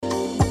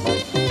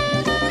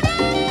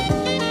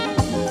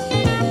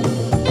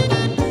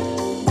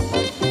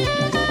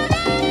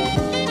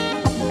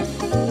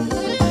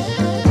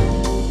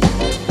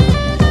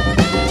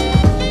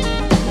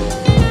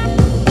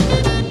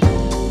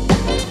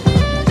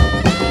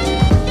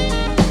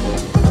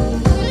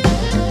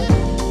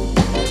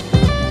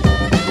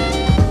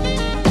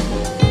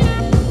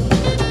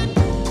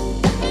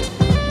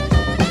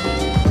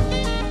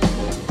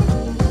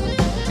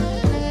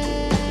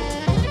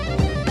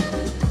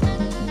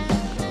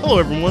Hello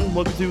everyone,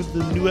 welcome to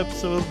the new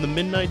episode of the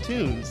Midnight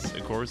Tunes.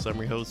 Of course, I'm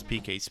your host,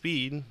 PK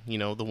Speed,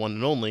 the one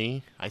and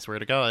only. I swear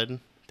to God,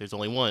 there's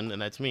only one,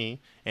 and that's me.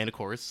 And of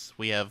course,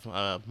 we have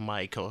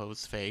my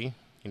co-host, Faye,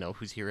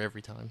 who's here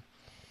every time.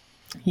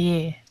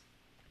 Yeah.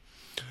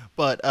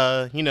 But,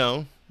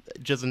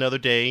 just another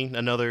day, I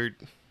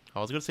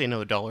was going to say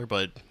another dollar,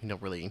 but you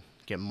don't really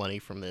get money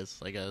from this,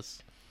 I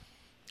guess.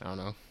 I don't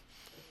know.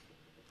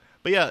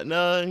 But yeah,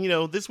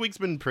 this week's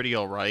been pretty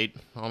alright,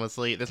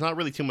 honestly. There's not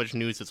really too much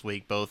news this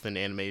week, both in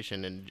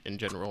animation and in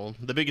general.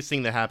 The biggest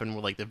thing that happened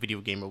were, the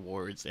Video Game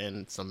Awards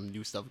and some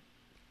new stuff.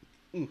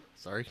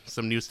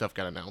 Some new stuff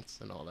got announced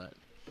and all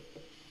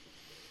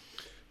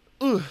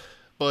that.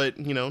 But,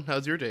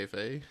 how's your day,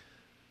 Faye?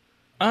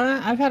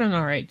 I've had an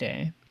alright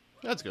day.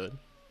 That's good.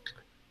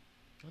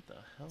 What the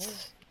hell?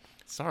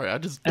 Sorry, I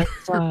just...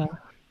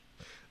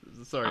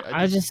 Sorry,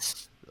 I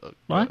just...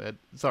 What?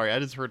 Sorry, I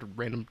just heard a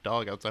random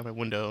dog outside my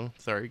window.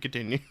 Sorry,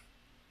 continue.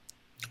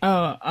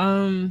 Nah,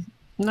 I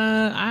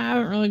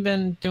haven't really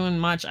been doing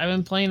much. I've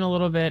been playing a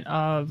little bit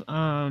of,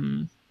 I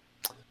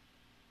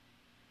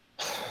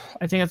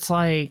think it's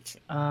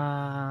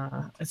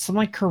it's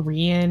some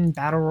Korean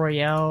battle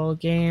royale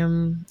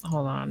game.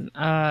 Hold on.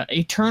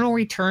 Eternal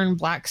Return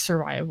Black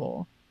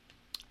Survival.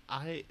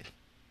 I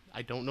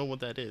don't know what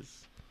that is.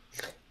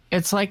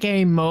 It's like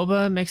a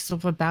MOBA mixed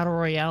up with battle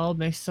royale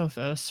mixed with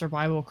a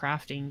survival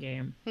crafting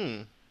game.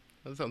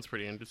 That sounds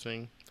pretty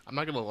interesting. I'm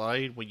not gonna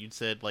lie, when you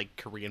said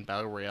Korean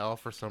battle royale,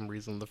 for some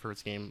reason the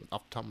first game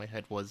off the top of my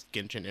head was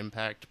Genshin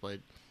Impact,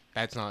 but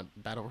that's not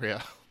battle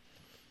royale.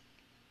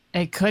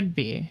 It could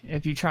be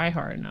if you try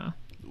hard enough.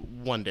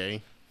 One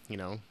day,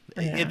 Yeah.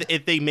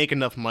 if they make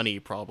enough money,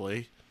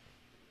 probably.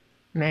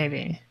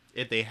 Maybe.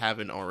 If they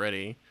haven't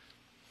already.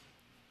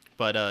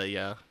 But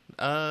yeah.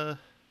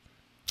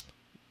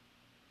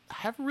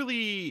 I haven't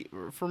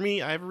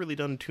really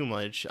done too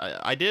much.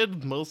 I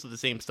did most of the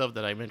same stuff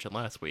that I mentioned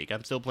last week.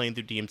 I'm still playing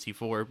through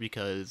DMC4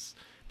 because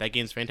that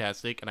game's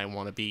fantastic and I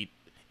want to beat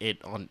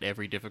it on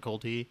every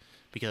difficulty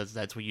because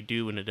that's what you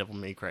do in a Devil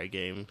May Cry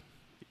game.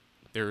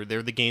 They're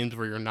the games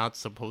where you're not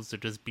supposed to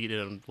just beat it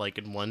in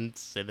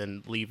once and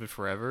then leave it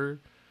forever.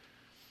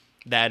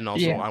 That, and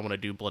also I want to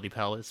do Bloody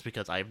Palace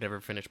because I've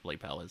never finished Bloody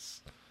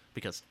Palace.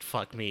 Because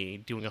fuck me,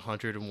 doing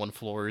 101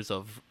 floors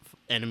of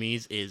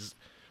enemies is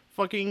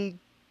fucking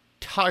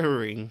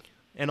tiring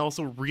and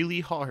also really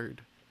hard,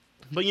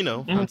 but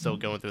I'm still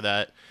going through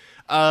that.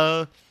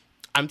 I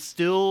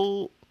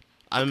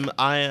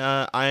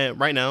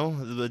right now,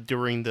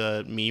 during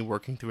me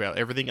working throughout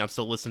everything, I'm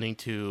still listening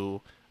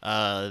to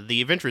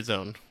the Adventure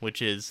Zone,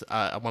 which is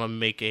I want to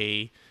make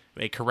a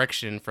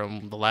correction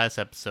from the last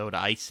episode.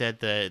 I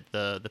said that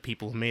the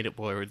people who made it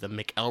were the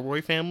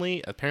McElroy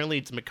family. Apparently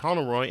it's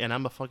McConroy, and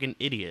I'm a fucking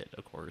idiot,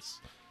 of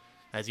course,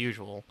 as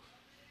usual.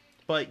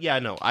 But yeah,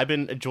 no, I've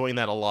been enjoying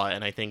that a lot,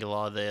 and I think a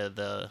lot of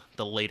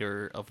the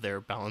later of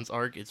their balance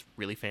arc is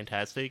really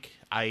fantastic.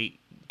 I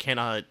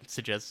cannot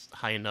suggest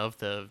high enough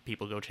that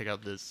people go check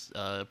out this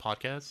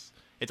podcast.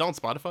 It's on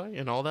Spotify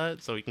and all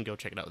that, so you can go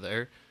check it out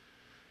there.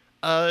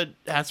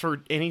 As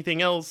for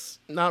anything else,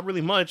 not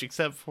really much,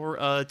 except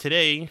for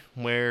today,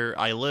 where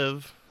I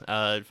live,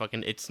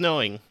 it's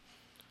snowing,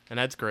 and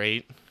that's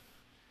great.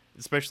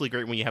 Especially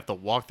great when you have to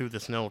walk through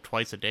the snow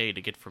twice a day to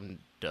get from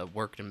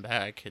work and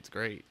back. It's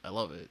great. I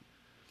love it.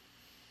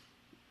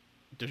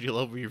 Did you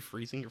love where you're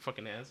freezing your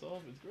fucking ass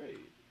off? It's great.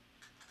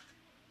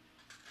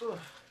 Ugh.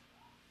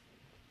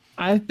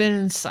 I've been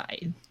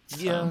inside. So.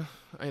 Yeah,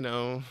 I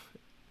know.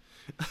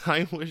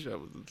 I wish I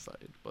was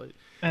inside, but...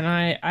 And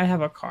I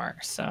have a car,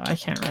 so I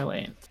can't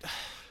relate.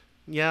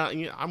 Yeah,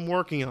 I'm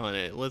working on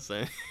it.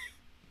 Listen.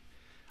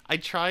 I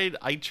tried,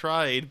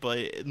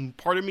 but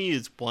part of me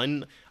is,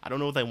 one, I don't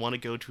know if I want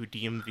to go to a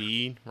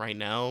DMV right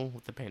now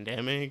with the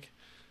pandemic.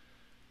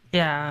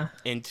 Yeah.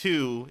 And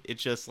two,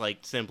 it's just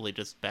simply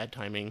just bad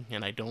timing,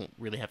 and I don't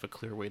really have a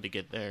clear way to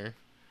get there.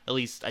 At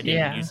least I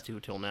didn't used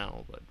to till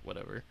now, but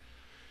whatever.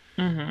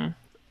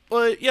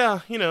 But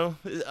yeah,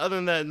 other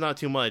than that, not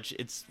too much.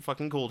 It's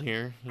fucking cold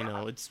here.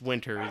 It's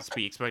winter as to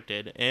be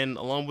expected. And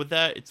along with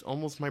that, it's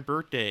almost my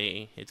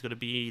birthday. It's gonna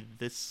be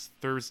this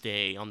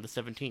Thursday on the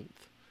 17th.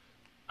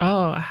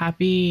 Oh,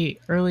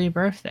 happy early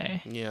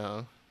birthday.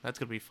 Yeah, that's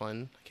gonna be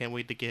fun. I can't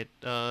wait to get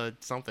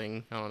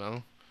something. I don't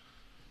know.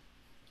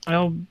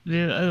 Oh,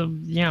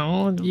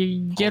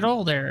 you get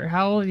older.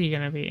 How old are you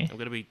gonna be? I'm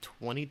gonna be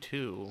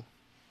 22.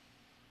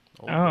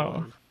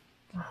 Oh,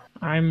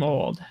 I'm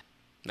old.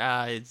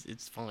 Nah,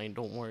 it's fine.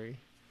 Don't worry.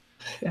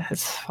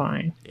 That's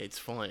fine. It's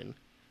fine.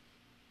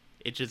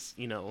 It just,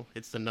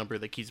 it's the number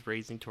that keeps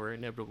raising to our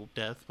inevitable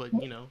death, but,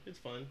 it's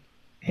fun.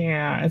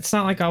 Yeah, it's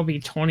not like I'll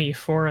be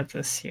 24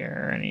 this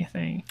year or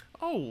anything.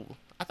 Oh,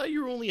 I thought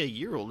you were only a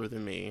year older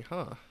than me,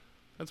 huh?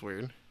 That's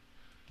weird.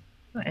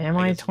 Am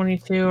I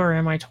 22 or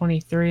am I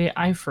 23?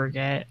 I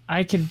forget.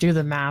 I could do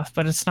the math,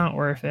 but it's not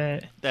worth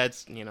it.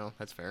 That's,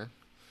 that's fair.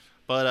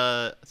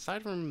 But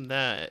aside from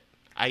that,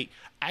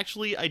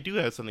 I do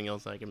have something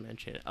else I can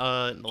mention.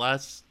 In the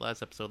last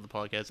episode of the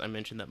podcast, I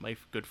mentioned that my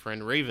good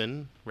friend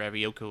Raven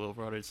Ravioko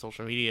over on his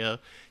social media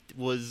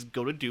was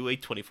going to do a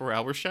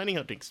 24-hour shiny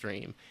hunting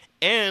stream,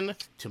 and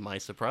to my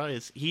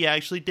surprise, he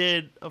actually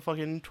did a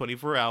fucking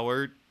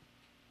 24-hour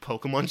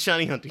Pokemon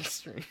shiny hunting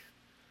stream.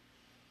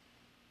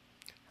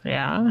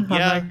 Yeah, how'd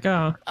that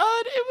go?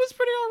 It was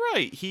pretty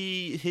alright.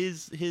 He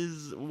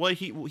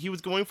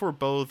was going for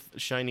both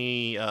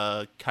shiny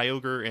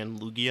Kyogre and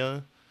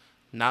Lugia.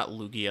 Not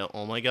Lugia,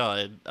 oh my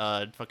god.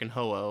 Fucking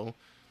Ho-Oh.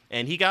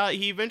 And he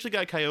eventually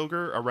got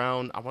Kyogre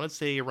around, I wanna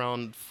say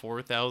around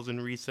 4,000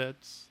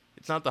 resets.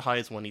 It's not the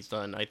highest one he's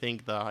done. I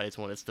think the highest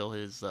one is still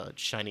his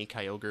shiny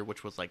Kyogre,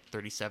 which was like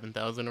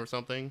 37,000 or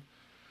something.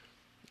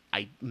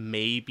 I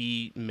may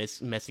be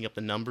messing up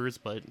the numbers,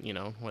 but you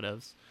know,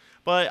 whatevs.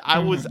 But I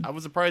was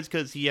surprised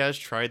because he has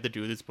tried to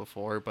do this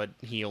before, but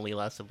he only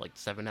lasted like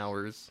 7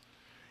 hours,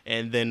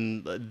 and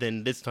then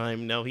this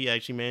time, no, he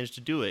actually managed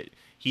to do it.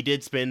 He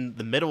did spend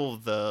the middle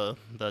of the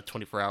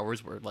 24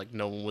 hours where like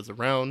no one was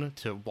around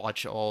to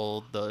watch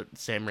all the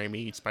Sam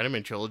Raimi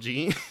Spider-Man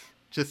trilogy,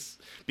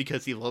 just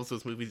because he loves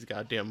those movies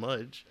goddamn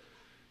much,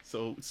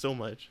 so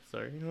much.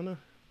 Sorry, I don't know.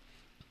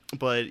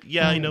 But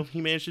yeah, you know,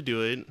 he managed to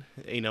do it.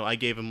 You know, I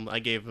gave him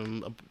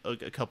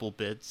a couple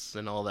bits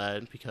and all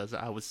that because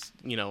I was,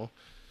 you know,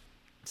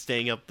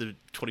 staying up the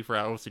 24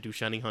 hours to do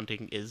shiny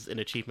hunting is an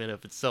achievement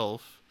of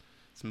itself.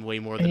 It's way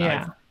more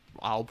than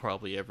I'll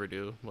probably ever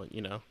do. But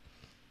you know,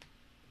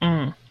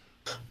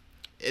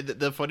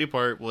 the funny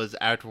part was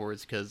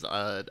afterwards because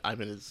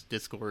I'm in his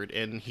Discord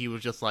and he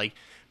was just like,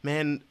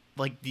 man.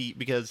 Like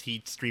because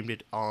he streamed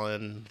it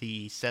on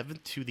the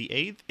 7th to the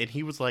 8th, and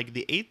he was like,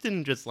 the 8th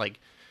didn't just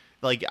like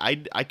I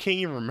can't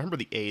even remember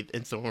the 8th,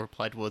 and someone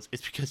replied was,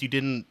 it's because you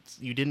didn't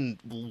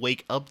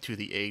wake up to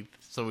the 8th,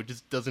 so it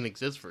just doesn't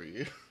exist for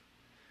you.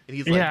 And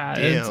he's like,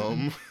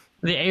 damn.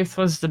 The 8th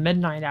was the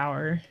midnight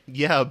hour.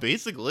 Yeah,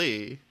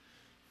 basically.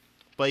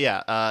 But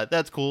yeah,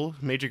 that's cool.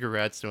 Major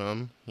congrats to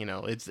him. You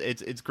know, it's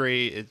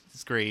great.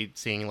 It's great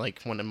seeing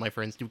like one of my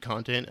friends do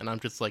content, and I'm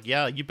just like,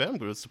 yeah, you bet I'm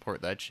going to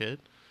support that shit.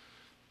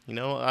 You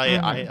know,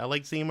 I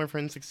like seeing my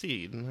friends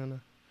succeed.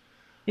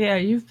 Yeah,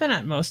 you've been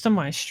at most of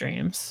my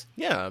streams.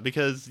 Yeah,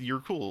 because you're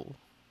cool.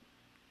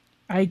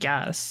 I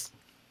guess.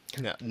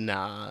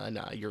 Nah,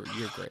 you're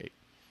great.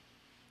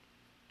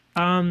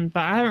 But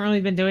I haven't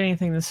really been doing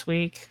anything this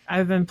week.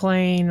 I've been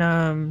playing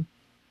I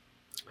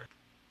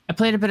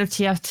played a bit of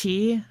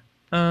TFT.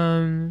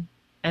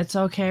 It's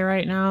okay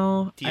right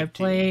now. TFT. I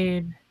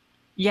played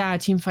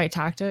Teamfight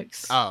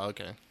Tactics. Oh,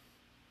 okay.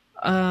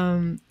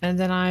 And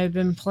then I've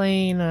been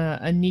playing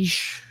a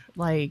niche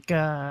like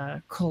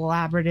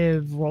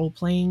collaborative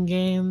role-playing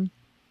game.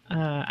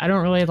 I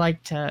don't really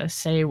like to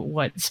say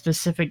what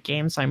specific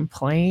games I'm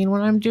playing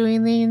when I'm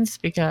doing these,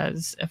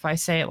 because if I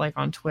say it like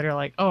on Twitter,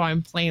 like, oh,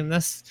 I'm playing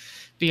this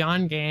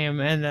Beyond game,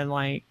 and then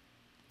like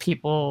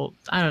people,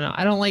 I don't know,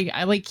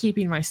 I like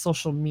keeping my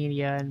social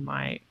media and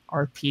my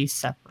RP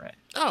separate.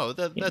 Oh,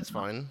 that's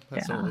fine.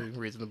 That's totally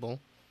reasonable.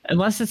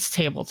 Unless it's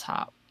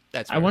tabletop.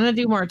 I want to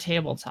do more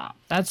tabletop.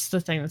 That's the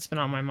thing that's been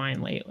on my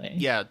mind lately.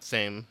 Yeah,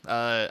 same.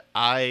 I'm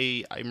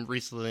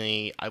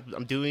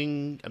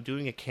doing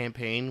a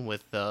campaign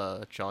with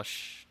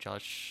Josh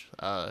Glasses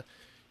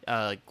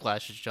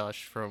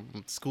Josh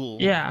from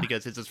school. Yeah.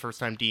 Because it's his first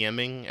time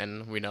DMing,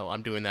 and we know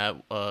I'm doing that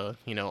on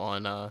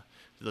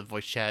the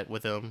voice chat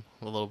with him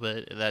a little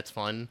bit. That's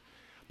fun.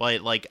 But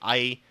like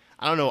I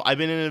don't know, I've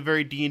been in a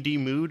very D&D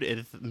mood.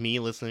 It's me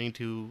listening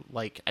to,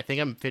 like, I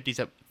think I'm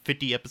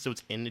 50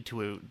 episodes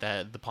into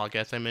the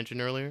podcast I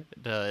mentioned earlier.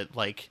 I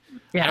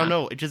don't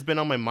know, it's just been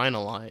on my mind a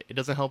lot. It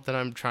doesn't help that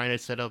I'm trying to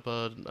set up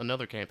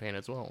another campaign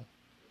as well.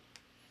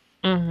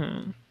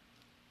 Mm-hmm.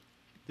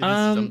 This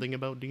is something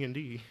about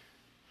D&D.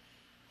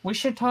 We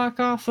should talk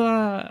off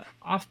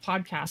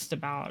podcast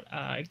about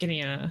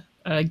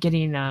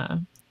getting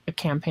a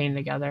campaign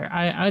together.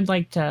 I'd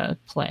like to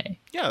play.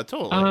 Yeah,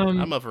 totally.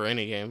 I'm up for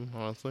any game,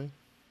 honestly.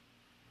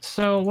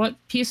 So what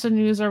piece of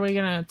news are we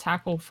gonna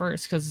tackle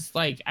first? Because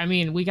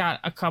we got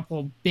a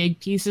couple big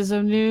pieces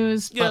of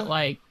news, but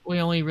we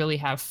only really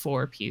have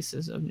 4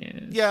 pieces of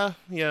news. Yeah,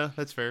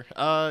 that's fair.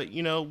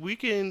 We'll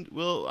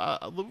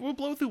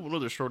blow through one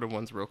of the shorter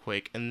ones real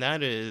quick, and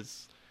that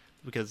is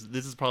because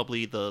this is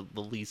probably the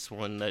least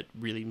one that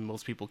really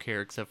most people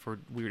care, except for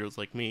weirdos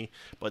like me.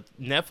 But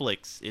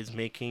Netflix is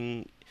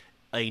making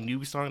a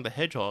new Sonic the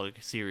Hedgehog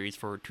series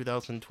for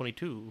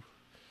 2022,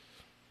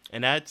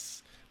 and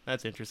that's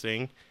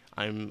interesting.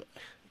 I'm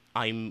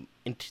in.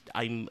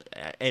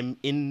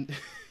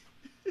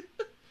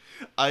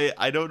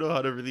 I don't know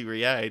how to really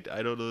react.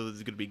 I don't know if this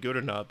is gonna be good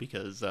or not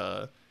because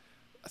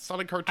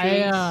Sonic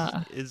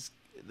cartoons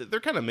they're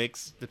kind of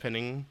mixed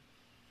depending.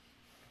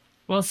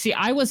 Well, see,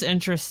 I was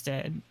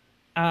interested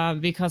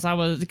because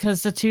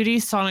the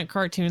 2D Sonic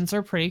cartoons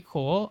are pretty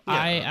cool.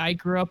 Yeah. I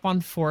grew up on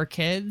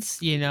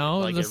 4Kids, you know,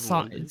 like the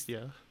Sonic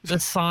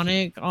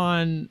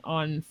on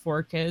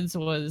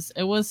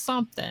 4Kids was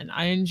something.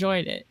 I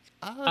enjoyed it.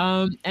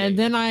 And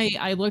then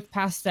I looked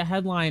past the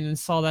headline and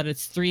saw that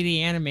it's 3D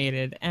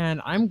animated,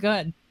 and I'm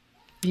good.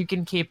 You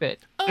can keep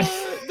it.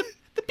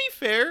 To be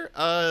fair,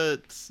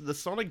 the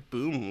Sonic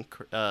Boom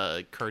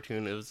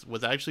cartoon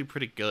was actually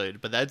pretty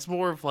good, but that's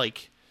more of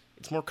like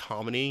it's more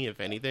comedy if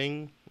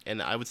anything,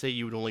 and I would say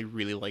you would only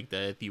really like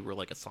that if you were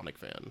like a Sonic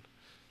fan.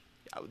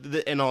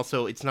 And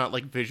also, it's not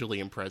like visually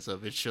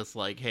impressive. It's just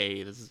like,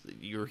 hey,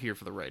 you're here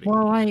for the writing.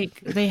 Well,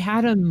 like they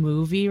had a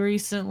movie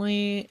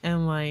recently,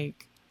 and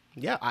like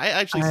Yeah, I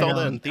actually I saw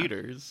that in don't.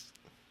 theaters.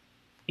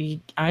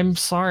 I'm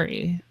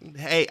sorry.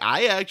 Hey,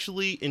 I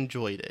actually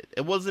enjoyed it.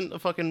 It wasn't a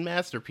fucking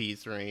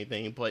masterpiece or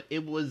anything, but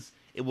it was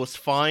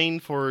fine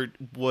for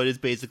what is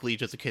basically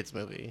just a kids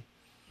movie.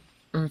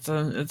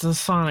 It's a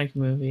Sonic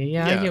movie.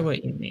 Yeah, I Yeah, get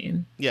what you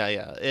mean. yeah,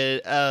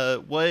 yeah.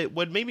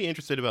 What made me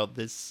interested about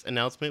this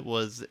announcement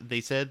was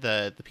they said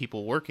that the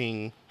people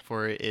working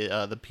for it,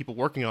 the people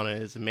working on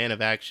it is Man of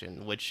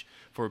Action, which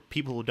for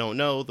people who don't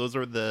know, those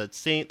are the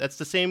same. That's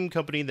the same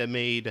company that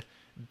made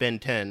Ben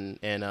 10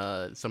 and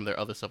some of their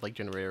other stuff like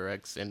Generator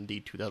X and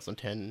the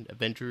 2010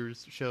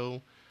 Avengers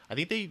show. I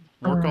think they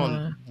work on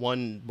Uh,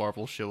 one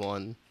Marvel show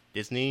on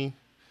Disney.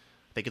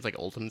 I think it's like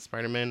Ultimate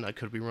Spider-Man. I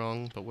could be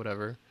wrong, but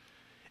whatever.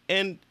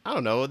 And I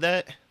don't know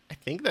that. I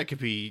think that could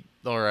be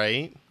all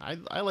right.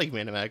 I like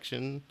Man of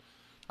Action.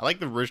 I like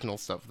the original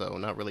stuff though,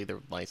 not really the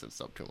licensed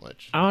stuff too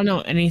much. I don't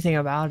know anything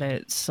about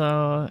it,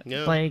 so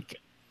Yeah,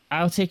 like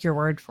I'll take your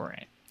word for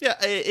it. yeah.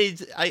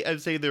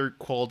 I'd say their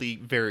quality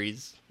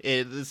varies.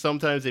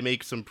 Sometimes they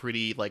make some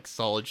pretty like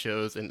solid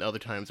shows, and other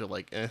times they're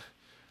like,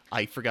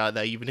 I forgot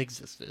that even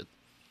existed.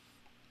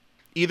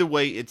 Either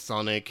way, it's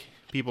Sonic.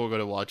 People are going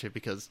to watch it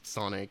because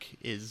Sonic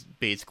is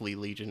basically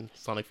Legion.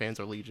 Sonic fans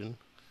are Legion,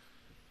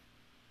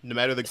 no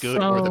matter the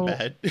good or the So,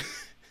 bad.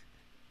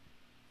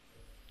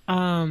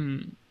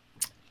 um,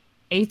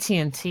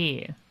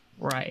 AT&T,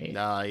 right?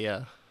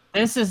 Yeah,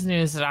 This is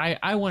news that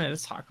I wanted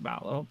to talk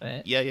about a little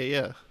bit. yeah,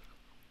 yeah,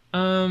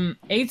 yeah.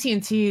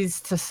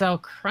 AT&T's to sell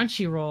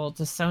Crunchyroll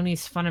to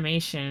Sony's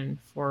Funimation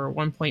for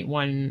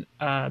 1.1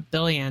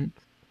 billion.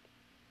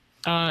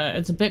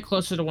 It's a bit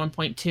closer to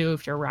 1.2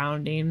 if you're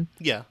rounding.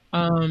 Yeah.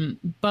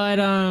 But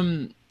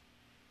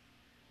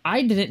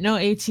I didn't know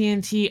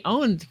AT&T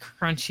owned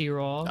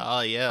Crunchyroll.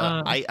 Oh yeah,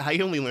 Uh, I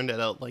only learned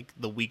that out like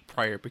the week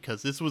prior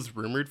because this was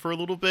rumored for a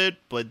little bit,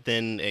 but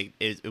then it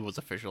was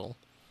official,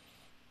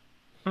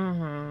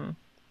 uh-huh.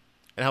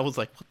 and I was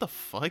like, "What the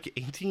fuck?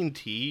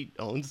 AT&T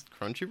owns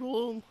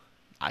Crunchyroll?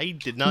 I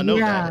did not know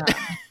Yeah.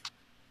 that."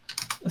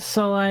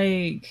 So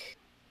like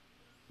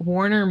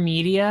Warner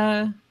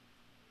Media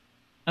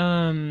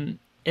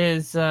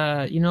is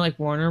like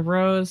Warner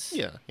Bros.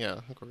 Yeah, yeah,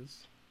 of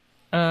course.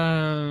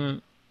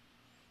 um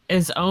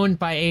is owned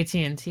by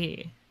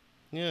AT&T,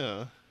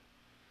 Yeah,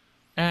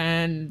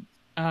 and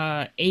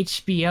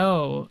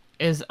HBO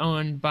is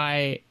owned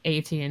by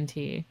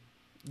AT&T.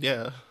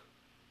 yeah,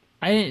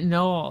 I didn't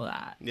know all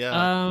that. yeah,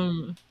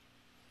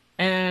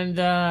 And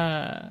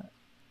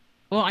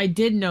well, I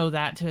did know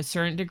that to a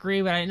certain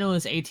degree, but I didn't know it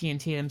was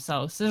AT&T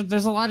themselves.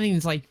 There's a lot of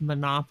these like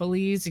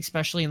monopolies,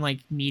 especially in like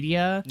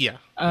media. yeah.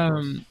 Of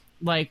course.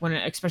 Like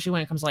especially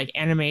when it comes to like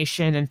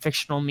animation and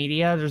fictional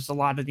media, there's a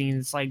lot of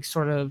these like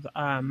sort of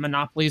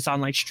monopolies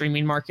on like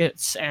streaming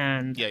markets,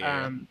 and Yeah,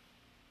 yeah,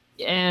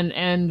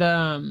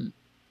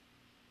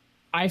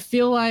 I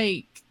feel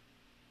like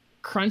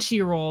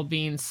Crunchyroll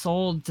being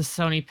sold to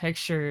Sony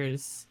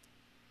Pictures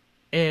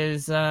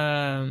is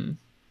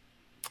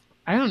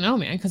I don't know,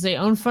 man, because they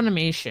own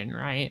Funimation,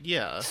 right?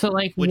 yeah. Yeah, So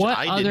like, which what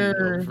I didn't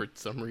know other? for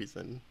some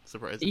reason,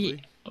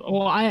 surprisingly.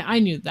 Well, I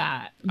knew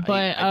that,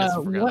 but I just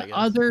forgot. I what guess.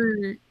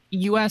 other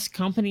U.S.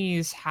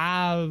 companies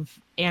have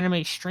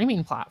anime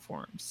streaming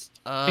platforms?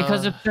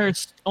 Because if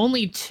there's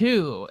only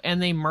two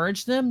and they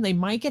merge them, they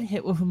might get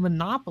hit with a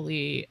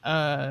monopoly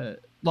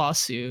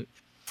lawsuit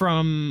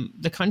from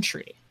the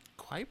country.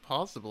 Quite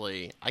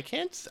possibly. I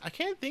can't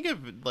think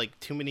of like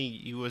too many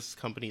US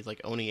companies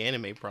like owning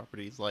anime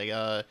properties. Like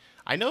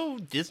I know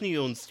Disney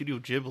owns Studio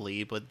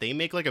Ghibli, but they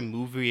make like a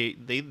movie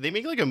they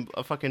make like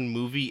a fucking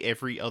movie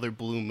every other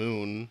blue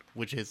moon,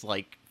 which is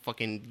like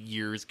fucking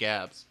years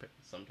gaps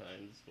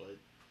sometimes, but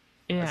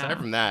aside Yeah.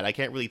 from that, I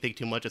can't really think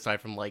too much aside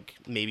from like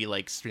maybe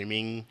like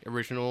streaming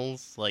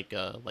originals, like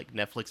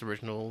Netflix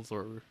originals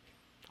or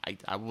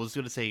I was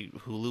going to say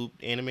Hulu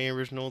anime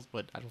originals,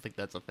 but I don't think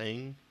that's a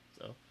thing.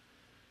 So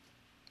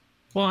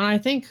Well, and I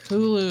think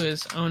Hulu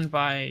is owned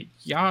by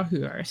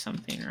Yahoo or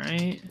something,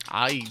 right?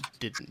 I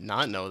did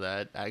not know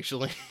that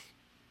actually.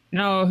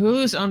 No,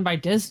 Hulu's owned by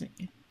Disney.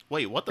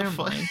 Wait, what the Never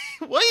fuck? mind.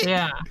 What?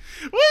 Yeah.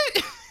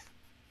 What?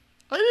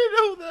 I didn't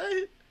know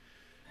that.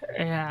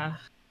 Yeah.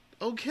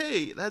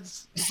 Okay,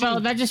 that's So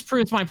that just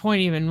proves my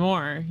point even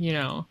more, you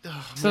know.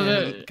 oh, So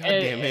man, god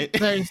damn it.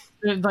 there's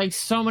like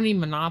so many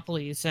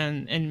monopolies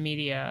in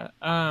media.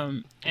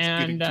 It's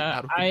getting And too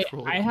out of I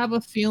control. I have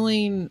a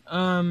feeling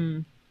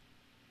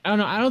I don't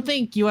know, I don't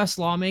think US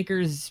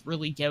lawmakers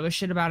really give a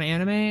shit about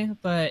anime,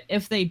 but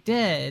if they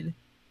did,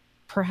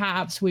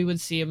 perhaps we would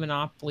see a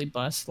monopoly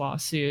bust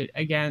lawsuit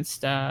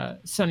against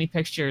Sony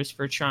Pictures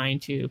for trying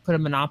to put a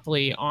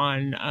monopoly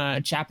on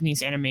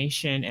Japanese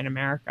animation in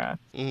America.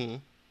 Hmm.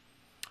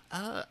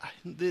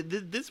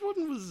 This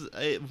one was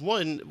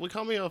what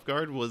caught me off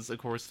guard was, of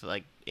course,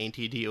 like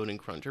AT&T owning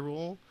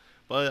Crunchyroll,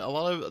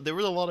 but there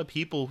were a lot of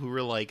people who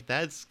were like,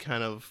 that's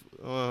kind of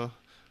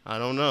I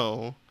don't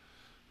know.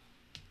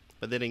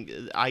 But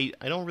then I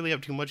don't really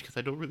have too much because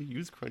I don't really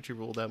use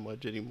Crunchyroll that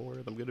much anymore.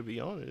 If I'm gonna be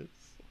honest.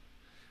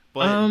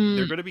 But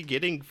they're gonna be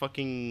getting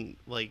fucking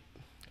like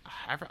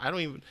I don't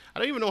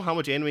even know how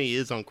much anime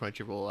is on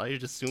Crunchyroll. I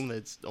just assume that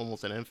it's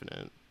almost an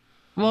infinite.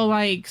 Well,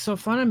 like, so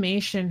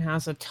Funimation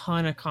has a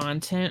ton of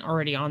content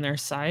already on their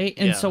site,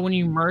 and Yeah. so when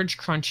you merge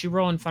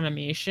Crunchyroll and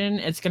Funimation,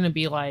 it's gonna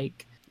be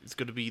like, It's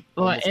gonna be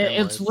well, almost it's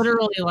endless.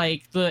 literally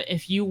like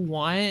if you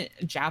want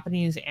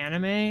Japanese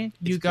anime,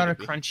 you go to gonna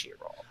be.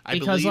 Crunchyroll, I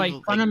because like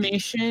believe,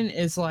 Funimation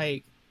is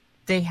like,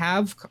 they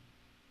have,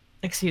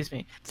 excuse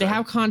me, they Sorry.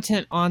 have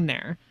content on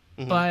there,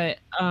 Mhm. but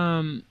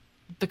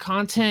the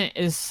content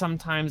is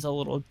sometimes a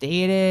little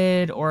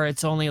dated, or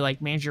it's only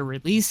like major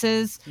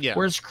releases. Yeah.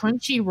 Whereas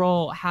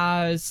Crunchyroll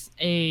has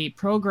a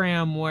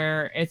program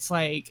where it's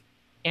like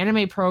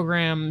anime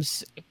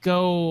programs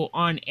go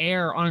on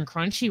air on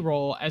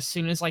Crunchyroll as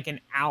soon as like an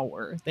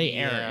hour they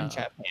air in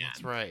Japan.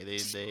 That's right.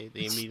 They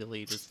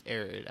immediately just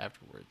air it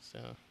afterwards.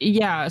 Yeah.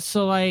 Yeah,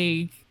 so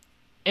like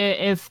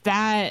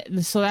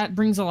that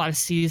brings a lot of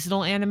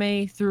seasonal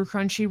anime through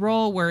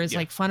Crunchyroll, whereas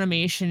like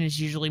Funimation is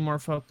usually more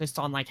focused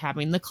on like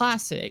having the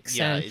classics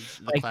and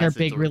like their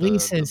big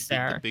releases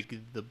there.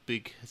 The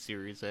big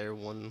series that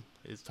everyone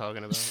is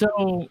talking about.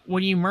 So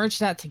when you merge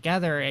that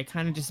together, it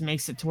kind of just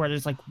makes it to where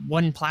there's like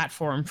one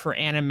platform for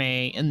anime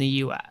in the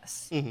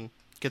US.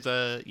 Because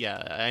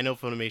I know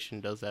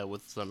Funimation does that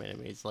with some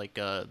animes. Like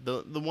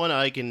the one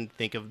I can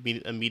think of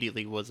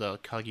immediately was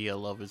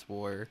Kaguya Love is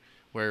War,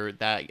 where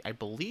that I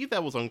believe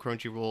that was on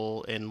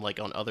Crunchyroll and like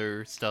on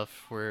other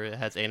stuff where it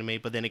has anime,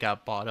 but then it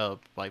got bought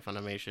up by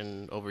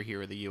Funimation over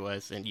here in the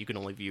US, and you can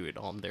only view it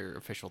on their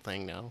official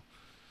thing now.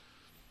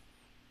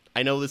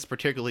 I know this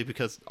particularly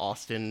because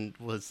Austin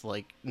was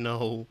like,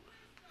 no,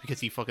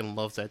 because he fucking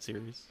loves that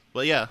series.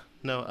 But yeah,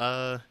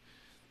 no,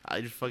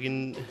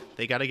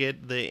 they gotta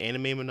get the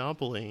anime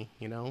monopoly,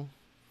 you know?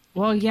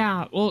 Well,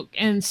 yeah,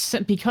 and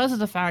because of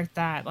the fact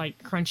that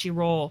like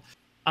Crunchyroll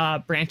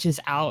branches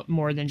out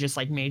more than just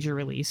like major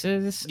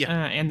releases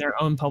and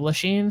their own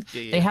publishing.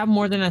 They have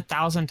more than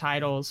 1,000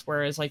 titles,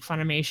 whereas like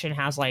Funimation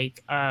has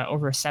like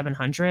over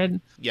 700.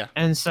 Yeah.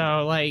 And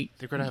so like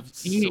they're gonna have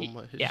so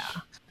much. Yeah,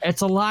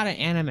 it's a lot of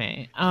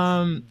anime.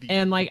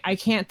 And like I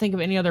can't think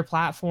of any other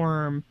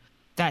platform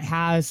that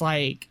has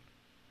like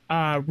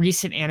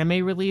recent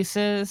anime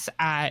releases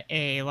at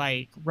a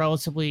like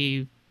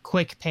relatively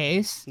quick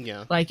pace.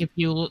 Yeah. Like if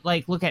you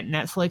like look at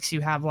Netflix,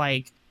 you have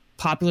like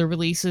popular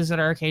releases that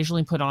are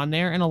occasionally put on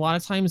there, and a lot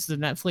of times the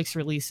Netflix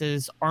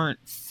releases aren't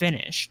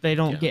finished. They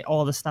don't get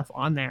all the stuff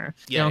on there.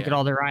 They don't get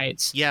all the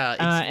rights.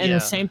 And the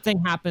same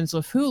thing happens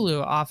with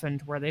Hulu often,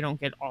 where they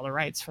don't get all the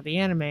rights for the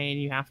anime and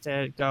you have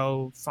to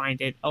go find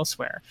it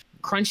elsewhere.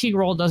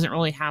 Crunchyroll doesn't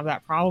really have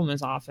that problem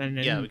as often,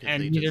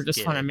 and neither does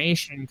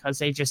Funimation, because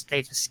they just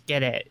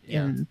get it.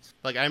 Yeah. And,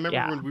 like I remember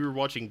when we were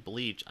watching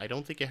Bleach, I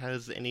don't think it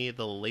has any of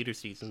the later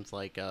seasons.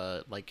 Like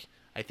I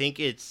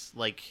think it's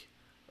like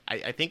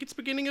I think it's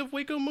beginning of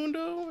Waco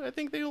Mundo. I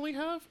think they only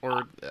have,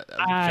 or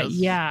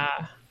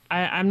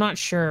I'm not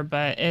sure,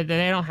 but they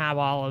don't have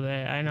all of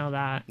it. I know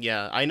that.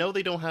 Yeah, I know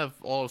they don't have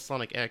all of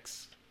Sonic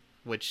X,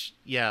 which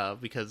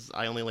because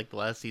I only like the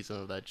last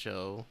season of that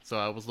show, so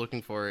I was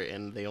looking for it,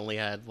 and they only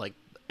had like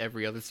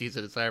every other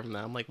season aside from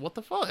that. I'm like, what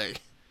the fuck?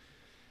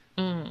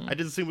 I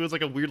just assumed it was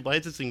like a weird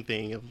licensing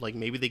thing of like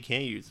maybe they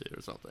can't use it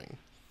or something.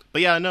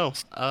 But yeah, no,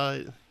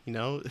 you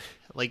know,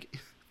 like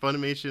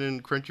Funimation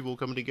and Crunchyroll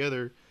coming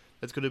together.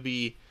 That's going to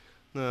be,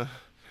 well,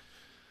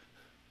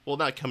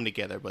 not coming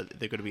together, but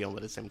they're going to be owned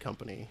by the same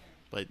company,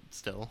 but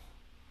still.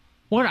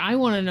 What I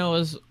want to know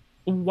is,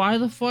 why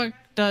the fuck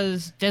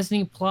does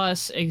Disney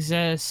Plus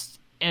exist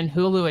and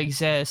Hulu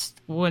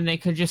exist when they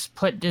could just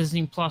put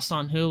Disney Plus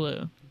on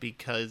Hulu?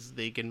 Because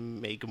they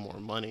can make more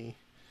money.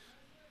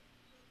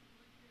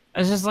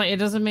 It's just like, it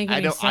doesn't make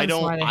any sense why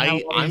they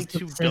have all these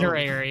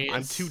subsidiaries.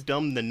 I'm too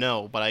dumb to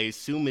know, but I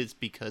assume it's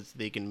because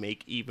they can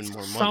make even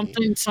more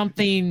money.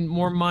 Something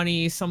more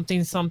money,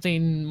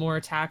 something more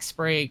tax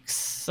breaks,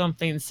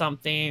 something,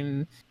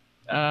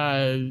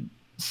 I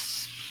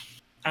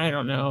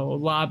don't know,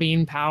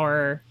 lobbying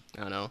power. I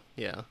don't know,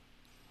 yeah.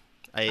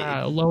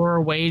 Lower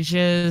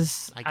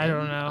wages. I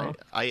don't know.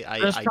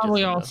 There's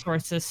probably all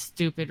sorts of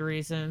stupid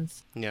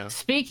reasons. Yeah.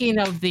 Speaking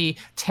of the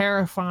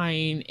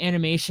terrifying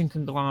animation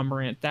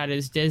conglomerate that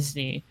is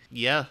Disney.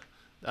 Yeah.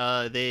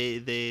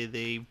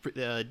 Disney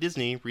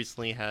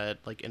recently had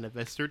like an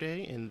investor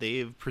day, and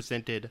they've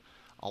presented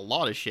a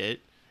lot of shit,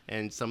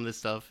 and some of this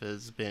stuff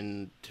has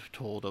been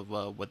told of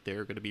what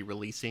they're going to be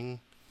releasing.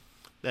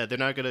 They're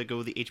not going to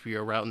go the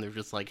HBO route, and they're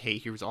just like, hey,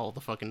 here's all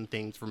the fucking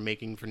things we're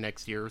making for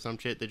next year or some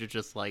shit. They're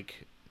just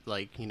like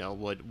you know,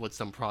 what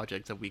some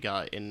projects that we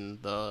got in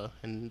the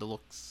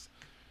looks.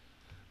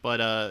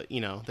 But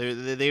you know,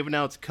 they've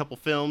announced a couple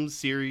films,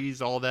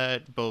 series, all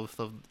that, both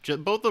of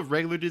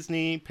regular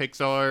Disney,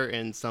 Pixar,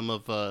 and some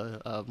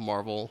of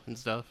Marvel and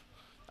stuff.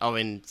 Oh,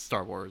 and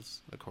Star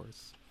Wars, of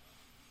course.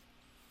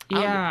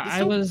 Yeah, There's I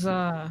still,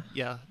 was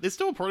yeah, there's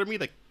still a part of me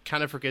that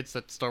kind of forgets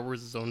that Star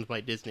Wars is owned by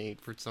Disney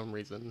for some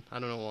reason. I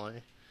don't know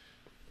why.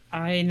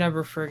 I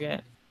never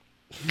forget.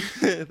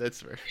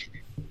 That's fair.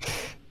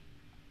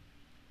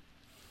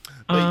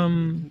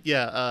 But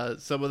yeah,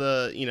 some of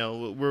the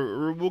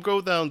we'll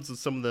go down to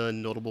some of the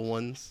notable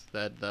ones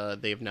that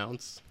they've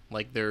announced,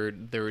 like their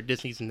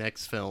Disney's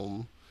next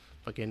film,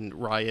 fucking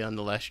Raya and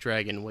the Last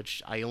Dragon,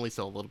 which I only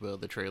saw a little bit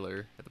of the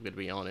trailer. If I'm gonna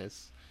be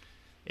honest,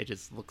 it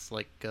just looks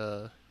like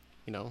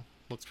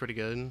looks pretty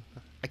good.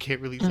 I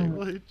can't really say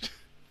much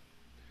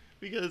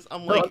because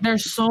I'm like,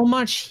 there's so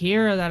much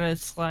here that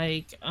it's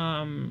like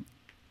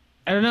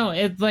I don't know.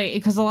 It's like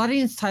because a lot of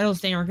these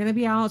titles they aren't going to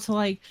be out till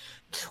like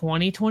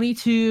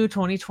 2022,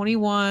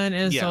 2021,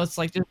 and so yeah, it's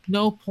like there's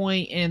no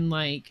point in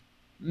like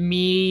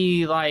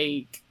me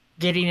like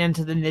getting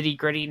into the nitty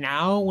gritty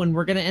now when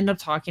we're going to end up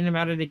talking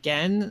about it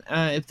again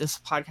if this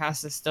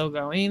podcast is still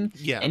going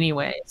yeah.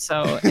 anyway.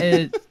 So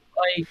it's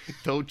like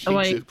Don't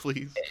jinx it,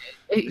 please.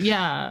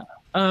 yeah.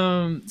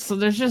 So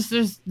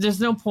there's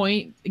no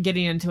point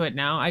getting into it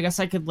now. I guess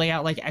I could lay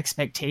out like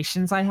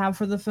expectations I have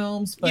for the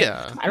films, but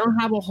Yeah. I don't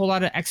have a whole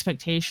lot of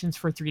expectations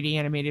for 3D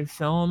animated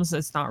films.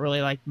 It's not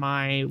really like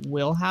my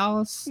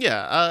wheelhouse.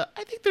 Yeah,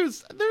 I think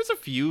there's a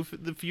few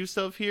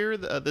stuff here.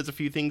 There's a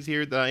few things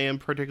here that I am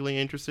particularly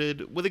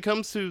interested. When it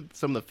comes to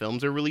some of the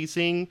films they're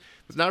releasing,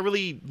 there's not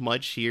really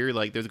much here.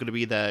 Like there's going to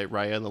be that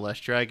Raya and the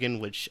Last Dragon,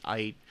 which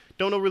I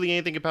don't know really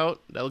anything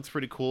about. That looks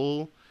pretty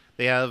cool.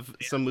 They have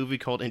some movie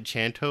called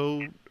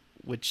Enchanto,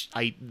 which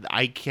I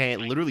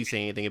can't literally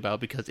say anything about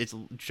because it's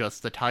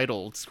just the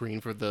title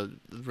screen for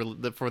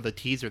the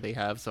teaser they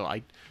have. So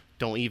I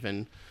don't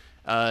even.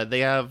 They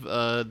have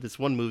this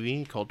one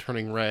movie called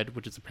Turning Red,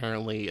 which is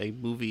apparently a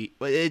movie.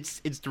 It's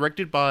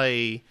directed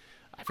by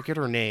I forget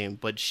her name,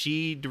 but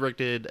she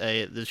directed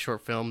this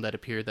short film that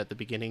appeared at the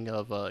beginning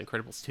of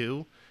Incredibles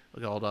 2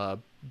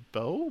 called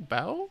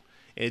Bow.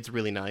 It's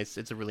really nice.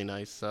 It's a really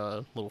nice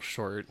little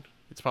short.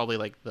 It's probably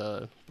like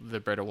the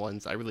better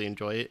ones. I really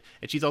enjoy it.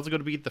 And she's also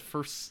going to be the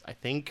first, I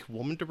think,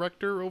 woman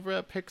director over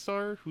at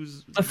Pixar.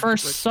 Who's the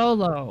first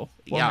solo.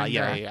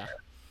 Yeah.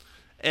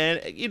 And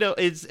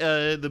it's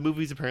the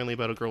movie's apparently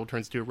about a girl who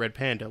turns into a red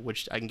panda,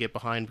 which I can get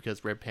behind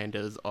because red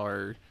pandas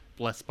are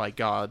blessed by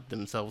God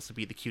themselves to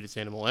be the cutest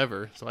animal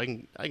ever. So I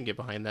can get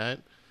behind that.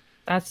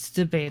 That's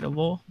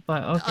debatable,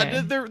 but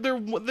okay. They're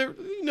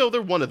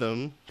one of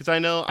them because I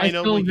know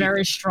feel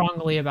very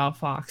strongly about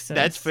foxes.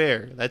 That's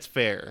fair.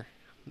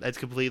 That's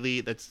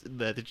completely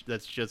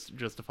that's just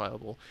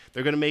justifiable.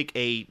 They're gonna make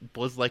a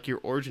Buzz Lightyear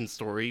origin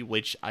story,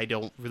 which I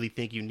don't really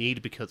think you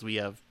need because we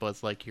have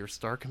Buzz Lightyear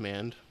Star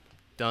Command.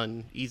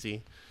 Done,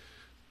 easy.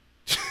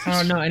 I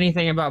don't know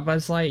anything about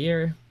Buzz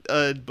Lightyear.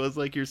 Buzz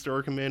Lightyear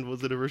Star Command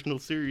was an original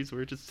series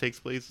where it just takes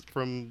place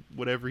from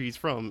whatever he's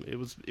from. It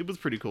was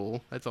pretty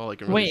cool. That's all I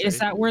can really say. Wait, is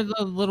that where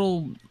the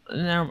little?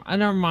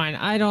 Never mind.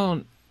 I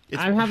don't.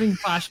 I'm having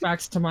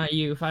flashbacks to my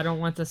youth. I don't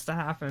want this to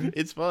happen.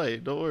 It's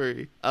fine. Don't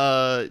worry.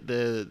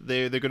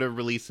 They're gonna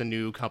release a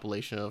new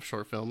compilation of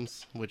short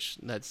films, which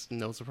that's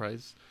no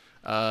surprise.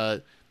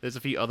 There's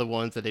a few other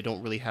ones that they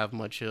don't really have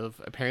much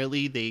of.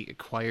 Apparently, they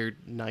acquired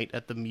Night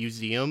at the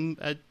Museum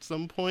at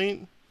some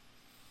point.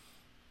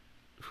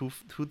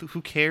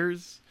 Who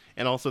cares?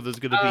 And also, there's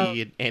going to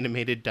be an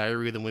animated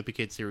Diary of the Wimpy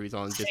Kid series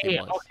on Disney+.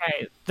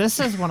 Okay, this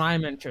is what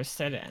I'm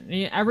interested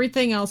in.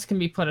 Everything else can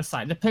be put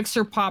aside. The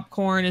Pixar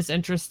popcorn is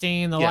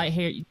interesting. The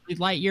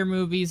Lightyear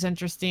movie is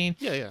interesting.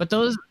 Yeah. But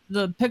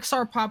the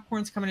Pixar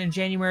popcorn's coming in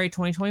January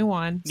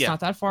 2021. It's not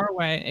that far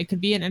away. It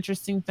could be an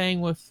interesting thing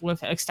with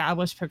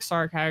established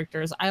Pixar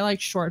characters. I like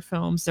short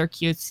films. They're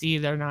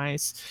cutesy. They're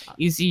nice.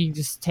 Easy. You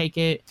just take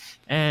it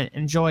and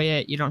enjoy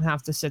it. You don't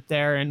have to sit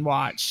there and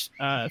watch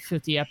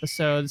 50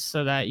 episodes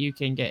so that you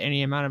can get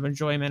any amount of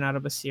enjoyment out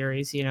of a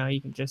series. You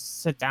can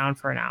just sit down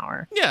for an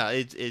hour. Yeah,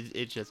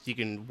 it's just you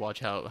can watch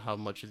how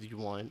much as you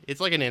want. It's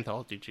like an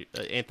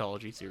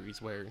anthology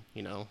series where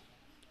you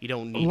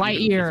don't need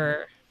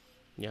Lightyear.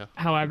 Yeah.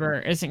 However,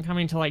 isn't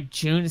coming to like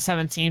June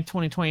 17th,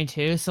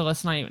 2022. So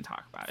let's not even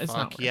talk about it. It's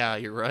not. Yeah,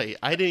 you're right.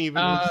 I didn't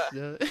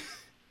even.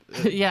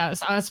 Yeah,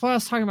 so that's what I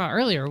was talking about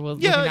earlier. A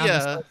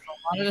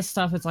lot of this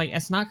stuff,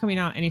 it's not coming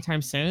out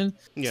anytime soon.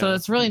 Yeah. So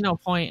there's really no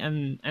point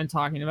in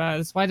talking about it.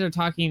 That's why they're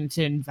talking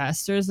to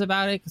investors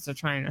about it, because they're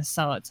trying to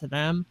sell it to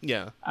them.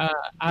 Yeah.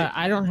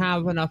 I don't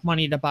have enough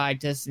money to buy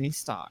Disney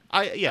stock.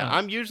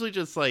 I'm usually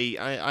just like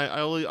I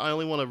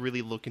only want to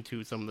really look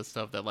into some of the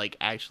stuff that like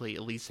actually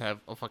at least have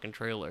a fucking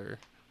trailer.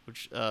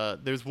 Which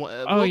there's one.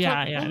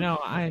 I know.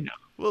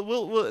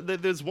 Well,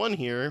 there's one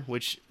here,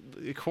 which,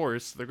 of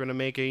course, they're going to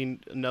make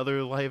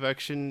another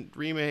live-action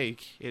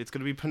remake. It's going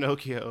to be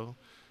Pinocchio.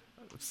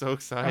 I'm so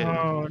excited.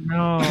 Oh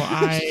no,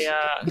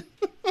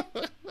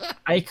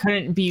 I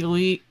couldn't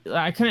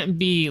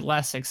be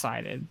less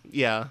excited.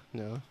 Yeah,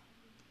 no,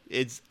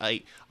 it's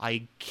I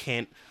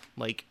can't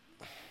like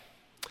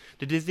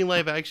the Disney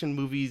live-action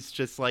movies.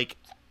 Just like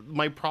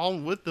my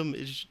problem with them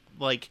is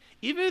like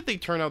even if they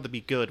turn out to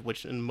be good,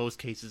 which in most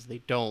cases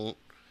they don't.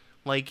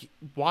 Like,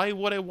 why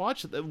would I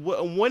watch that?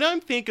 When I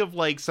think of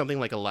like something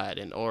like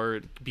Aladdin or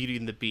Beauty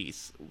and the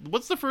Beast,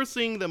 what's the first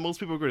thing that most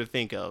people are going to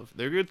think of?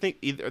 They're going to think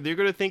either they're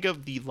going to think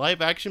of the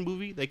live action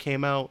movie that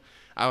came out,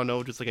 I don't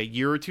know, just like a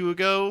year or two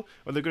ago,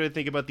 or they're going to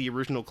think about the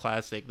original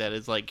classic that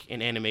is like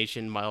an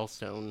animation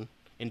milestone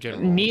in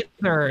general.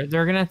 Neither.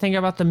 They're gonna think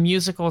about the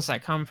musicals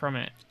that come from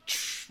it.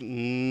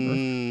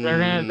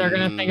 They're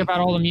gonna think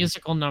about all the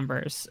musical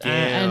numbers,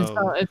 and so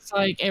Damn. it's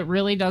like it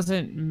really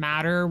doesn't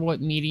matter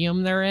what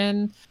medium they're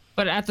in.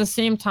 But at the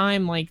same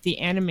time, like the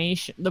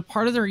animation, the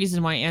part of the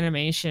reason why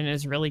animation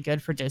is really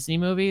good for Disney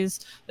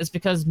movies is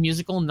because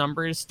musical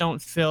numbers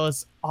don't feel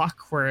as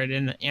awkward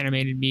in the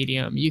animated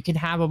medium. You can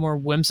have a more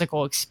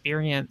whimsical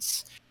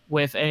experience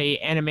with a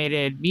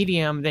animated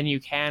medium than you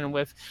can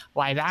with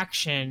live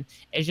action.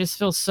 It just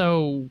feels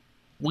so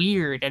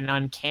weird and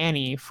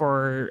uncanny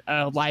for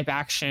a live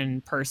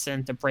action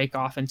person to break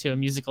off into a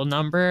musical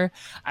number.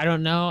 I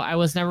don't know. I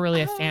was never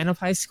really a fan of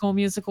High School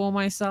Musical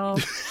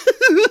myself.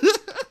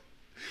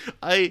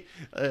 I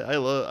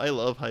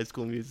love High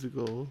School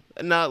Musical.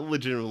 Not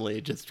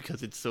legitimately, just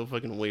because it's so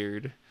fucking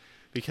weird.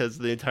 Because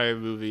the entire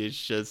movie is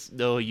just,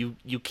 no, you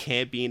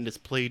can't be in this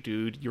play,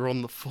 dude. You're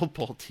on the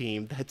football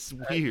team. That's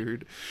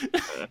weird.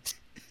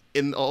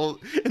 And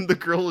the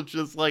girl is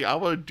just like, I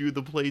want to do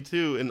the play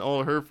too. And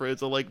all her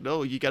friends are like,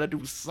 no, you gotta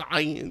do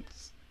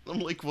science. I'm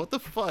like, what the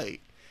fuck?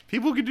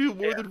 People can do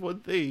more than one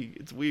thing.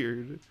 It's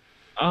weird.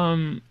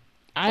 I'm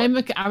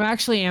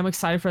actually am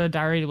excited for the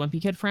Diary of the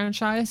Wimpy Kid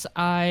franchise.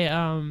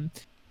 I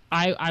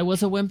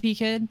was a Wimpy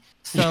Kid,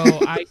 so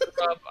I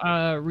grew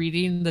up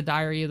reading the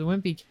Diary of the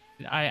Wimpy Kid.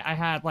 I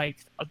had like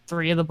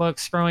 3 of the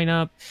books growing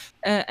up.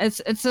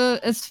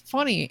 It's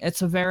funny.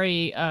 It's a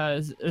very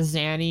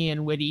zany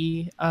and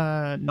witty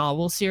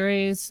novel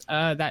series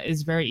that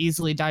is very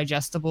easily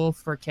digestible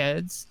for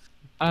kids.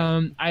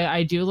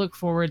 I do look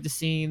forward to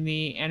seeing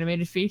the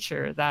animated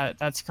feature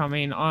that's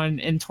coming on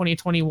in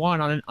 2021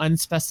 on an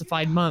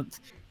unspecified month.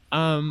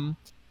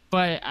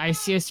 But I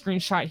see a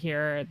screenshot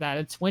here that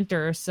it's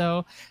winter,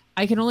 so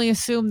I can only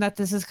assume that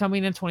this is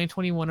coming in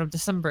 2021 of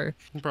December.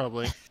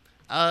 Probably.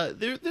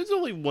 There's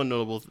only one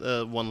notable,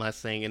 one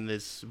last thing in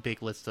this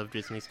big list of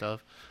Disney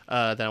stuff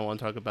that I want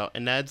to talk about,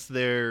 and that's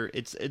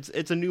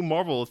it's a new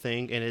Marvel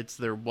thing, and it's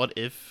their What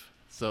If.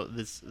 So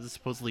this is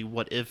supposedly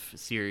What If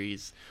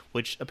series,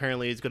 which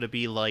apparently is going to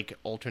be like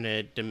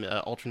alternate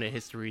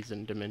histories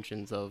and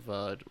dimensions of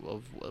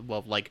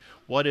like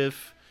what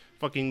if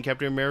fucking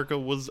Captain America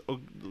was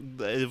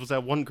it was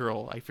that one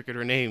girl, I forget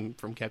her name,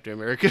 from Captain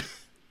America,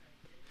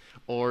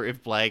 or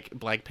if Black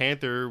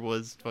Panther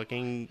was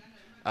fucking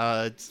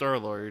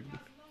Star-Lord.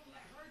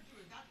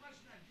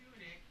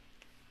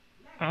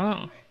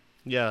 Oh.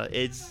 Yeah,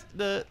 it's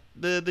the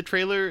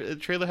trailer. The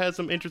trailer has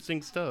some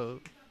interesting stuff.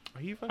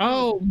 Are you fucking...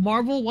 Oh,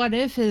 Marvel What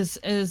If is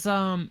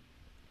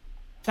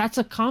that's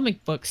a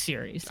comic book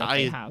series that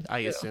they have. I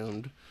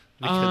assumed.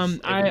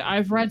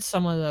 I've read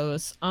some of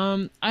those.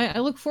 I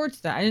look forward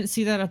to that. I didn't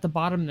see that at the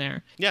bottom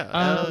there.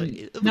 Yeah.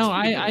 No,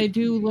 I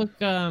do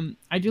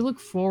look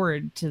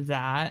forward to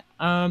that.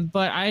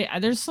 But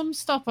there's some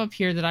stuff up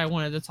here that I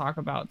wanted to talk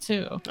about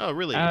too. Oh,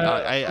 really?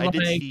 I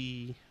did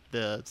see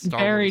the Star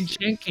Barry Wars.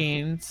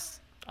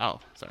 Jenkins. Oh,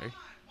 sorry.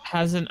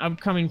 Has an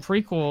upcoming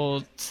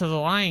prequel to The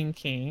Lion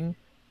King,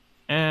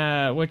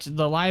 which is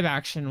the live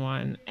action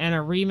one, and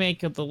a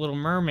remake of The Little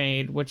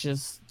Mermaid, which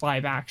is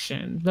live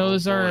action.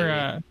 Those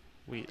are.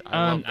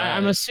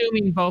 I'm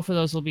assuming both of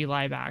those will be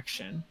live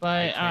action,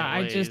 but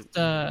I just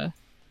there's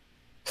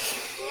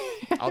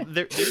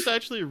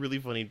actually a really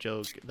funny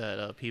joke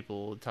that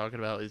people talking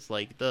about is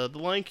like the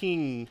Lion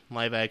King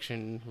live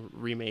action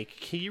remake.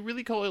 Can you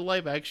really call it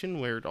live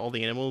action where all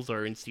the animals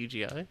are in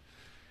CGI?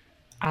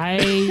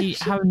 I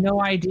have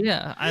no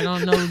idea. I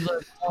don't know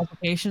the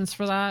qualifications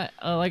for that.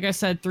 Like I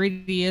said,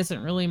 3D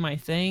isn't really my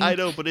thing. I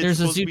know, but it's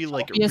supposed to be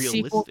like realistic.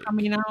 Sequel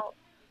coming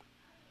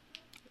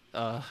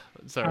out.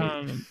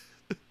 Sorry.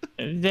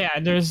 Yeah,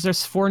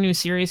 there's 4 new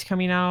series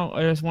coming out.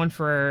 There's one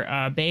for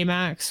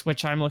Baymax,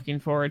 which I'm looking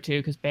forward to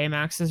because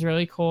Baymax is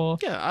really cool.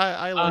 Yeah,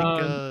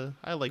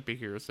 I like Big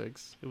Hero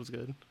 6. It was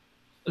good.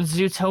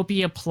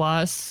 Zootopia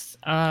Plus,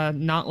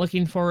 not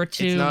looking forward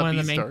to. It's not one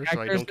of the main Beastars,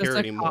 so I don't characters care is a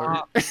anymore.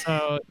 cop,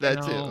 so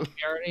That too.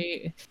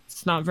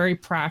 it's not very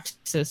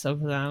praxis of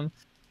them.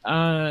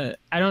 I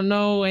don't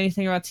know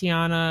anything about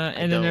Tiana,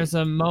 and then there's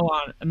a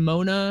Moana. It's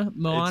Moana.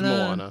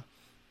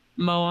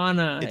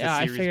 Moana. It's Yeah,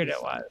 I figured it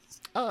was.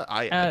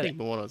 I think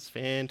Moana's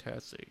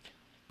fantastic,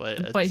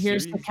 but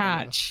here's the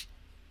catch: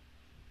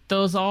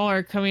 those all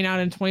are coming out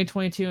in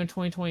 2022 and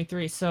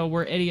 2023. So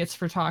we're idiots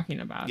for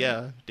talking about it.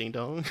 Yeah, ding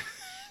dong.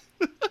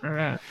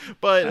 Right.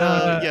 But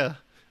yeah,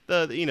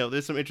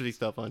 there's some interesting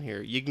stuff on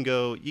here. You can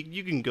go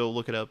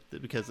look it up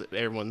because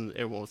everyone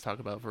was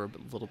talking about it for a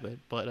little bit.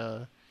 But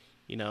I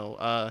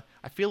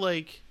feel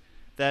like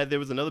that there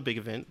was another big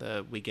event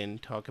that we can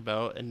talk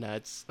about, and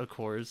that's of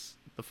course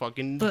the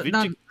fucking. Hold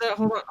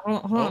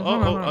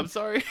on. I'm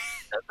sorry.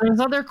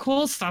 There's other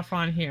cool stuff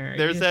on here.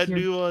 There's that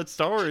new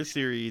Star Wars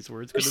series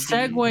where it's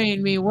gonna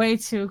segueing me way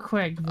too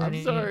quick, Vinny.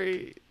 I'm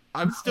sorry.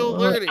 I'm still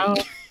learning.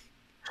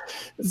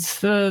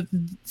 The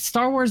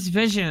Star Wars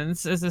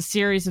Visions is a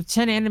series of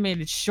 10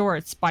 animated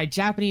shorts by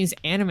Japanese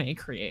anime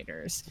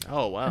creators.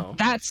 Oh wow.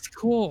 That's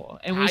cool,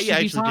 and we I should be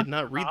actually did talking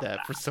not read about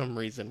that for that. some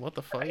reason. What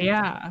the fuck?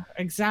 Yeah,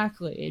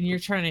 exactly. And you're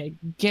trying to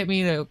get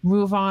me to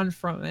move on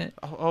from it.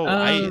 I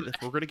Um,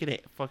 we're gonna get a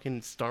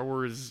fucking Star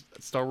Wars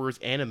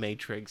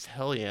Animatrix.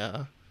 Hell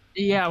yeah.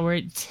 yeah,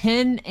 we're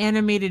 10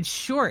 animated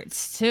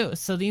shorts too.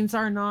 So these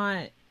are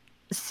not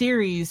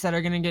series that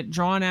are going to get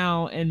drawn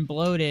out and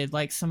bloated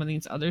like some of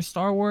these other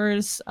Star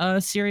Wars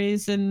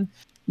series and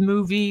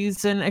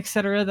movies and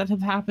etc. that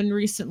have happened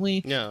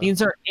recently. Yeah.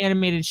 These are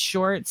animated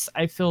shorts.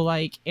 I feel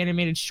like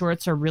animated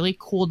shorts are really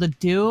cool to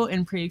do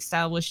in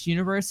pre-established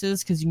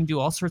universes because you can do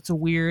all sorts of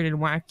weird and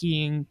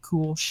wacky and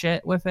cool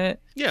shit with it.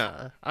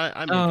 Yeah.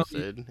 I'm Um,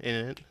 interested in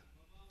it.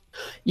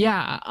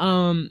 yeah.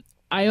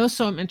 I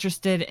also am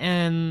interested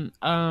in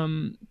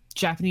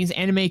Japanese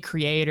anime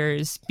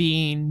creators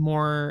being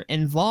more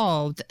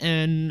involved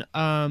in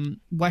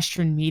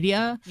Western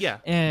media Yeah.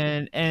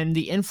 and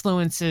the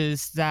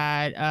influences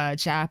that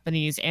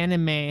Japanese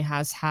anime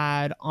has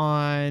had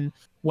on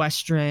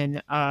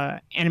Western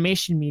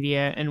animation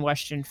media and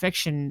Western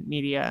fiction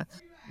media.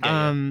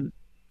 Yeah, yeah.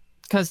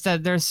 Because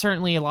there's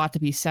certainly a lot to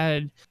be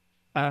said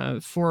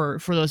for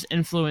those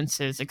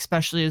influences,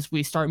 especially as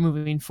we start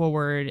moving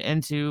forward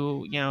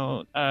into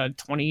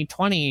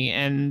 2020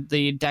 and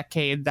the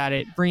decade that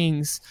it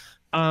brings.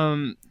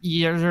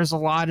 Yeah, there's a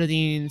lot of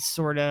these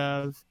sort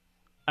of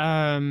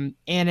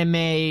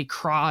anime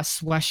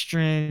cross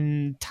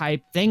Western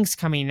type things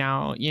coming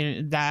out.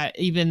 That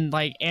even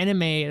like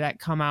anime that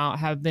come out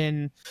have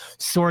been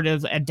sort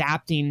of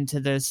adapting to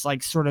this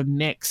like sort of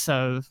mix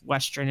of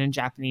Western and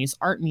Japanese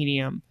art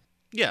medium.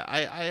 Yeah,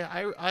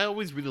 I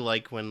always really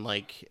like when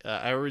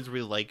I always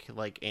really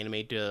like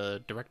anime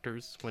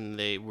directors when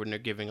they're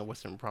giving a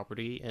Western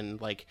property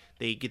and like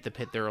they get to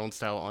put their own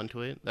style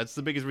onto it. That's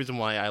the biggest reason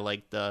why I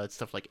like the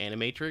stuff like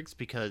Animatrix,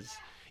 because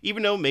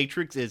even though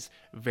Matrix is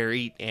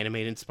very anime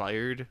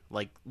inspired,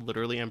 like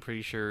literally I'm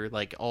pretty sure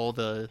like all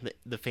the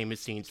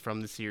famous scenes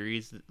from the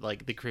series,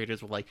 like the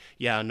creators were like,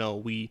 yeah, no,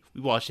 we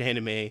watched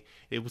anime,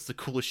 it was the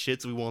coolest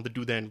shit, so we wanted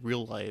to do that in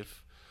real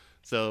life.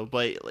 So,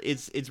 but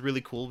it's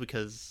really cool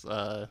because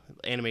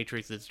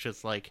Animatrix is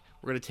just like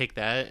we're gonna take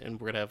that and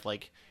we're gonna have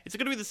like it's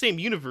gonna be the same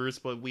universe,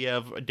 but we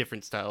have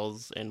different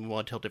styles and we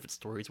want to tell different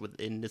stories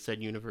within the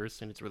said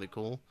universe, and it's really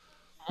cool.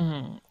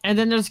 Mhm. And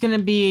then there's going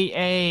to be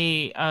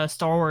a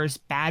Star Wars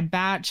Bad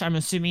Batch. I'm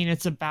assuming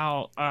it's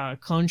about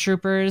clone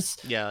troopers.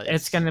 Yeah,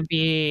 It's going to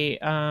be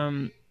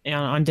on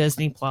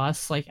Disney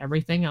Plus, like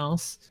everything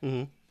else.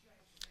 mhm.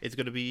 It's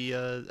gonna be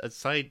a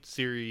side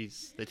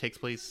series that takes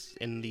place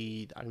in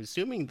the I'm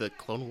assuming the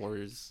Clone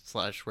Wars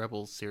slash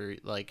Rebels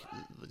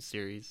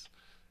series.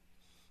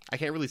 I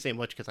can't really say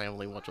much because I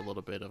only watch a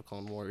little bit of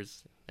Clone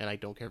Wars and I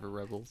don't care for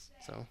Rebels,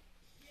 so.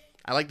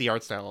 I like the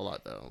art style a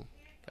lot though.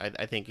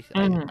 I think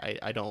Mhm.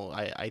 I don't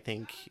I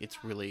think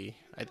it's really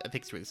I think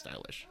it's really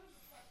stylish.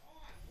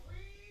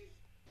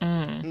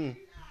 Mm. Hmm.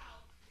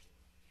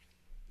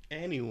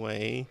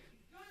 Anyway,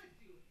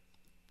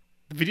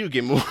 the video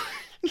game award.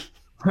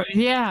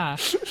 Yeah.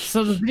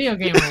 So the video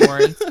game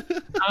awards.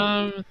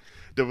 Um,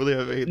 Don't really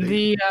have anything.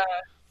 the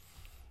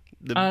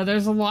The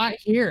there's a lot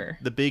here.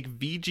 the big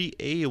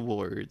VGA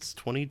Awards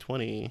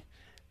 2020.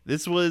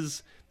 This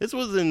is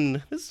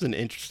an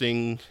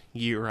interesting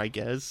year, I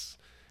guess.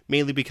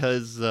 Mainly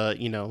because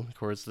of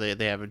course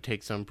they have to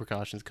take some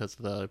precautions because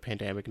of the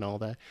pandemic and all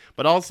that.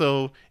 But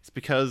also it's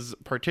because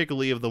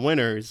particularly of the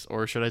winners,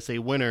 or should I say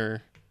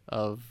winner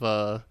of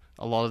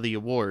a lot of the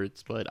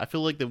awards. But I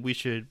feel like that we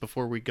should,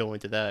 before we go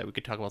into that, we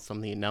could talk about some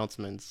of the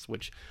announcements,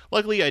 which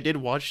luckily I did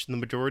watch the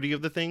majority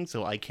of the things,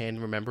 so I can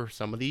remember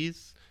some of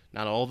these.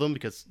 Not all of them,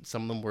 because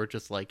some of them were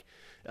just like,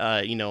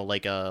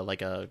 like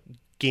a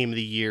game of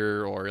the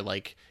year or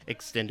like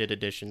extended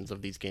editions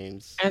of these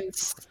games. And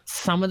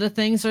some of the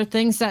things are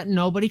things that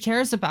nobody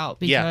cares about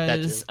Yeah, that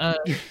because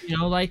too.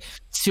 like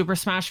Super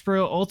Smash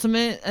Bros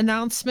Ultimate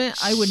announcement,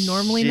 I would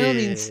normally know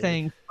these Shit.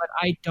 things, but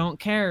I don't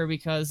care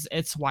because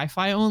it's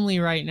Wi-Fi only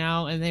right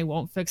now and they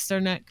won't fix their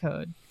net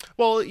code.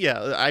 Well,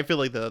 yeah, I feel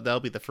like that'll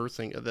be the first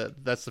thing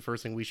that's the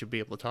first thing we should be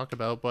able to talk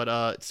about.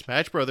 But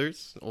Smash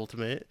Brothers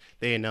Ultimate,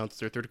 they announced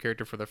their third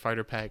character for their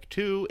Fighter Pack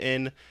 2,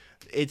 and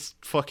it's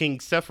fucking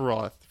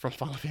Sephiroth from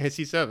Final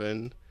Fantasy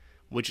 7,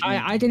 which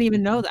I didn't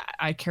even know that.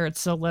 I cared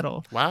so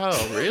little. wow,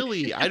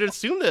 really? I'd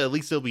assume that at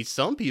least there'll be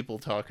some people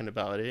talking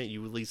about it.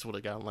 You at least would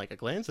have gotten like a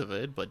glance of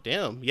it, but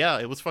damn, yeah,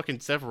 it was fucking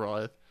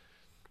Sephiroth.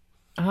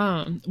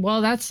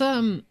 Well,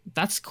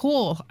 that's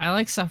cool. I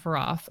like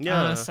Sephiroth.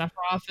 Yeah.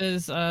 Sephiroth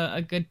is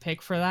a good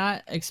pick for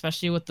that,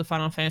 especially with the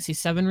Final Fantasy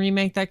VII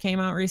remake that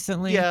came out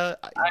recently. Yeah,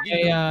 I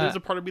there's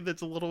a part of me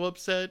that's a little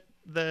upset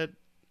that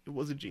it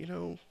wasn't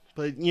Gino,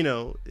 but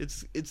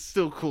it's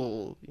still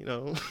cool.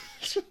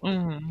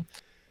 mhm.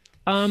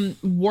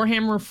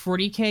 Warhammer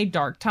 40K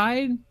Dark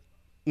Tide.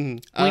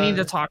 Mm. We need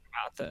to talk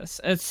about this.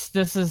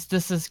 This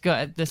is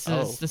good. This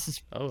Oh. is this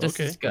is Oh, this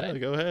okay. is Yeah, good.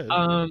 go ahead.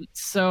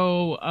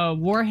 So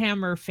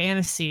Warhammer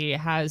Fantasy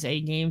has a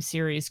game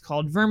series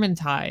called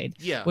Vermintide,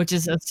 Yeah. which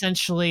is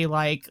essentially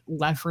like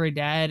Left 4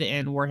 Dead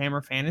and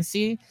Warhammer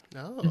Fantasy.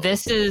 Oh.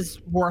 This is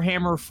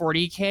Warhammer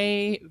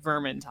 40k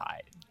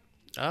Vermintide.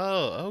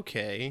 Oh,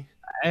 okay.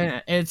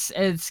 And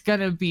it's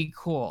gonna be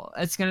cool.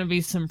 It's gonna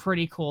be some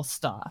pretty cool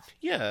stuff.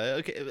 Yeah,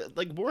 okay.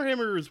 Like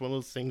Warhammer is one of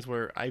those things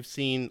where I've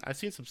seen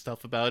some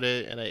stuff about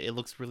it, and it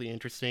looks really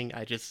interesting.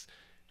 I just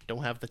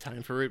don't have the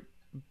time for it.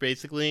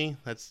 Basically,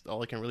 that's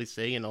all I can really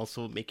say. And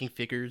also, making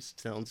figures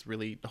sounds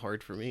really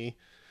hard for me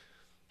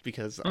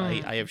because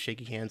I Mm. have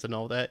shaky hands and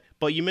all that.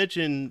 But you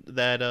mentioned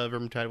that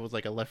Vermintide was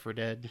like a Left 4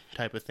 Dead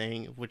type of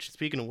thing. Which,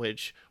 speaking of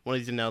which, one of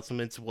these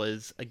announcements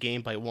was a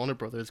game by Warner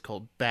Brothers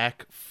called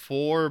Back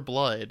 4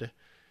 Blood,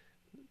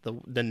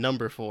 the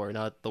number four,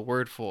 not the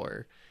word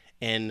four,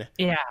 and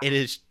Yeah,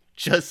 it's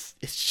just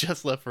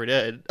Left 4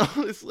 Dead.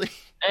 Honestly,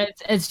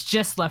 it's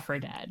just Left 4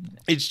 Dead.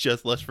 it's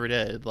just Left 4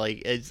 Dead.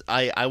 Like it's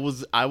I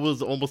was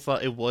almost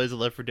thought it was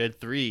Left 4 Dead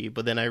 3,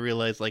 but then I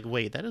realized like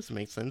wait, that doesn't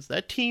make sense.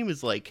 That team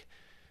is like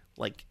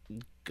No,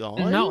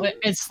 gone.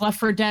 it's Left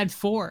 4 Dead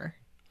 4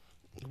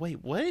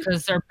 Wait, what?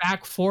 because they're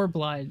back for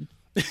blood.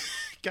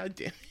 God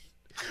damn.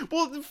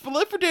 Well,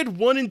 Left 4 Dead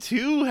 1 and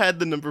 2 had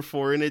the number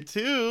 4 in it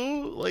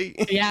too.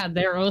 Like, Yeah,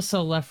 they're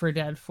also Left 4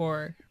 Dead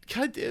 4.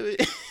 God damn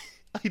it.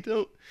 I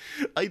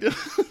don't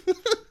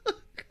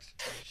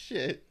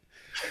shit.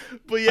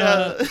 But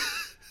yeah.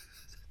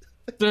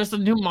 There's a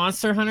new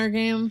Monster Hunter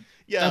game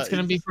Yeah, that's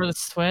gonna be for the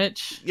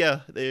Switch.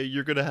 yeah,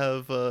 you're gonna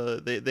have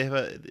they have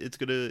it's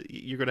gonna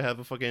you're gonna have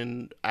a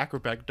fucking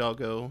acrobat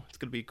doggo. It's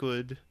gonna be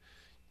good.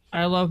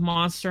 I love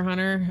Monster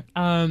Hunter.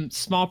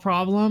 Small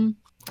problem.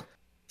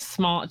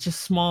 Small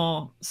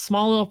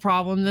little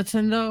problem,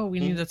 Nintendo. We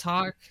need to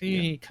talk. You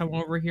Yeah. need to come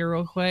over here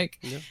real quick.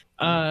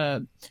 Yeah.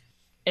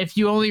 If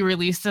you only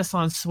release this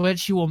on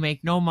Switch, you will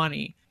make no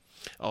money.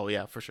 Oh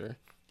yeah, for sure.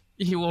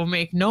 You will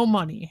make no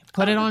money.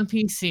 Put it on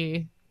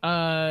PC.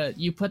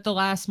 You put the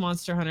last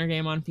Monster Hunter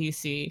game on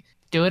PC.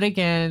 Do it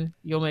again.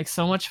 You'll make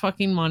so much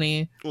fucking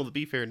money. Well, to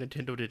be fair,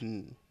 Nintendo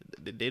didn't.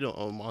 They don't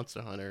own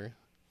Monster Hunter.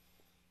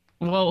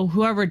 Well,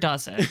 whoever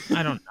does it,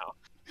 I don't know.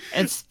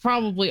 It's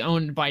probably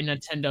owned by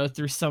Nintendo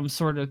through some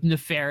sort of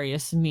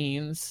nefarious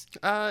means.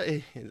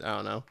 I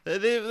don't know.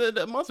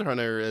 Monster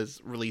Hunter has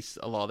released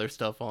a lot of their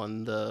stuff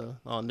on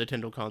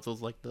Nintendo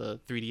consoles like the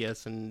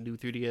 3DS and new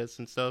 3DS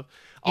and stuff.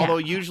 Yeah. Although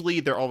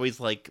usually they're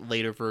always like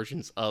later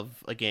versions of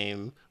a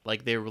game,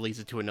 like they release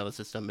it to another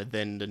system and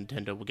then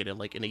Nintendo will get it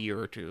like in a year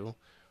or two,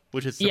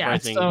 which is Yeah,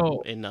 surprising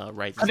so in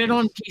Rise. put it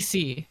on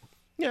PC.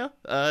 Yeah,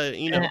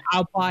 you know. And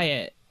I'll buy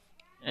it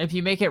if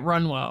you make it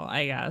run well.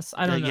 I guess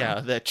I don't know.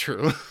 Yeah, that's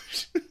true.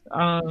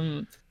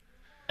 And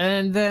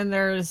then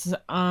there's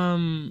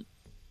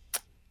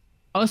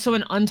also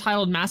an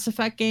untitled Mass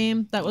Effect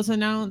game that was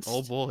announced.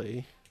 Oh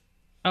boy,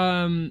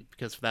 Um,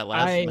 because that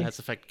last I- Mass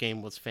Effect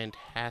game was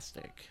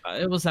fantastic.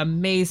 it was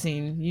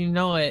amazing. You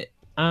know it.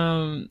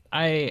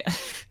 I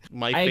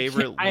My I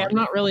favorite. I am line-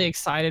 not really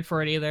excited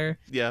for it either.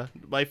 Yeah,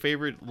 my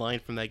favorite line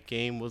from that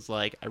game was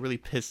like, "I really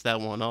pissed that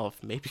one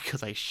off, maybe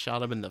because I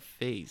shot him in the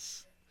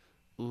face."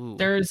 Ooh,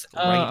 There's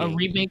a writing.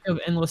 remake of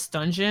Endless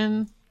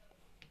Dungeon.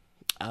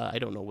 I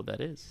don't know what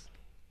that is.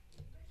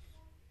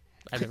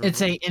 I've never It's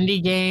heard- a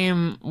indie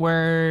game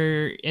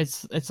where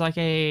it's like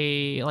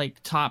a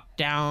top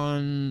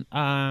down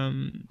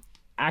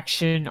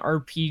action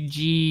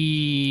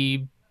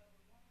RPG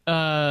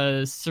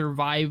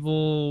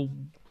survival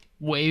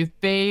wave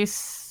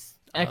based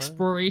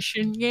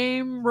exploration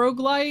game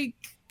roguelike.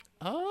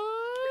 Uh,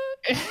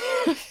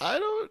 I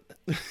don't.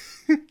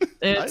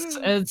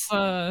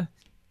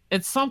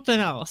 It's something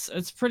else.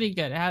 It's pretty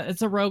good.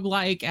 It's a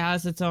roguelike. It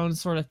has its own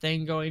sort of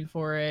thing going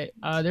for it.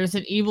 There's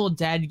an Evil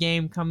Dead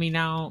game coming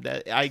out.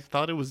 I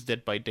thought it was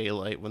Dead by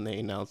Daylight when they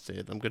announced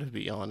it. I'm gonna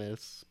be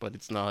honest, but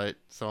it's not.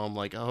 So I'm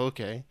like, oh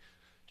okay.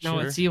 No,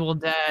 Sure. it's Evil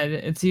Dead.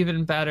 It's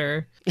even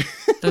better.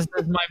 This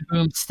is my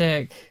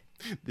boomstick.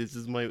 This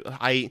is my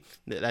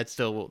that's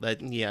still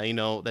that yeah,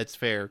 that's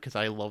fair because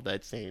I love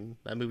that scene.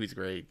 That movie's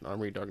great.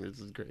 Armory of Darkness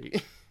is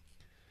great.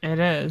 It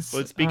is.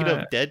 But speaking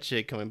of dead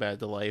shit coming back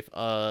to life,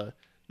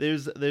 there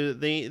was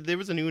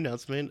a new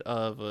announcement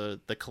of the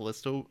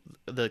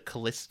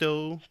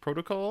Callisto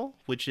Protocol,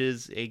 which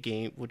is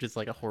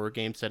like a horror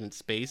game set in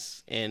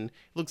space, and it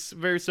looks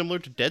very similar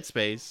to Dead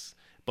Space.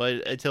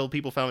 But until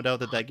people found out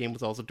that game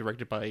was also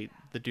directed by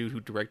the dude who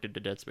directed the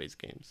Dead Space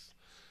games,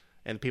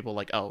 and people were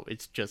like, oh,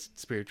 it's just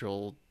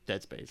spiritual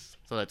Dead Space,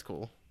 so that's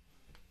cool.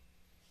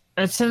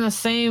 It's in the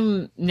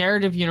same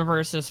narrative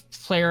universe as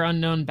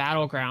PlayerUnknown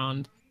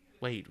Battleground,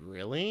 Wait,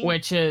 really?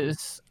 which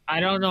is I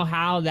don't know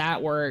how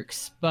that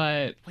works,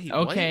 but Wait,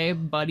 okay,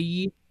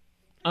 buddy.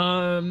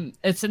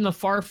 It's in the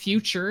far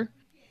future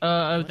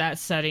of that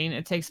setting.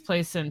 It takes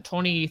place in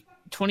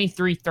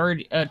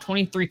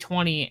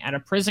 2320 at a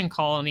prison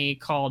colony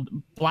called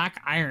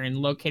Black Iron,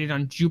 located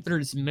on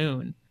Jupiter's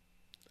moon.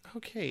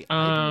 Okay.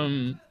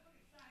 Huh?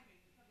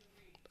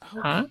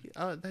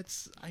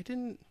 That's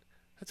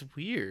That's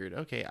weird.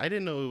 Okay, I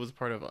didn't know it was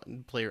part of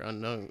Player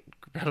Unknown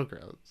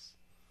Battlegrounds.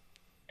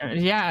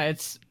 Yeah,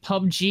 it's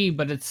PUBG,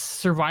 but it's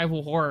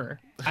survival horror.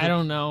 I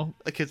don't know.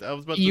 Because I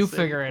was about to You say,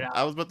 figure it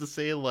I out. was about to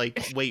say,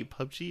 like, wait,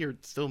 PUBG are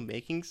still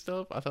making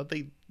stuff? I thought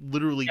they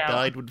literally Yeah,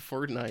 died when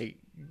Fortnite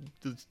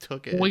just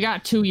took we it.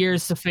 got 2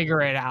 years to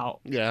figure it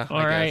out. Yeah, All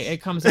I right, guess.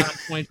 it comes out in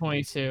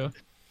 2022.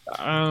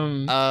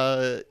 Um,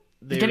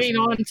 There's Getting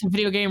on to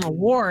video game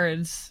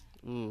awards,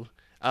 ooh,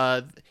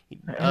 uh,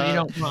 if you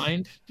don't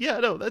mind. yeah,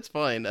 no, that's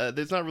fine.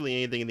 There's not really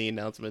anything in the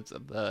announcements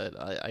that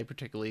I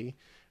particularly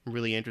am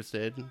really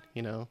interested,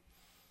 you know.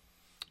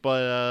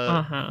 But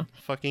Uh-huh.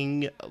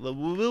 fucking,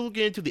 we'll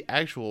get into the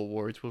actual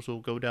awards, which will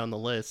go down the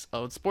list.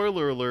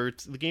 Spoiler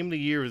alert: the game of the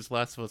year is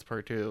Last of Us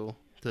Part Two,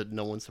 to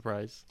no one's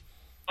surprise.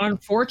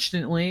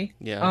 Unfortunately,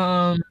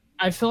 Yeah.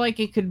 I feel like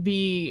it could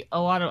be a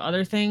lot of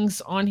other things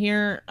on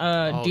here.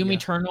 Oh Doom yeah,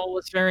 Eternal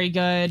was very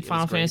good. it was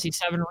Final great. Fantasy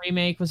VII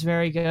Remake was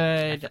very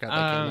I good. forgot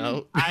that came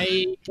out.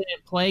 I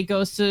didn't play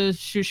Ghost of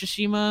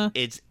Tsushima,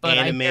 It's but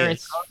I anime hear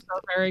it's as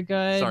also very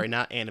good. sorry,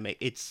 not anime.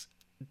 It's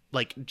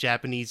like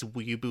Japanese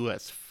weeaboo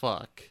as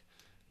fuck.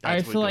 I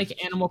That's what feel goes.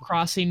 like Animal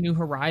Crossing New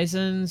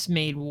Horizons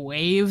made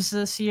waves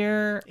this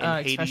year,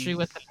 And especially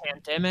with Hades, the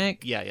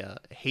pandemic. yeah, yeah.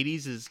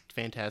 Hades is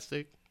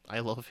fantastic. I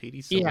love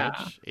Hades so Yeah.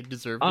 much. It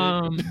deserved it.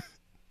 Um,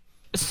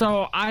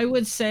 So I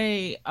would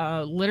say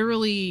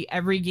literally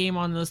every game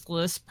on this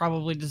list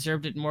probably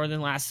deserved it more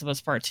than Last of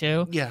Us Part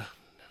 2. Yeah,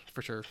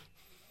 for sure.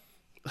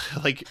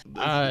 Like,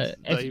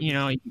 If you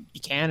know you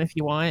can if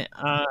you want.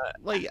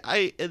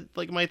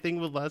 like my thing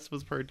with Last of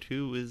Us Part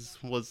Two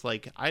was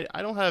like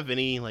I don't have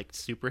any like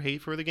super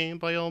hate for the game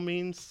by all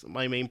means.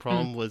 My main Mm,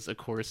 problem was of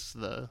course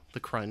the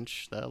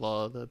crunch that a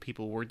lot of the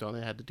people who worked on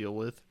it had to deal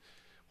with,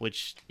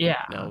 which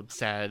yeah.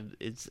 sad.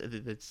 It's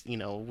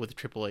with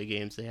AAA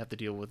games they have to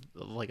deal with,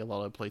 like a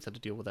lot of players have to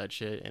deal with that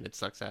shit, and it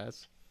sucks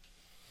ass.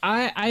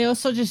 I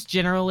also just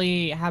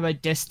generally have a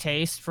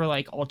distaste for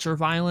like ultra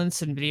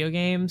violence in video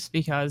games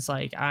because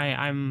like I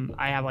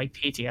have like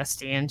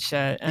PTSD and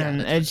shit, Yeah, and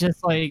that's it's fair.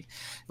 just like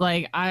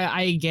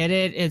I get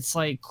it. It's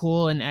like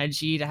cool and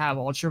edgy to have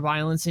ultra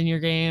violence in your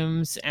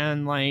games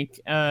and like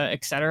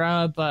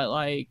etc. But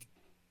like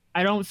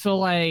I don't feel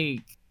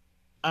like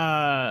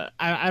I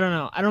don't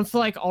know. I don't feel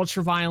like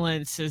ultra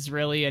violence is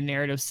really a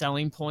narrative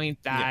selling point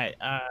Yeah.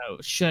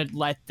 that should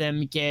let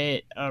them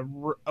get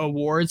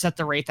awards at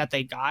the rate that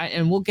they got,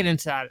 and we'll get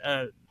into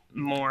that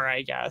more,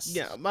 I guess,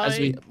 Yeah, as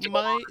we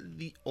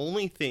the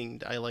only thing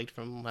that I liked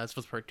from Last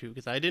of Us Part Two,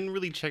 because I didn't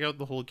really check out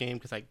the whole game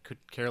because I could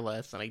care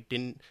less, and I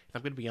didn't. If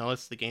I'm gonna be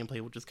honest, the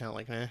gameplay was just kind of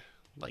like meh.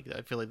 Like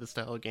I feel like the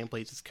style of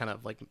gameplay is just kind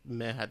of like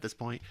meh at this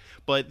point.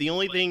 But the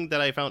only thing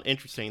that I found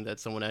interesting that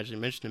someone actually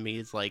mentioned to me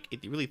is like,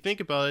 if you really think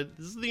about it,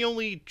 this is the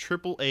only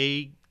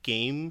AAA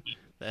game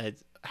that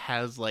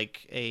has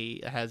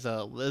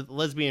a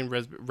lesbian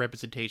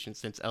representation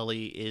since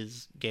Ellie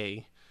is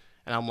gay.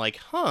 And I'm like,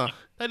 huh,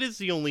 that is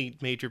the only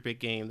major big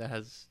game that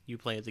has you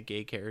play as a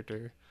gay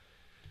character.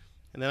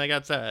 And then I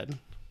got sad.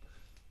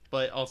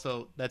 But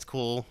also, that's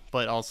cool.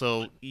 But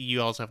also,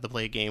 you also have to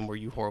play a game where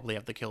you horribly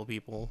have to kill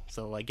people.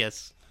 So I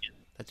guess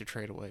that's a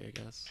trade away, I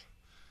guess.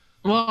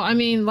 well, I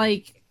mean,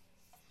 like,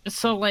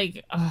 so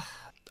like,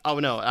 Oh,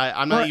 no,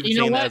 I'm not or even you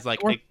know saying that what? as like.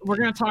 We're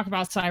gonna talk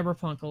about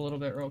Cyberpunk a little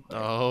bit real quick.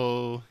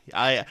 Oh,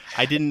 I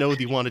didn't know if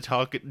you want to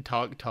talk.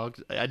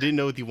 I didn't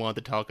know if you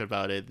wanted to talk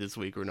about it this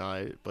week or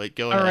not. But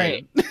go All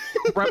ahead. right,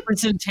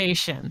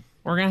 representation.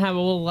 We're gonna have a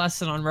little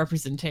lesson on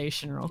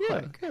representation real Yeah,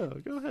 quick.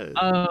 go ahead.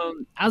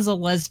 As a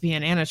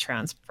lesbian and a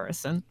trans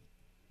person,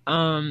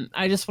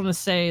 I just want to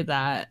say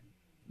that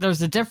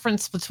there's a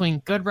difference between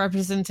good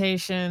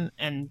representation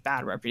and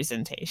bad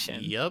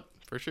representation. Yep,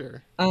 for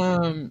sure.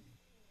 Um,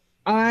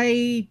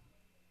 I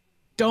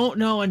don't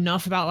know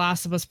enough about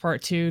Last of Us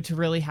Part 2 to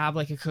really have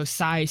like a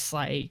concise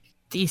like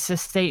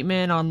thesis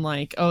statement on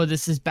like, oh,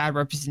 this is bad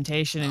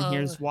representation and Uh,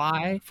 here's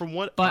why. from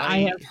what But I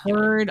have yeah.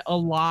 heard a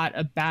lot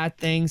of bad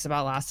things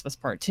about Last of Us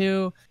Part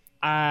 2.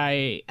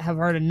 I have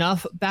heard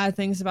enough bad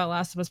things about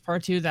Last of Us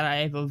Part 2 that I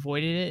have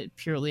avoided it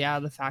purely out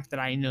of the fact that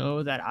I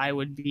know that I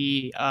would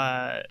be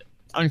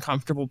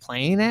uncomfortable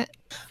playing it.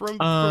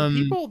 From Um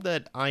people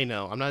that I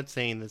know, I'm not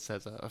saying this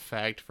as a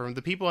fact. From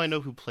the people I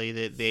know who played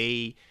it,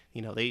 they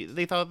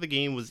thought the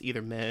game was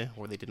either meh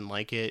or they didn't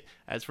like it.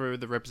 As for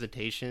the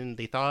representation,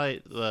 they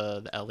thought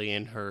the Ellie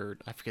and her,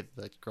 I forget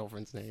the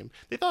girlfriend's name,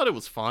 they thought it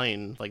was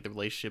fine, like the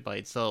relationship by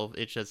itself.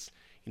 It just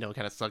kind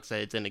of sucks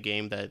that it's in a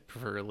game that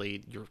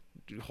preferably you're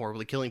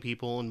horribly killing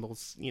people and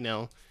most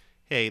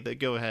hey,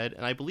 go ahead.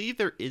 And I believe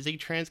there is a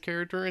trans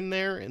character in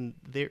there, and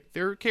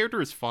their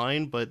character is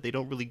fine, but they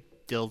don't really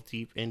delve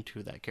deep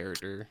into that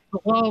character.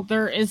 well,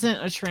 there isn't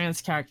a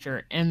trans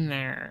character in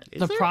there. Is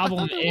The there? I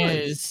problem thought there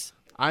was. is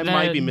I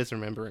might that, be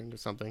misremembering or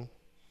something.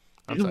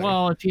 I'm sorry.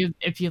 well,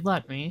 if you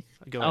let me,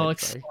 Go I'll ahead.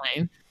 Sorry.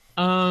 explain.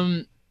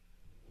 Um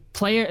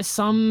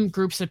some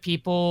groups of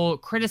people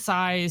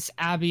criticize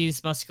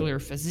Abby's muscular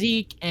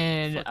physique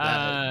and Fuck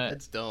that.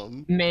 That's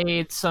dumb.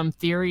 made some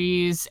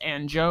theories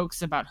and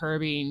jokes about her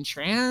being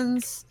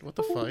trans. What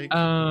the fuck?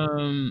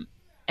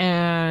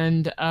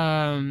 And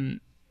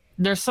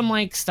there's some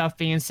like stuff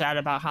being said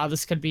about how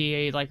this could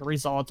be like a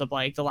result of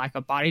like the lack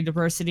of body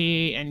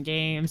diversity in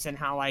games, and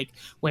how like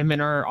women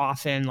are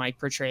often like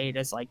portrayed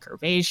as like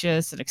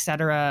curvaceous and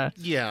etc.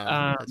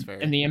 Yeah, that's fair.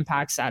 And the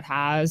impacts that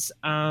has.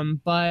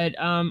 But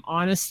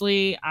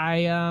honestly,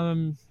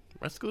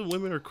 Muscular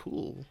women are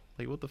cool.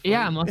 Like, what the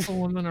yeah, fuck? muscle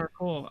women are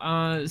cool.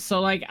 So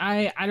like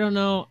I don't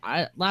know.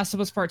 Last of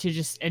Us Part 2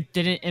 just it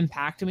didn't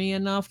impact me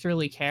enough to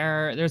really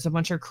care. There's a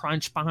bunch of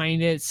crunch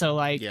behind it, so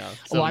like Yeah.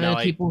 a So lot of now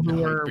the people who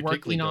I were particularly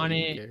working don't on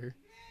even it, care.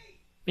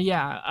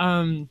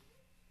 yeah,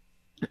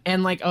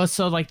 and like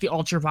also like the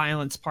ultra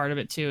violence part of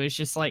it too is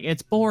just like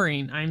it's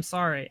boring. I'm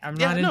sorry, I'm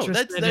Yeah, not no,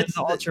 interested in the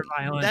ultra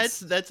violence.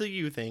 that's a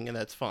you thing, and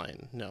that's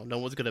fine. No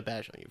one's gonna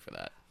bash on you for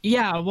that.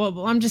 Yeah,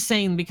 well, I'm just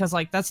saying because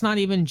like that's not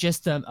even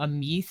just a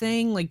me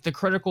thing. Like the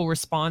critical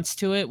response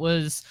to it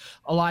was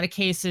a lot of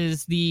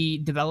cases the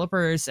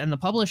developers and the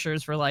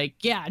publishers were like,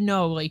 yeah,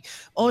 no, like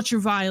ultra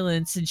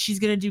violence and she's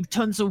gonna do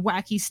tons of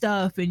wacky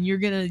stuff and you're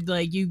gonna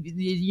like you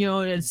know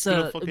It's it's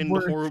gonna fucking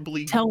we're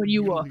horribly. telling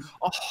you a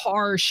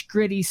harsh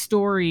gritty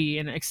story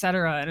and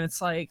etc. And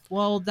it's like,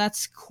 well,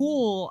 that's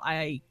cool,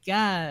 I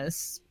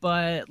guess,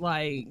 but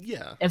like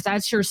Yeah. if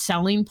that's your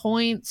selling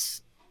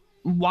points,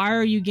 why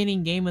are you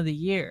getting game of the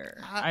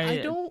year? I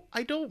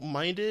don't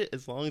mind it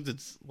as long as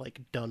it's like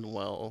done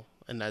well,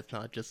 and that's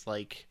not just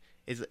like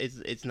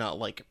it's not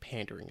like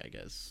pandering, I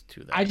guess,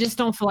 to I that. just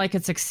don't feel like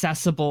it's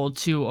accessible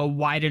to a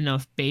wide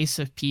enough base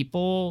of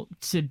people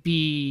to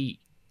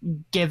be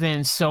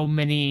given so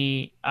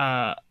many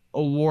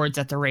awards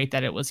at the rate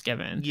that it was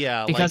given.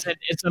 Yeah, Because like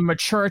it's a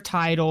mature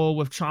title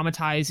with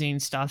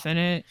traumatizing stuff in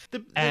it,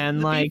 and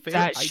the be like fair,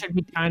 that should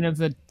be kind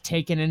of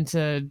taken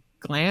into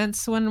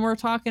glance when we're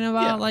talking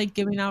about yeah. like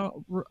giving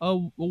out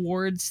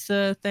awards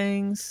to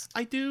things.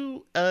 I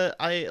do.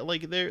 I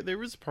like there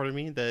was part of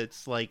me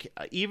that's like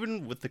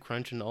even with the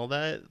crunch and all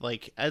that,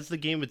 like as the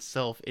game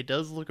itself, it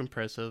does look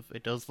impressive.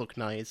 It does look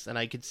nice, and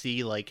I could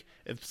see like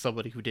if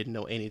somebody who didn't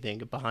know anything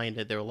behind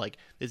it, they were like,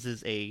 "This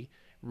is a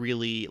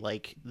really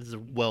like this is a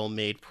well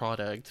made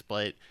product."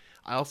 But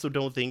I also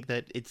don't think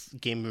that it's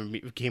game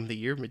of the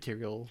year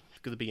material.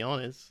 To be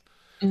honest.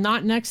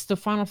 Not next to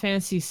Final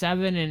Fantasy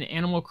VII and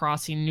Animal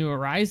Crossing New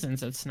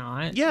Horizons. It's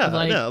not Yeah,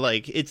 no,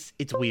 like it's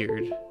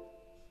weird.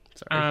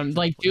 Sorry.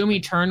 like Doom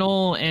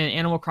Eternal and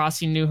Animal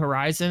Crossing New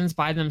Horizons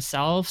by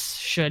themselves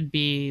should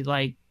be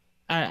like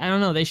I don't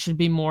know, they should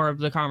be more of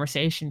the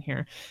conversation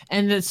here.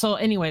 And so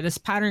anyway, this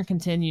pattern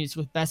continues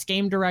with best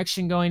game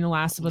direction going to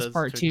Last of Us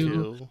Part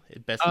 2.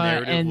 Best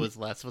narrative And was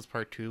Last of Us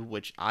Part 2,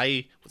 which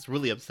I was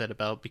really upset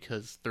about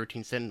because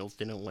 13 Sentinels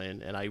didn't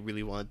win, and I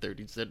really wanted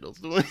 13 Sentinels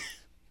to win.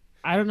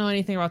 I don't know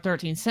anything about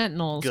 13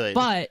 Sentinels, Good.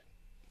 but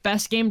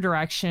best game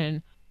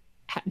direction,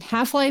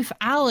 Half-Life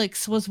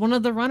Alyx was one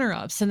of the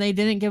runner-ups, and they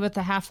didn't give it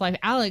to Half-Life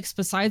Alyx.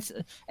 Besides,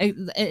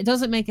 it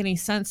doesn't make any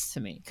sense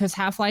to me because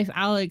Half-Life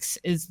Alyx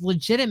is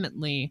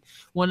legitimately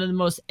one of the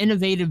most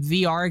innovative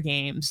VR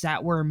games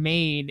that were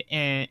made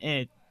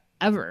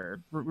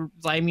ever.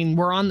 I mean,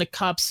 we're on the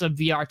cups of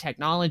VR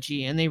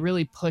technology, and they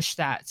really pushed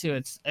that to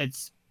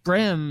its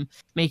brim,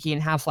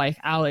 making Half-Life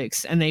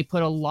Alyx, and they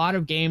put a lot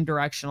of game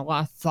direction, a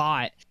lot of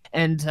thought,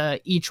 and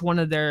each one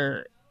of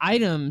their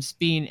items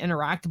being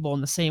interactable in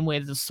the same way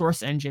that the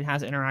Source engine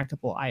has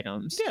interactable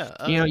items. Yeah,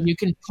 you know, you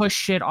can push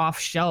shit off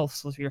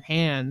shelves with your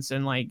hands,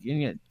 and like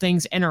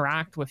things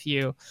interact with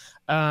you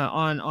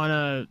on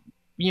a.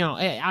 You know,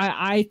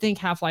 I think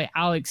Half-Life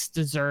Alyx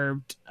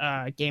deserved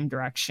game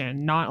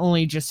direction, not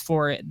only just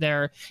for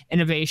their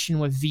innovation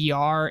with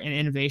VR and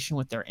innovation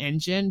with their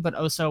engine, but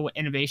also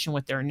innovation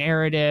with their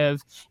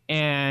narrative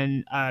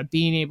and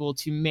being able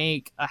to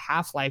make a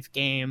Half-Life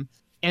game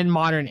in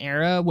modern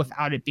era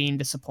without it being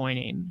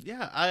disappointing.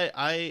 Yeah,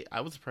 I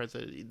was surprised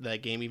that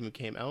that game even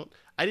came out.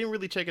 I didn't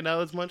really check it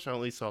out as much. I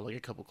only saw like a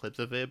couple clips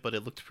of it, but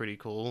it looked pretty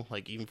cool.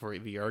 Like even for a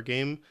VR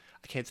game,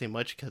 I can't say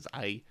much because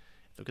I'm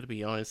gonna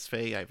be honest,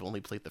 Faye. I've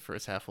only played the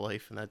first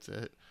Half-Life, and that's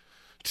it.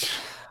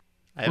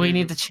 We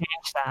need to change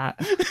that.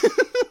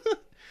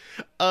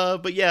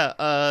 But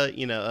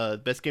yeah,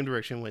 best game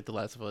direction went to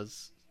Last of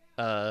Us.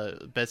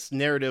 Best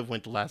narrative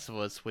went to Last of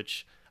Us,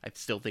 which I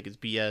still think is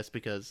BS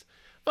because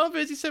Final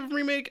Fantasy VII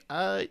Remake,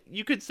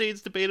 you could say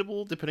it's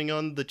debatable depending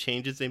on the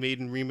changes they made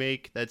in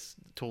Remake. That's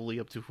totally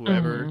up to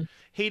whoever. Mm-hmm.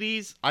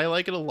 Hades, I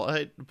like it a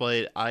lot,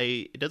 but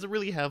it doesn't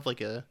really have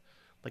like a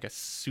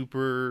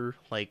super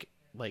like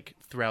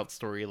throughout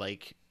story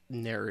like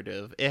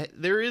narrative.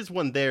 There is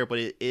one there, but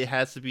it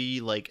has to be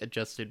like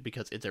adjusted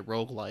because it's a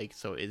roguelike,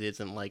 so it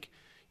isn't like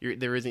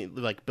there isn't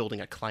like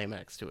building a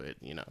climax to it,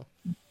 you know.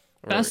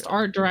 Best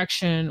art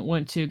direction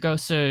went to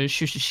Ghost of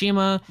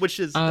Tsushima, which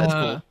is that's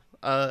cool.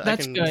 That's I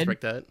can good.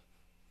 respect that.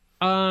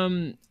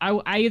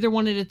 I either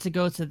wanted it to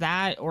go to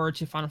that or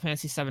to Final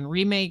Fantasy VII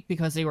Remake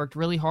because they worked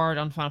really hard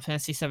on Final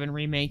Fantasy VII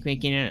Remake,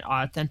 making it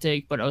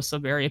authentic but also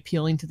very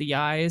appealing to the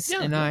eyes,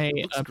 Yeah, and I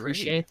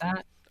appreciate great.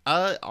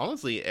 that.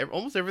 Honestly,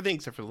 almost everything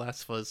except for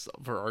Last of Us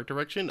for art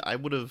direction, I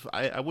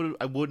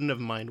wouldn't have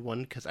mind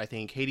one because I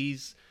think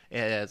Hades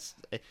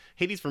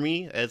for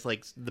me as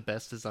like the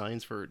best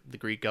designs for the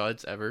Greek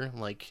gods ever.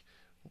 Like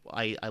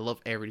I love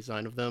every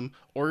design of them.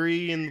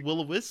 Ori and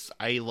Will of Wisps,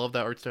 I love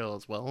that art style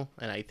as well,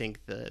 and I think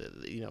that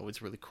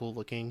it's really cool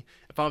looking.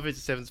 Final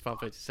Fantasy 7 is Final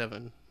Fantasy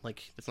 7.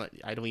 Like it's not.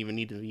 I don't even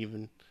need to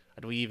even.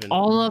 I don't even.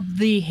 All of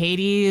the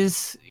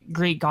Hades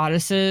Greek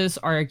goddesses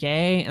are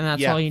gay, and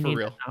that's Yeah, all you for need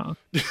real. to know.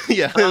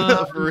 Yeah,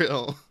 Um, for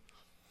real.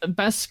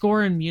 Best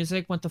score in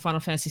music went to Final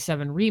Fantasy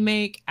VII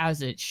Remake,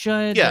 as it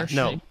should. Yeah, There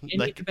no, shouldn't be any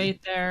like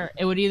debate there.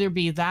 It would either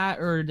be that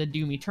or the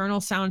Doom Eternal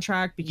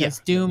soundtrack, yeah, because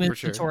Doom for is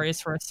sure. notorious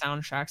for its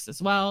soundtracks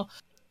as well.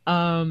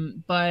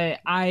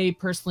 But I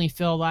personally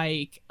feel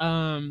like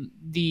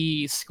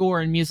the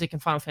score and music in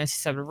Final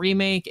Fantasy VII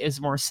Remake is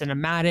more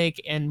cinematic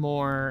and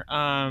more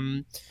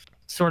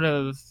sort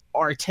of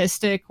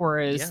artistic,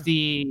 whereas Yeah,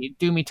 the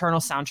Doom Eternal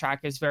soundtrack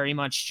is very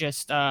much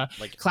just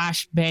like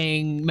clash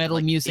bang metal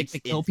music to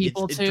kill it's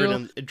people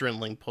to.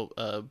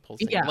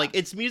 pulsing. Yeah, Like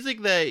it's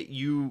music that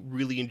you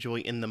really enjoy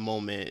in the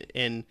moment,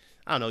 and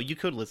I don't know. You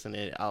could listen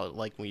it out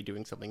like when you're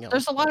doing something else.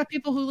 there's a lot of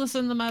people who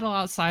listen to metal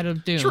outside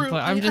of Doom, True,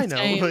 but I'm I just know,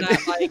 saying but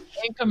that, like,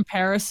 in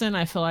comparison,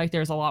 I feel like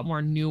there's a lot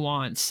more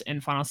nuance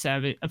in Final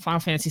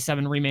Fantasy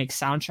VII Remake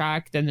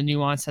soundtrack than the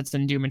nuance that's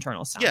in Doom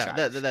Eternal yeah, soundtrack.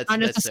 that's Not that's fair.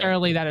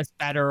 necessarily that it's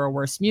better or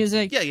worse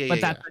music, Yeah, yeah, yeah, but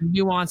yeah. that the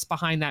nuance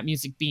behind that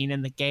music being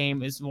in the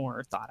game is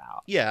more thought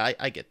out. Yeah,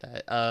 I get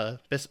that.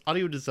 Best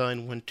audio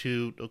design went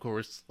to, of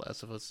course,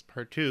 Last of Us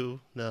Part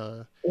Two.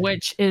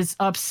 Which is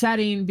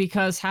upsetting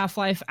because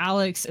Half-Life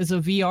Alyx is a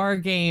VR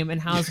game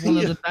and has one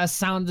of Yeah. the best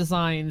sound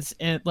designs.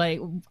 And like,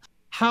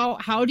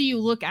 how do you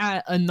look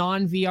at a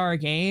non-VR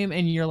game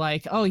and you're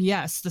like, oh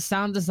yes, the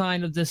sound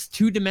design of this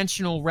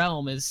two-dimensional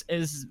realm is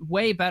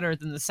way better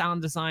than the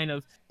sound design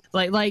of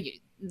like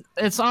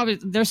it's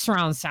obvious there's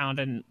surround sound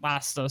in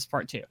Last of Us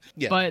Part 2.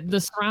 Yeah. But the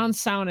surround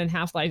sound in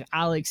Half-Life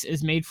Alyx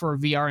is made for a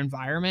VR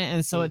environment,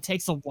 and so it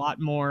takes a lot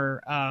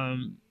more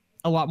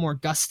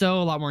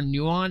gusto, a lot more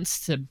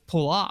nuance to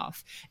pull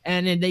off.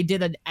 And they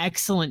did an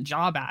excellent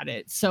job at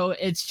it. So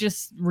it's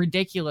just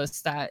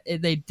ridiculous that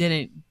they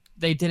didn't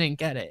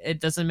get it.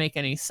 It doesn't make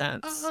any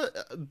sense.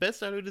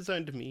 Best audio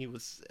design to me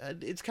was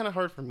it's kind of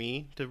hard for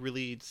me to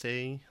really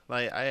say.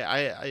 Like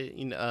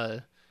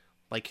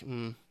like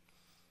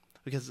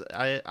because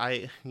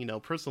I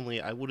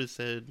personally I would have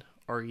said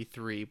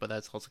RE3, but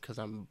that's also because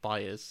I'm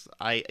biased.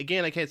 I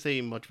can't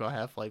say much about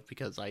Half-Life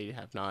because I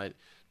have not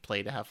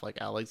played Half-Life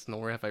Alyx,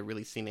 nor have I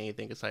really seen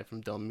anything aside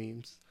from dumb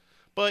memes.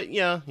 But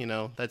yeah,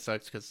 that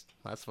sucks because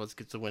Last of Us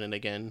gets to win it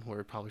again, where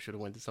it probably should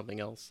have went to something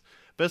else.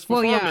 Best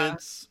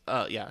performance,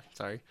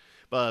 sorry,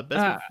 but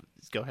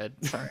go ahead.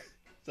 Sorry.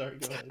 Sorry,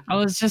 go ahead. I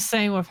was just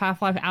saying with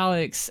Half-Life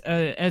Alyx,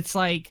 it's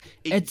like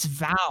it's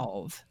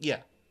Valve. Yeah.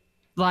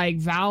 Like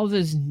Valve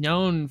is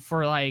known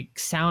for like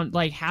sound.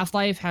 Like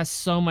Half-Life has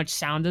so much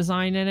sound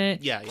design in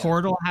it. Yeah.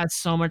 Portal has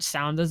so much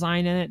sound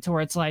design in it to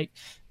where it's like,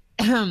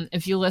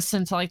 if you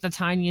listen to like the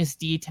tiniest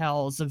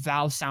details of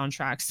Valve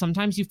soundtracks,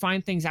 sometimes you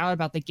find things out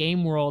about the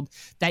game world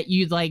that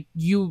you like.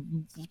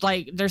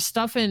 There's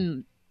stuff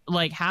in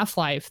like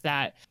Half-Life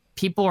that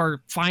people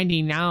are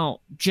finding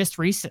out just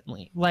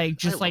recently, like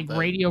just like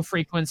radio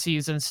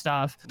frequencies and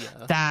stuff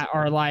that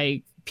are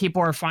like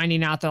people are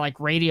finding out that like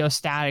radio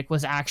static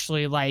was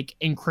actually like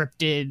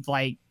encrypted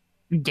like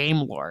game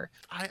lore.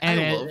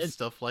 I love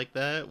stuff like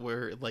that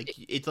where like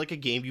it's like a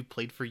game you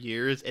played for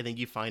years and then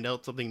you find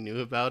out something new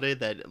about it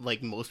that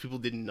like most people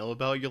didn't know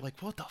about. You're like,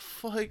 what the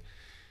fuck?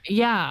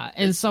 Yeah,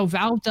 and so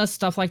Valve does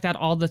stuff like that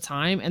all the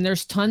time, and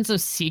there's tons of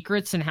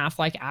secrets in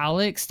Half-Life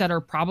Alyx that are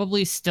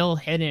probably still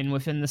hidden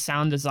within the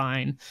sound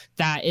design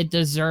that it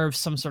deserves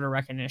some sort of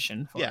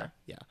recognition for. Yeah.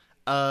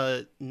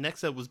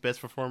 Next up was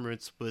best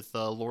performance with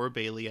Laura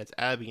Bailey as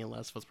Abby in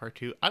Last of Us Part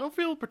 2. I don't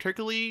feel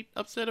particularly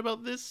upset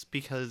about this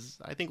because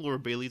I think Laura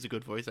Bailey's a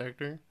good voice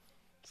actor.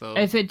 So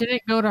if it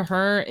didn't go to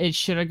her, it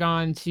should have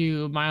gone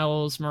to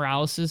Miles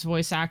Morales'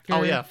 voice actor.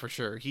 Oh yeah, for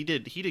sure. He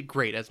did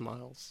great as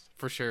Miles.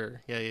 For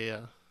sure.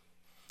 Yeah.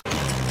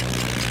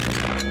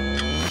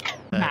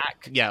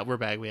 Back. Yeah, we're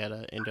back. We had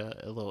a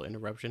little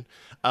interruption.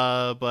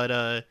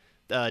 But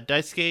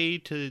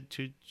Daisuke to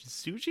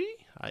Tsuji?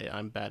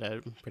 I'm bad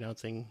at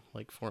pronouncing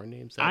like foreign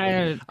names.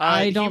 I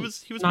don't.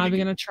 He was not even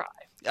gonna try.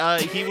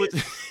 He was.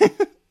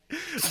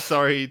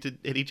 Sorry to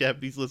any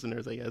Japanese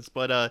listeners, I guess,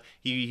 but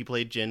he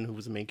played Jin, who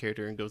was the main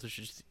character in Ghost of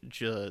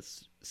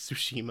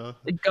Tsushima.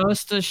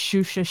 Ghost of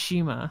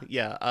Tsushima.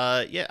 Yeah,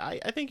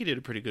 I think he did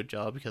a pretty good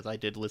job because I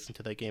did listen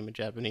to that game in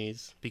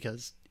Japanese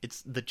because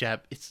it's the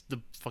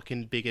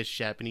fucking biggest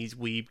Japanese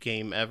weeb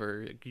game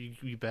ever.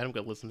 You bet I'm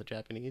gonna listen to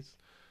Japanese.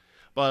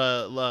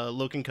 But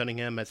Logan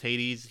Cunningham as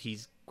Hades,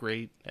 he's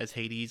great as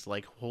Hades.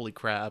 Like, holy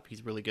crap,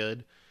 he's really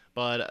good.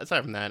 But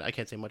aside from that, I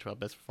can't say much about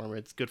best performer.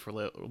 It's good for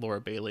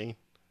Laura Bailey.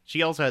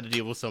 She also had to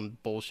deal with some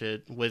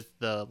bullshit with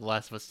the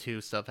Last of Us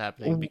 2 stuff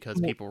happening because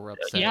people were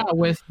upset. Yeah,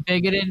 with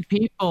bigoted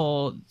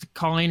people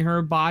calling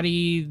her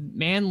body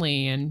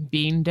manly and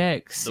being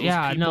dicks. Those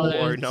people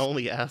are not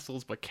only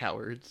assholes but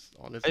cowards,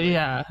 honestly.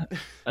 Yeah,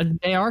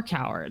 they are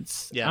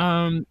cowards.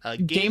 Yeah.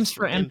 Games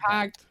for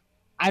Impact,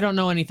 I don't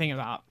know anything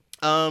about.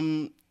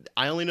 I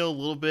only know a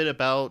little bit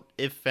about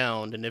If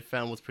Found, and If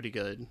Found was pretty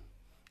good.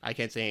 I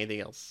can't say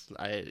anything else.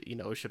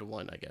 It should have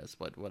won, I guess,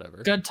 but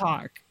whatever. Good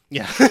talk.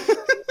 Yeah.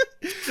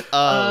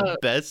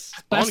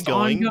 Best Best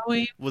ongoing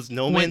ongoing was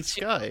No Man's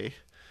Sky.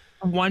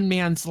 One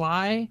Man's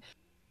Lie.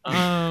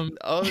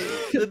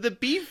 To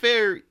be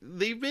fair,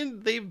 they've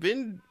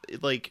been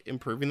like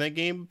improving that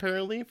game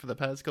apparently for the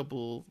past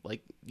couple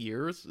like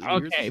years.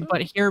 Okay, so.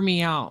 but hear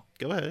me out.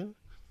 Go ahead.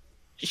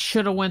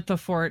 Should have went to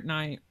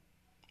Fortnite.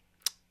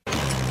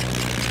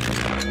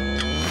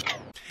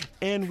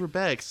 And we're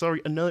back.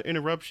 Sorry, another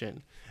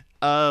interruption.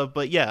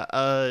 But yeah,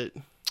 I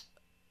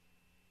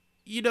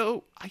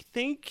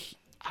think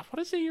I want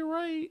to say you're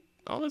right.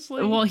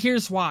 Honestly. Well,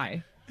 here's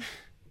why.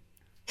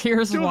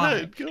 Here's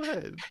why. Go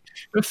ahead.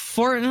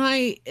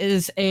 Fortnite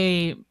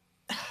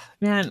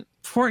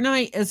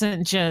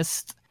isn't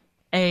just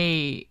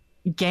a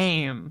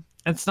game.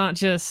 It's not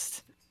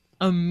just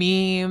a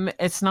meme.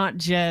 It's not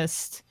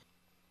just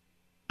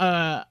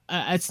a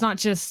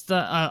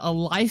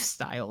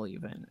lifestyle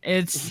even.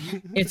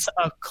 It's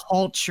a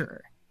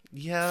culture.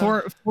 Yeah.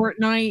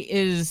 Fortnite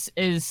is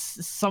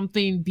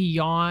something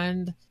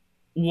beyond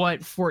what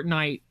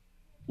Fortnite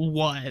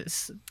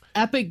was.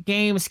 Epic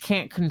Games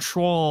can't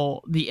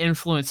control the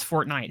influence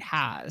Fortnite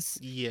has.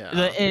 Yeah.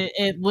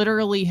 It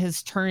literally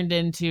has turned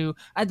into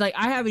I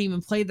haven't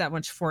even played that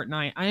much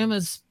Fortnite. I am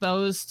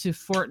exposed to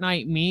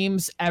Fortnite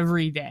memes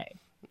every day.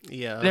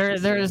 Yeah.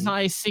 There is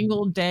not a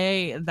single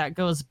day that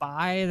goes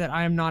by that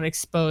I am not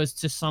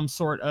exposed to some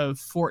sort of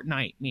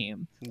Fortnite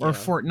meme or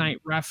Fortnite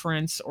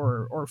reference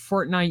or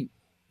Fortnite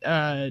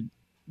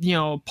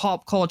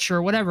pop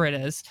culture, whatever it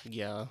is.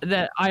 Yeah.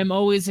 That I'm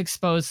always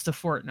exposed to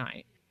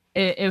Fortnite.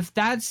 If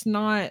that's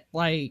not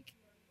like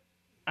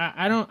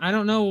I don't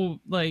know,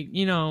 like,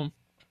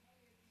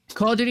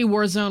 Call of Duty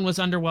Warzone was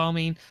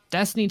underwhelming.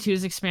 Destiny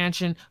 2's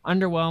expansion,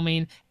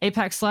 underwhelming.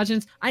 Apex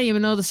Legends, I didn't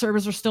even know the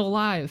servers were still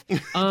alive.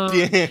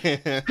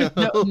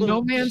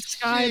 No Man's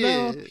Sky,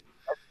 though.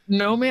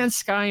 No Man's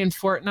Sky and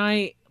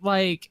Fortnite,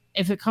 like,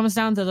 if it comes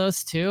down to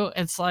those two,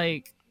 it's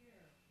like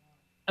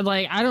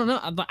I don't know.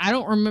 I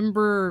don't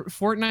remember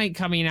Fortnite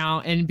coming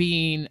out and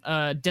being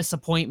a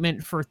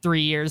disappointment for 3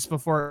 years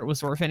before it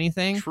was worth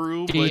anything.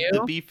 True, but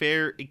to be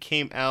fair, it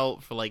came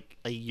out for like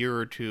a year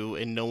or two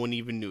and no one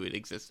even knew it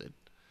existed.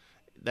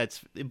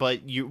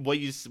 What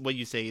you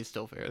say is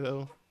still fair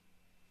though.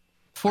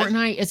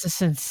 Fortnite is a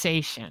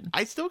sensation.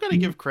 I still gotta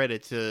give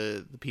credit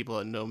to the people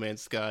at No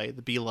Man's Sky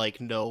to be like,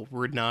 no,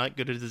 we're not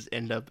gonna just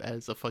end up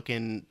as a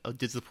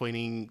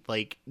disappointing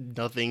like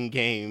nothing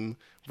game.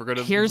 We're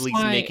gonna at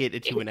least make it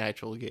into an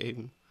actual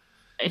game.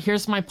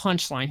 Here's my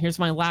punchline. Here's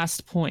my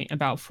last point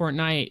about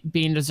Fortnite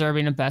being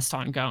deserving of best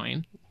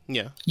ongoing.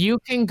 Yeah. You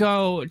can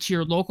go to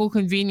your local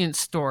convenience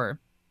store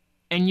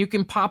and you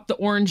can pop the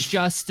Orange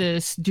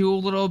Justice, do a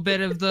little bit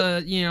of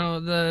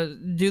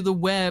do the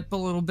whip, a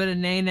little bit of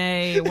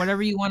nay,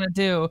 whatever you want to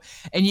do.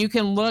 And you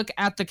can look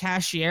at the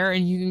cashier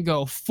and you can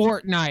go,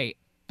 Fortnite.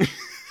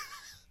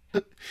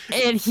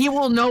 And he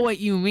will know what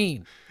you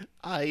mean.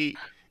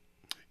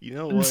 You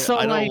know what? So,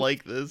 I don't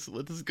like this.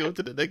 Let's go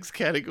to the next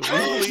category.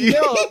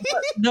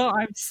 No,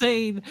 I'm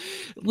saying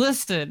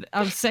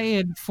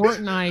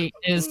Fortnite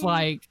is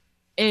like,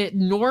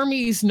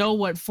 normies know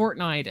what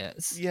Fortnite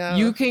is. Yeah.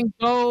 You can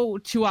go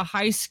to a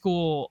high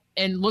school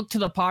and look to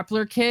the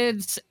popular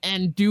kids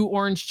and do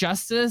Orange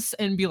Justice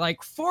and be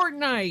like,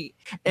 Fortnite,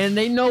 and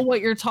they know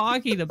what you're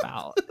talking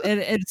about.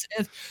 And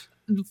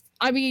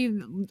I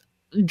mean,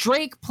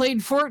 Drake played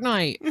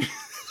Fortnite.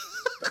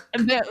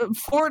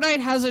 Fortnite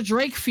has a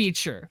Drake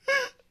feature.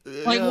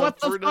 Like, what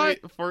the fuck?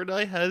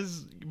 Fortnite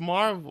has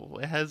Marvel.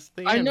 It has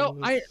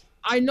Thanos.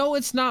 I know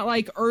it's not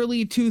like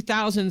early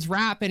 2000s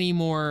rap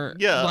anymore,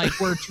 like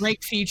where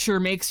Drake feature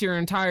makes your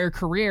entire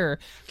career,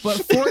 but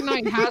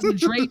Fortnite has a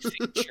Drake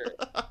feature.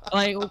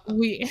 Like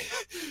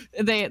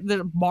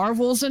the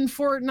Marvel's in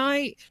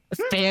Fortnite,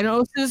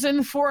 Thanos is in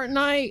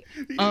Fortnite,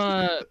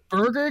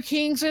 Burger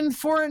King's in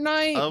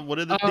Fortnite. One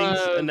of the things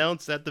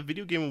announced at the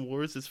Video Game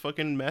Awards is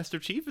fucking Master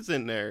Chief is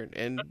in there,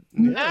 and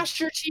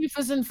Master Chief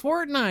is in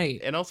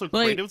Fortnite, and also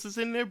Kratos is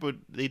in there, but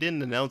they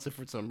didn't announce it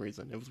for some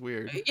reason. It was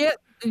weird. Yeah.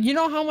 You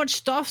know how much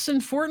stuff's in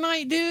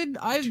Fortnite, dude?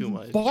 Too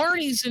much.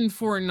 Barney's in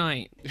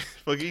Fortnite.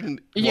 Fucking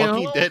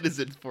Walking Dead is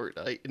in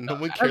Fortnite, and no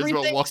one cares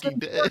about Walking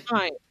Dead.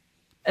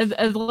 And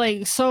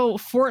so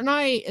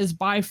Fortnite is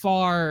by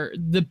far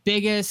the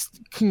biggest,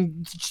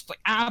 just like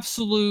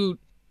absolute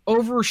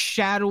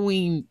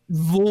overshadowing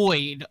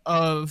void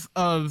of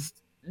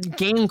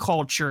game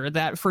culture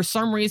that for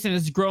some reason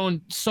has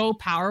grown so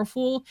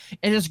powerful.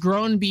 It has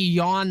grown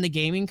beyond the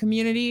gaming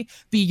community,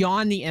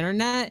 beyond the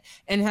internet,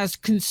 and has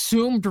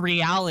consumed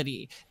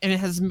reality, and it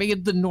has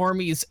made the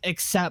normies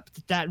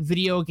accept that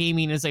video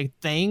gaming is a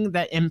thing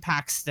that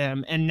impacts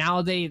them, and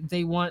now they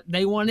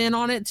want in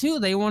on it too.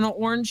 They want to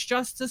Orange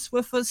Justice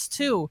with us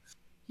too,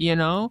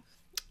 Of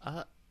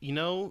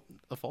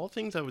all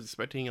things I was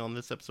expecting on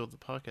this episode of the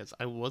podcast,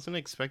 I wasn't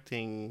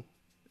expecting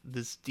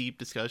this deep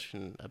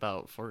discussion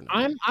about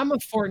Fortnite. I'm a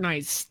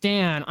Fortnite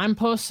stan. I'm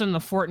posting the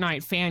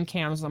Fortnite fan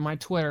cams on my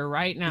Twitter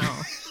right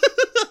now.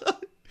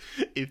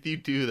 If you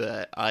do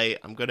that,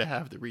 I'm gonna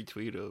have to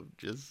retweet him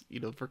just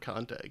for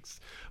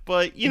context.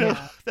 But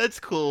Yeah. that's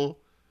cool.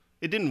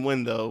 It didn't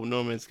win though.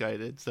 No Man's Sky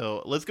did.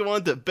 So let's go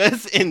on to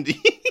best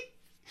indie.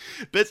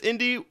 Best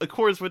indie, of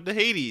course, with the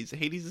Hades.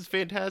 Hades is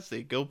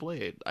fantastic. Go play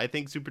it. I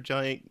think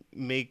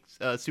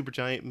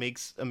Supergiant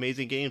makes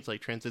amazing games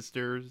like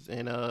Transistors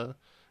and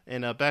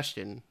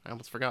Bastion. I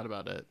almost forgot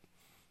about it.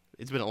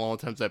 It's been a long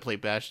time since I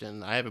played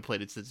Bastion. I haven't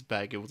played it since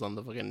back it was on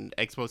the fucking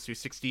Xbox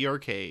 360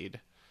 arcade.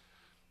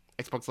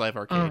 Xbox Live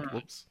Arcade.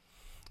 Whoops.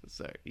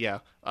 Sorry. Yeah.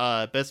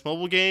 Best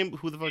mobile game.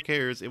 Who the fuck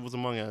cares? It was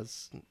Among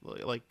Us.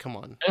 Like, come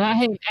on.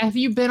 Hey, have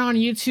you been on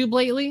YouTube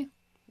lately?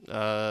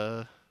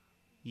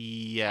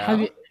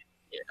 Yeah.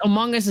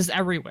 Among Us is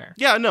everywhere.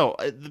 Yeah. No.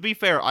 To be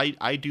fair,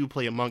 I do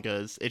play Among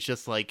Us. It's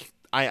just like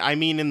I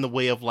mean in the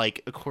way of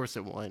like, of course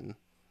it won.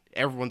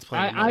 Everyone's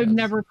playing. I've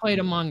never played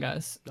Among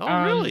Us.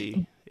 Oh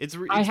really? It's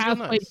I have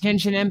played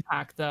Genshin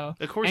Impact though.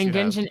 Of course, and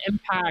Genshin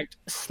Impact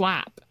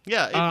slap.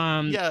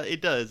 Yeah,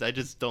 it does. I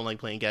just don't like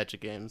playing gacha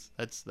games.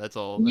 That's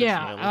all.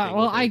 That's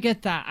well, I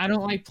get that. I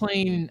don't like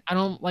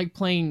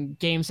playing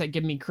games that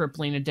give me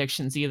crippling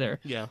addictions either.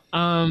 Yeah.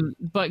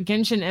 But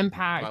Genshin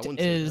Impact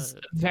is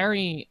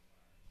very.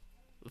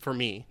 For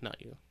me, not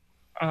you.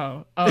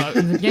 The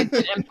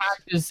Genshin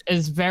Impact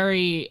is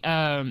very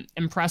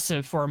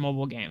impressive for a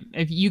mobile game.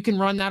 If you can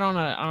run that on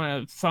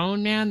a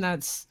phone, man,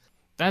 that's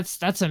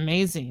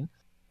amazing.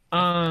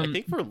 I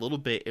think for a little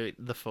bit,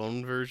 the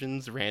phone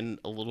versions ran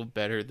a little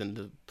better than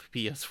the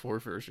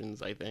PS4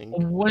 versions. I think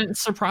wouldn't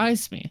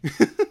surprise me.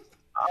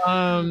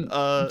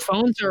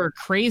 Phones are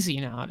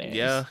crazy nowadays.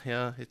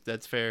 Yeah,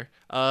 that's fair.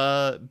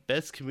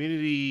 Best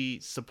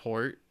community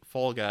support,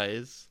 Fall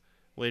Guys,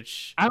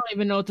 which I don't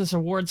even know what this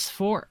award's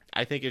for.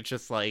 I think it's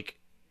just like,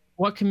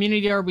 what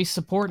community are we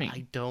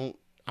supporting?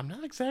 I'm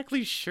not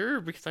exactly sure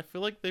because I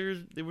feel like there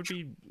would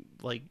be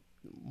like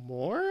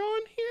more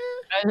on here.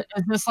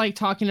 Is this like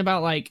talking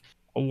about like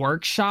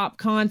workshop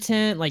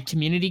content, like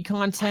community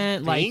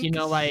content, like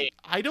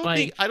I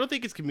don't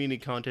think it's community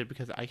content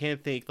because I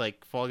can't think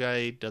like Fall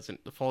Guys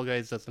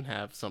doesn't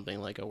have something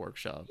like a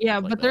workshop. Yeah,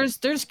 like but that.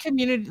 there's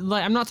community,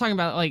 like I'm not talking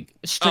about like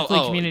strictly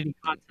community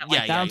content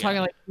like that. I'm talking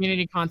like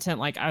community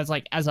content like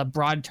as a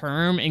broad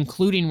term,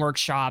 including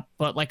workshop,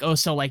 but like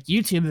also like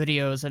YouTube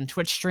videos and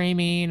Twitch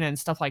streaming and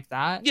stuff like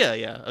that.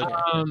 Yeah. Okay.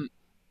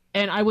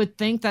 And I would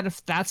think that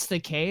if that's the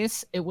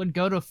case, it would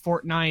go to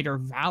Fortnite or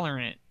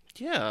Valorant.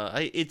 Yeah,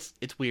 it's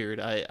weird.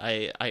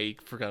 I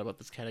forgot about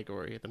this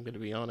category, if I'm gonna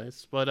be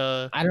honest. But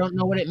I don't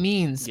know what it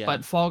means,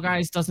 but Fall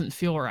Guys doesn't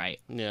feel right.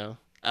 Yeah.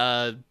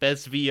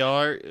 Best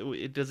VR,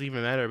 it doesn't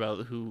even matter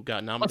about who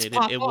got nominated.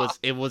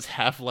 It was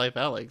Half-Life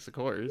Alyx, of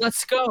course.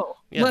 Let's go.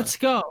 Yeah, let's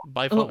go.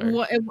 By far.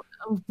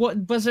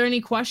 What was there any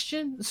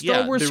question?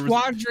 Star Wars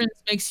Squadrons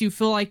makes you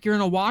feel like you're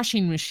in a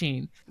washing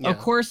machine. Yeah. Of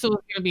course it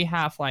was gonna be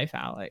Half-Life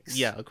Alyx.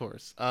 Yeah, of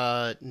course.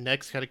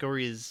 Next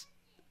category is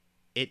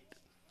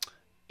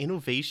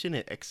innovation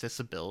and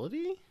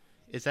accessibility?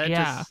 Is that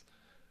just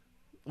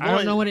I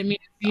don't know what it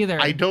means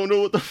either. I don't know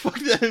what the fuck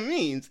that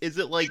means. Is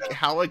it like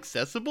how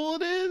accessible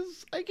it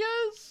is? I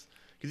guess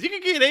because you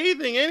can get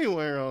anything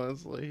anywhere.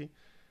 Honestly,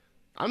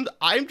 I'm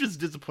just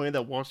disappointed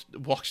that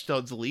Watch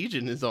Dogs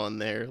Legion is on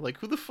there. Like,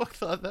 who the fuck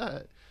thought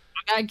that?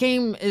 That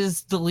game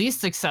is the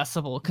least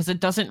accessible because it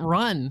doesn't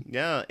run.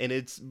 Yeah, and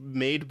it's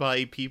made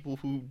by people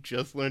who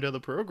just learned how to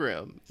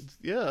program.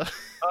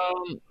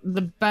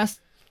 The best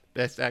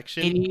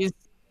action. 80s.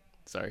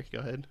 Sorry, go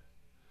ahead.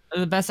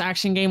 The best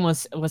action game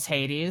was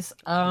Hades,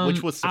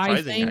 which was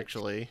surprising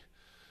actually.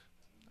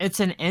 It's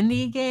an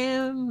indie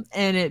game,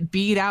 and it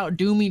beat out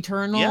Doom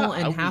Eternal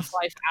and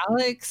Half-Life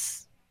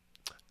Alyx.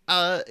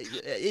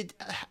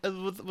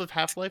 With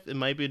Half-Life, it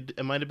might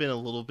have been a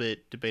little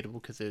bit debatable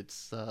because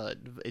it's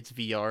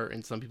VR,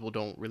 and some people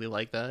don't really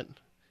like that.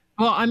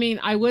 Well, I mean,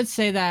 I would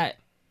say that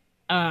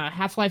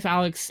Half-Life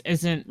Alyx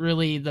isn't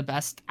really the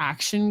best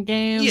action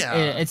game. Yeah.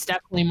 It's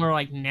definitely more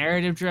like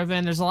narrative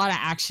driven. There's a lot of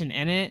action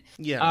in it.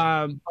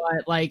 Yeah.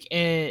 But like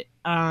it,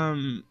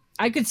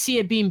 I could see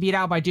it being beat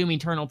out by Doom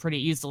Eternal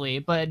pretty easily.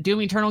 But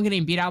Doom Eternal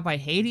getting beat out by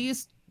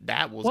Hades?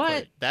 That was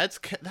what? That's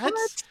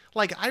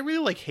like, I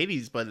really like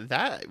Hades, but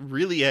that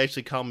really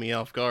actually caught me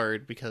off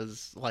guard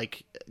because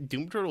like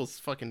Doom Eternal's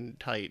fucking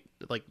tight.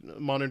 Like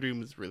Modern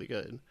Doom is really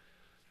good.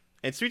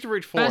 And Streets of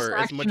Rage 4,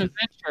 as much as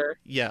but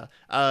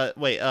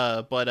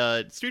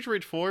Streets of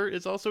Rage 4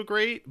 is also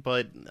great,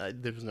 but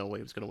there's no way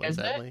it was gonna win,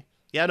 sadly.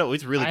 Yeah, no,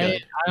 it's really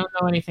good. I don't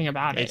know anything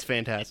about it. It's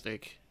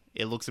fantastic.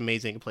 It looks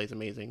amazing. It plays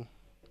amazing.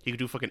 You can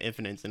do fucking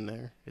infinites in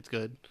there. It's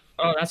good.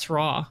 Oh, that's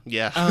raw.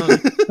 Yeah.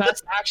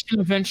 Best action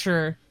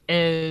adventure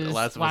is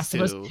Last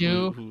of Us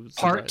 2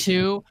 Part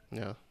 2.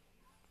 Yeah.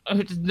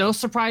 No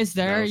surprise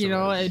there.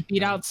 It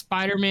beat out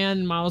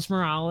Spider-Man, Miles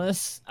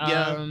Morales.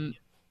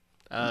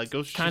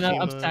 Ghost kind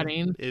of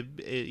upsetting. It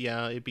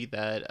beat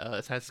that.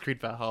 Assassin's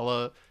Creed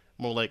Valhalla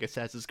more like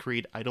Assassin's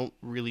Creed. I don't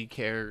really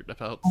care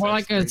about More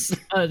Assassin's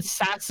like a Creed.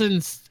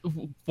 Assassin's.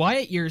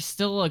 What? You're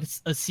still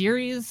a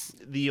series?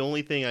 The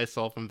only thing I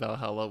saw from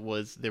Valhalla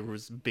was there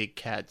was big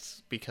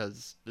cats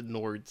because the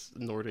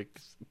Nordic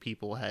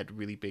people had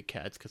really big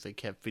cats because they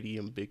kept feeding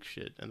them big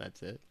shit, and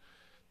that's it.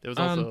 There was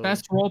also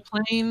Best role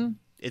playing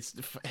it's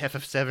the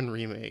FF7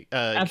 remake.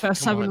 Come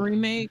FF7 on,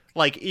 remake.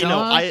 like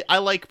Duh. I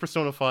like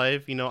Persona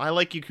 5. I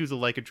like Yakuza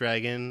Like a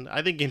Dragon.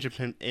 I think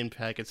Genshin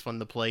Impact is fun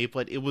to play,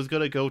 but it was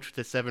gonna go to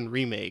the 7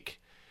 remake,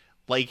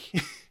 like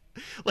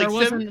like There 7.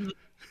 wasn't.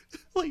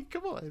 Like,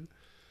 come on.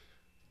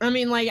 I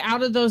mean, like,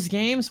 out of those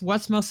games,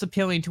 what's most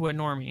appealing to a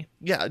normie?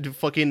 Yeah,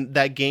 fucking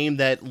that game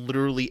that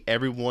literally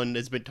everyone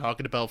has been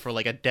talking about for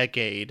like a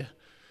decade.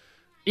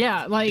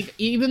 Yeah, like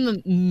even the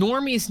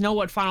normies know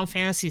what Final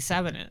Fantasy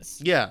VII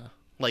is Yeah,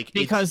 like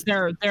because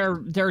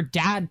their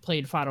dad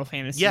played Final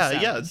Fantasy yeah,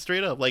 VII. yeah,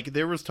 straight up. Like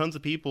there was tons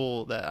of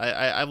people that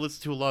I've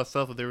listened to a lot of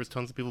stuff, but there was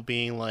tons of people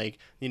being like,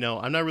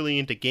 I'm not really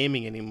into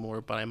gaming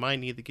anymore, but I might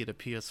need to get a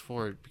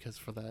PS4 because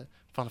for that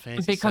Final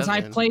Fantasy Because I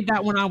 7. played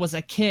that when I was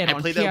a kid. I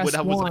on played PS1,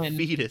 that when I was a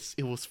fetus.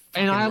 It was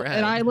fucking and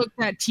rad. I looked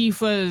at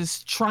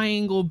Tifa's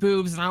triangle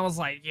boobs and I was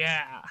like,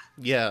 yeah.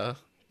 Yeah,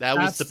 that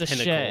was That's the the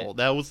pinnacle. shit.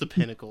 That was the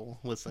pinnacle.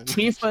 Listen.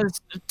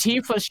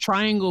 Tifa's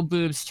triangle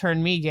boobs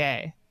turned me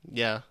gay.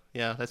 Yeah,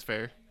 that's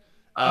fair.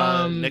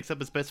 Um, Next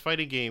up is Best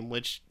Fighting Game,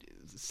 which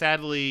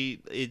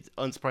sadly it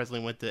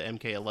unsurprisingly went to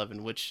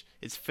MK11, which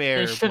is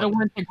fair. They should have but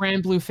went to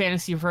Grand Blue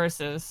Fantasy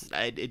Versus.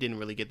 it didn't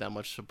really get that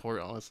much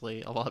support,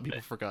 honestly. A lot of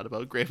people forgot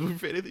about Grand Blue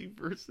Fantasy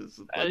versus.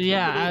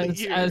 Yeah,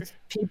 as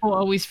people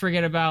always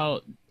forget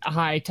about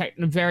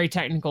very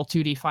technical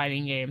 2D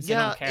fighting games. They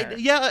don't care.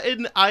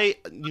 And I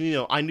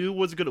knew it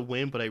was gonna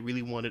win, but I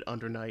really wanted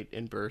Under Night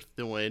and Birth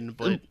to win,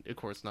 but of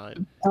course not.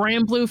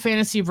 Grand Blue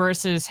Fantasy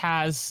Versus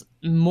has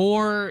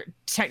more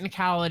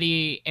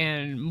technicality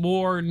and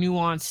more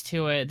nuance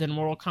to it than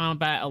Mortal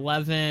Kombat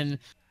 11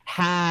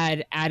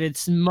 had at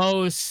its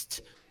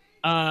most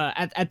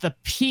at the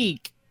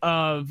peak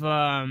of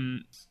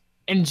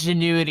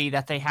ingenuity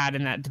that they had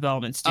in that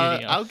development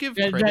studio. I'll give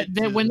credit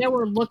to... when they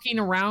were looking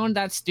around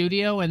that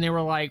studio and they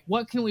were like,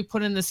 what can we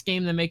put in this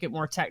game to make it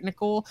more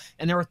technical?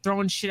 And they were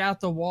throwing shit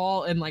out the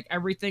wall and like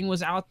everything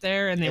was out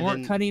there and they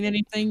weren't cutting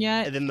anything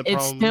yet. And then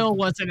it still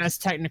wasn't as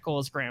technical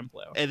as Grand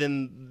Blue. And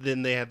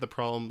then they had the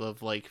problem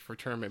of like for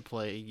tournament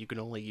play, you can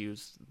only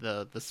use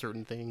the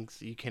certain things.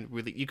 You couldn't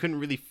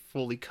really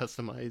fully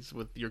customize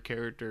with your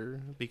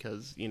character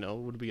because, it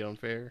would be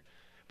unfair.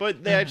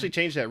 But they actually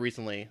changed that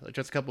recently,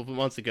 just a couple of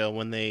months ago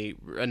when they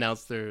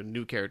announced their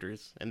new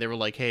characters. And they were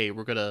like, hey,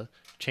 we're going to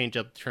change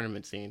up the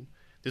tournament scene.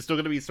 There's still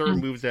going to be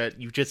certain moves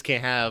that you just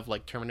can't have.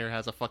 Like Terminator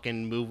has a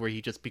fucking move where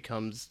he just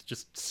becomes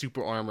just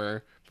super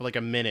armor for like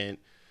a minute.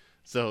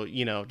 So,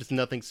 just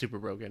nothing super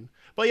broken.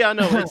 But yeah,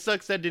 no, it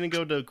sucks that it didn't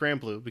go to Grand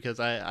Blue because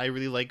I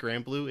really like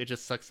Grand Blue. It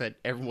just sucks that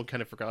everyone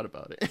kind of forgot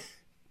about it.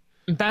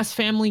 Best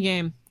family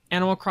game,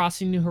 Animal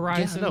Crossing New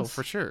Horizons. Yeah, no,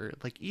 for sure.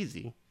 Like,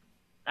 easy.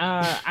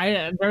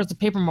 There's the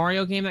Paper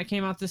Mario game that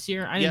came out this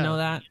year. I didn't know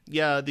that.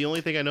 Yeah, the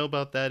only thing I know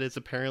about that is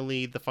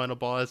apparently the final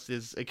boss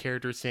is a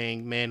character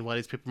saying, "Man, why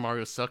does Paper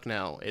Mario suck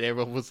now?" And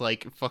everyone was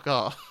like, "Fuck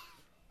off,"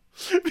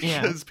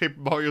 because Paper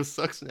Mario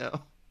sucks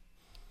now.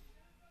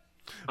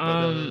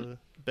 But,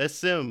 Best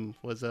Sim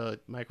was a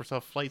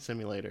Microsoft Flight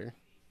Simulator,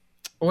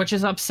 which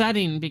is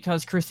upsetting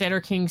because Crusader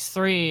Kings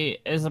 3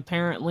 is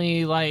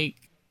apparently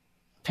like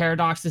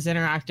Paradox's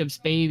Interactive's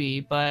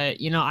baby, but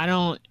I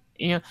don't.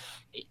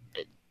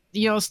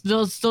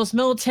 Those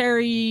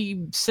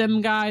military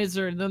sim guys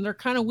they're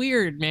kind of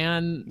weird,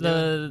 man.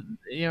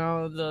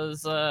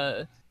 Those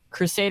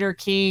Crusader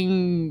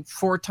King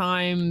 4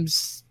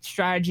 times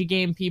strategy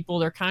game people,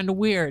 they're kind of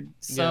weird.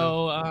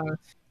 So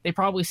they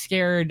probably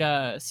scared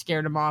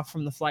them off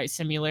from the flight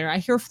simulator. I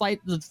hear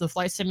the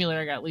flight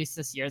simulator at least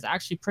this year is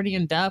actually pretty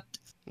in depth.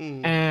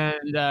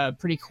 And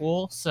pretty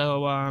cool,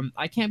 so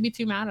I can't be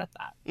too mad at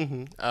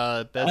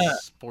that.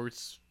 Best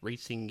sports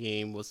racing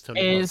game was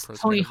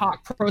Tony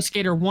Hawk Pro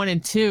Skater 1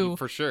 and 2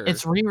 for sure.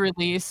 It's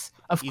re-release,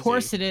 of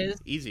course it is.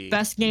 Easy.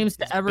 Best games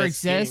to ever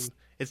exist.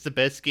 It's the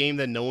best game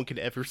that no one could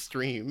ever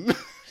stream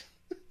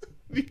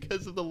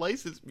because of the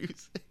licensed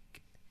music.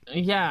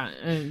 Yeah,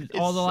 and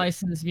all the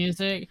licensed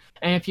music,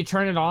 and if you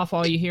turn it off,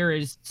 all you hear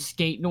is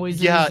skate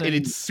noises. Yeah, and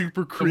it's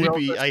super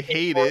creepy. I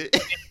hate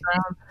it.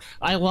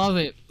 I love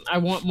it. I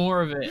want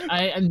more of it.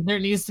 And there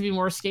needs to be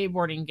more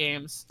skateboarding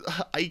games.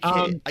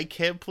 I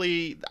can't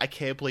play a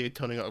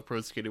Tony Hawk Pro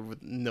Skater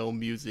with no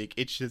music.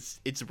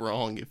 It's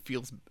wrong. It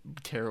feels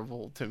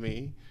terrible to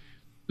me.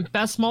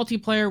 Best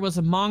multiplayer was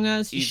Among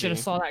Us. You should have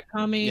saw that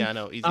coming. Yeah,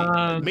 no, easy.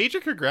 Major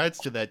congrats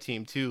to that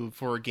team too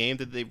for a game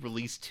that they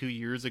released 2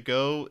 years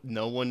ago.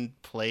 No one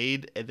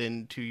played, and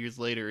then 2 years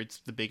later, it's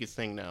the biggest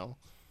thing now.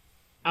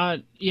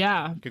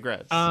 Yeah.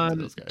 Congrats to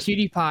those guys.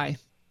 PewDiePie.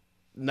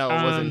 No,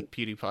 it wasn't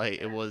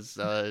PewDiePie.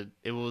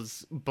 It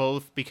was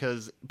both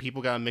because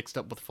people got mixed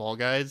up with Fall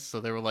Guys, so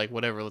they were like,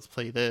 whatever, let's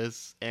play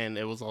this, and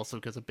it was also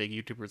because of big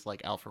YouTubers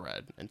like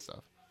Alpharad and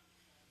stuff.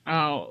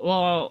 Oh,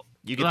 well,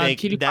 You could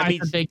think that PewDiePie's a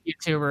means big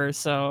YouTuber,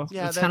 so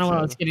yeah, that's kind that's of what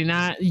I was getting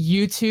at.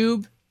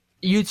 YouTube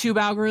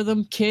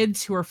algorithm,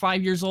 kids who are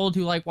 5 years old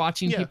who like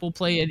watching yeah, people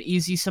play an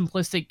easy,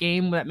 simplistic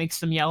game that makes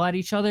them yell at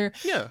each other.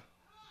 yeah.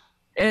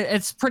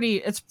 It's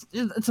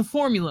a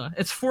formula.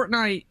 It's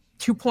Fortnite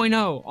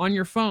 2.0 on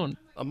your phone.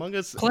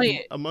 Play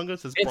it. Among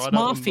Us has It's brought out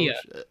Mafia.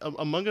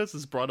 Among Us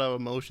has brought out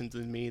emotions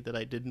in me that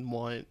I didn't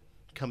want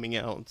coming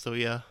out. So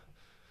yeah.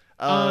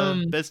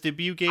 Best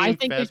debut game. I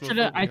think it should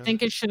have. I Phasmophobia.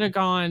 think it should have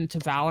gone to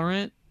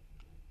Valorant.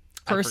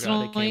 I forgot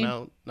it came Personally,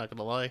 out. Not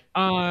gonna lie.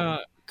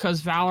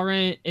 because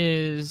Valorant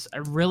is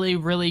a really,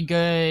 really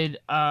good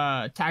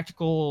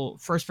tactical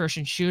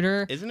first-person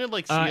shooter. Isn't it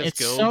like CS:GO?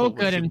 It's so but with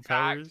good, in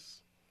fact. superpowers?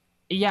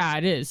 Yeah,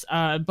 it is.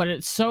 But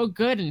it's so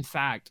good, in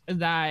fact,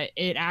 that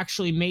it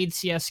actually made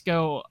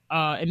CS:GO.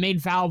 It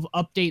made Valve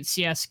update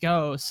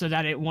CS:GO so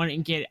that it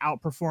wouldn't get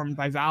outperformed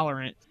by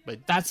Valorant. But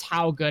That's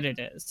how good it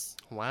is.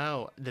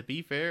 wow, to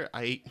be fair,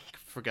 I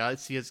forgot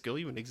CS:GO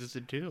even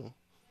existed too,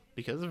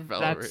 because of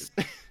Valorant.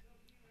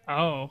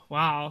 Oh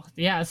wow,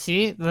 yeah.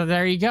 See,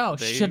 there you go.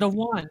 They- Should have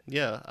won.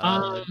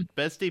 Yeah.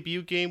 Best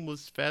debut game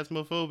was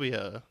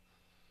Phasmophobia.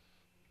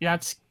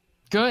 That's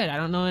good. I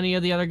don't know any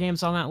of the other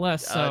games on that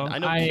list, so I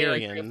know agree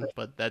Carrion, with it.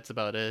 but that's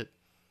about it.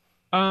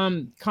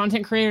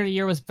 Content creator of the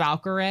year was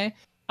Valkyrae.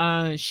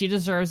 She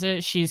deserves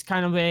it. She's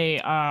kind of a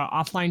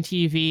offline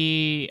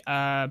TV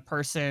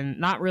person,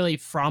 not really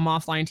from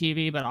offline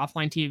TV, but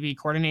offline TV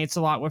coordinates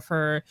a lot with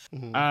her.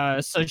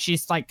 Mhm. So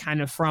she's like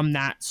kind of from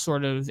that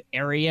sort of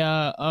area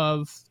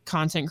of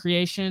content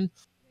creation.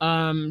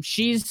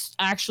 She's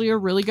actually a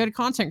really good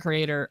content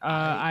creator.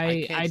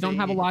 I can't I don't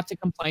have a say- lot to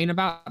complain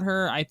about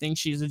her. I think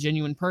she's a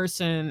genuine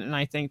person, and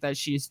I think that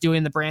she's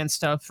doing the brand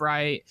stuff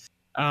right.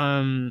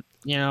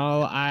 You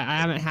know, I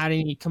haven't had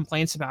any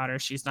complaints about her.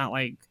 She's not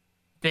like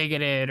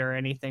bigoted or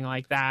anything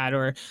like that,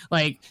 or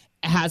like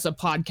has a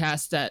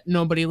podcast that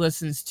nobody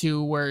listens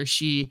to where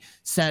she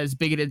says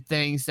bigoted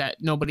things that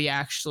nobody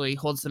actually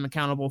holds them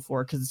accountable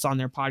for because it's on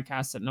their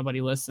podcast that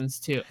nobody listens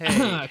to.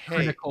 Hey,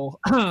 Critical.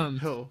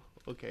 Oh,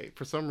 okay.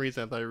 For some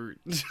reason, I thought you were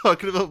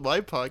talking about my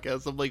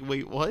podcast. I'm like,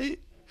 wait, what?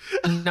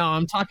 No,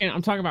 I'm talking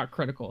about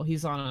Critical.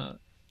 He's on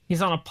a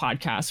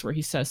podcast where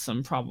he says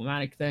some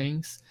problematic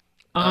things.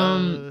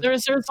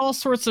 There's all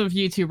sorts of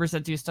YouTubers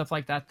that do stuff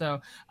like that though.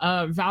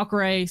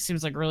 Valkyrae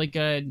seems like a really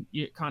good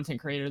content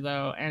creator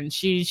though, and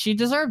she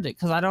deserved it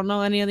because I don't know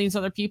any of these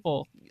other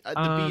people.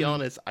 To be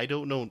honest, I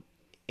don't know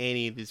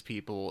any of these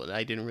people, and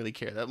I didn't really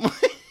care that much.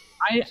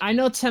 I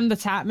know Tim the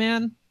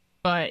Tatman,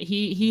 but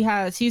he's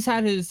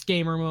had his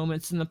gamer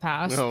moments in the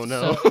past. Oh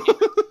no.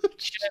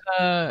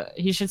 So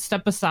he should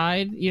step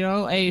aside. You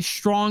know, a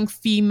strong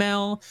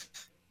female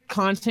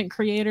content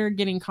creator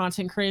getting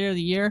content creator of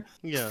the year.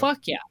 Yeah.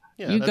 Fuck yeah.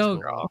 Yeah, You that's go,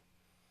 cool. girl.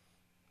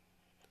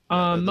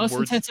 Yeah, the Most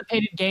words-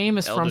 anticipated game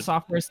is Elden- From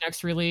Software's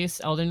next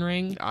release, Elden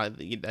Ring.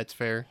 That's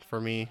fair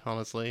for me,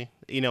 honestly.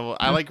 You know,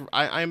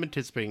 I'm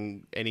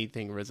anticipating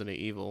anything Resident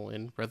Evil,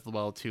 and Breath of the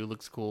Wild 2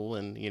 looks cool,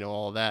 and you know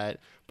all that.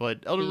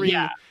 But Elden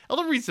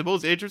Ring's the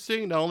most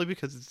interesting, not only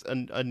because it's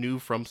a new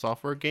From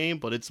Software game,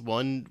 but it's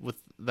one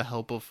with the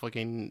help of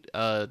fucking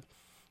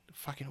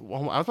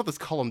well, I was about to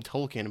call him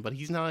Tolkien, but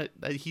he's not.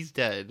 He's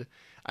dead.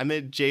 I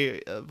meant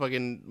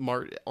fucking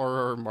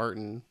R.R.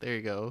 Martin. There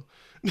you go.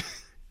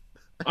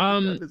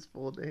 That's his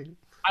full name.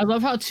 I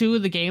love how 2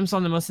 of the games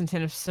on the most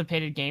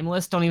anticipated game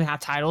list don't even have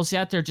titles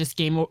yet. They're just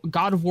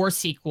God of War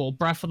sequel,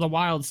 Breath of the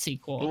Wild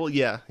sequel. Well,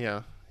 yeah.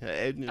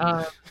 And,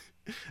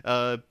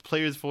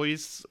 player's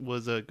voice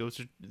was a Ghost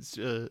of.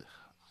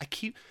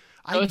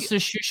 Ghost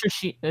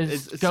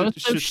of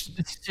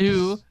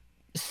Sue.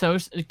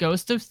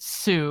 Ghost of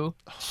Sue.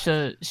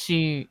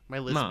 She. My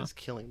list Ma. is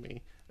killing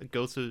me. A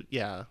Ghost of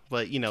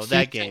but you know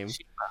that game.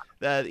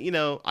 That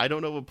I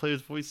don't know what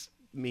player's voice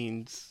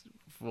means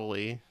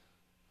fully.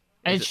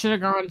 It should have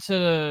gone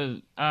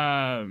to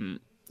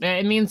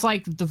it means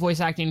like the voice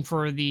acting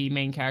for the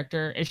main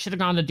character. It should have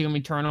gone to Doom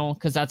Eternal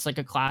because that's like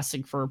a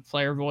classic for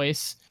player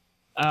voice.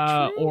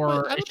 True,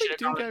 Or but I it don't should think have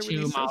Doom gone guy to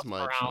really says Miles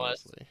much, Morales.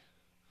 honestly.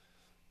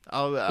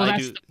 Oh, Well, I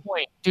that's do. the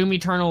point. Doom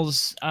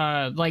Eternal's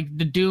like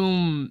the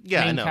Doom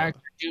Yeah, I main know.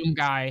 character, Doom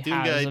guy Doom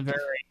has guy- a very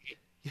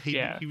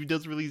Yeah. He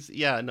does release.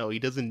 Yeah, no, he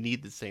doesn't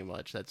need to say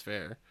much. That's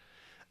fair.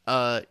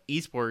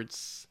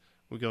 Esports.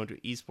 We're going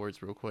to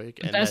esports real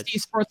quick, and best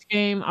that's, esports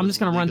game. I'm was just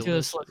gonna run League of through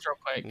this Legends. list real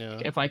quick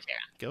Yeah. if I can,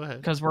 go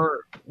ahead. because we're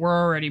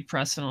already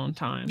pressing on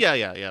time.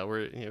 Yeah.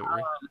 We're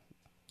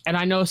And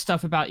I know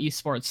stuff about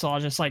esports, so I'll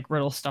just like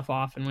riddle stuff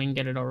off and we can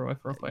get it over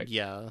with real quick.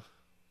 yeah.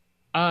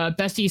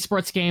 Best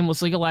esports game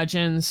was League of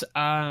Legends.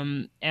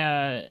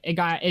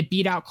 It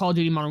beat out Call of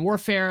Duty Modern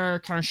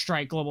Warfare,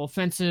 Counter-Strike Global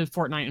Offensive,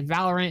 Fortnite, and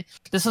Valorant.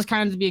 This was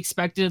kind of to be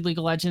expected. League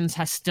of Legends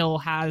still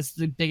has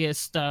the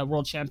biggest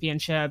world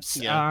championships.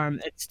 Yeah.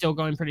 It's still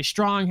going pretty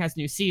strong, has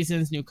new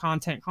seasons, new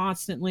content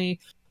constantly.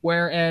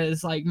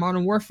 Whereas like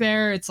Modern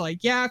Warfare, it's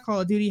like, yeah,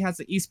 Call of Duty has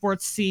an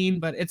esports scene,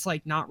 but it's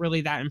like not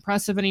really that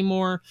impressive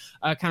anymore.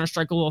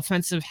 Counter-Strike Global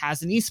Offensive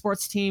has an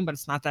esports team, but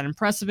it's not that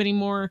impressive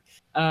anymore.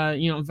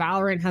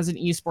 Valorant has an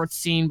esports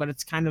scene, but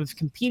it's kind of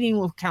competing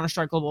with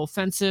Counter-Strike Global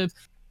Offensive.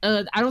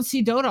 I don't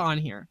see Dota on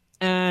here.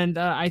 And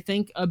I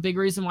think a big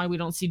reason why we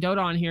don't see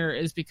Dota on here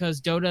is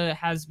because Dota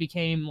has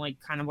become like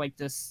kind of like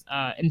this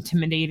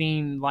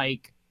intimidating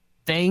like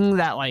thing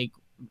that like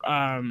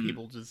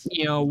people just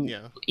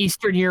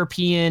Eastern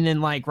European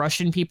and like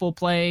Russian people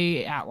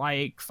play at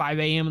like 5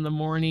 a.m. in the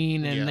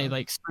morning, and they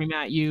like scream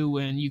at you,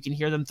 and you can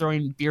hear them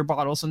throwing beer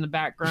bottles in the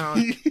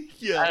background.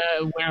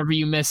 Whenever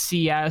you miss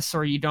CS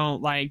or you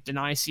don't like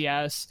deny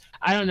CS.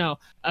 I don't know.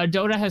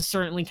 Dota has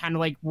certainly kind of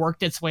like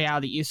worked its way out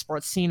of the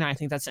esports scene. I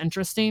think that's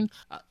interesting.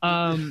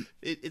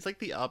 It's like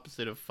the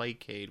opposite of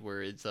Fightcade,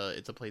 where it's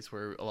a place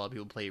where a lot of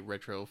people play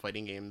retro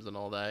fighting games and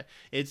all that.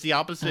 It's the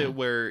opposite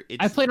where it's...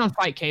 I played on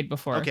Fightcade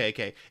before.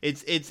 Okay.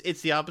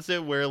 It's the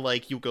opposite where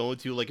like you go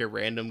into like a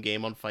random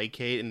game on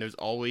Fightcade, and there's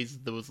always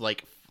those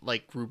like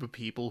group of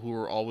people who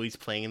are always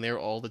playing there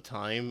all the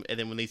time, and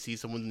then when they see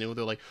someone new,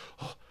 they're like,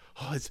 oh,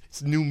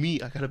 it's new me.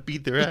 I gotta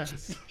beat their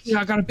ass.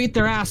 I gotta beat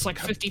their ass like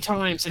 50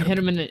 times and hit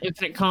them in an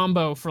infinite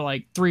combo for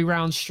like 3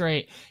 rounds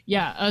straight.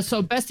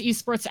 So best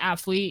esports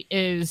athlete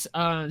is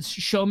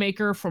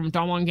Showmaker from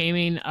Dawn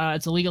Gaming.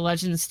 It's a League of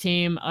Legends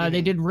team.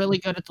 They did really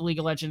good at the League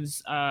of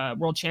Legends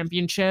World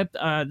Championship.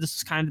 This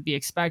is kind of to be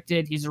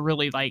expected. He's a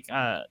really like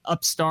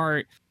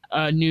upstart,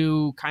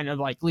 new kind of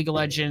like League of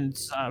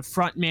Legends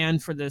front man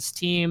for this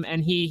team,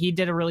 and he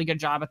did a really good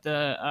job at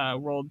the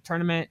World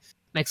Tournament.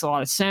 Makes a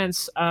lot of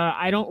sense.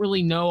 I don't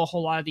really know a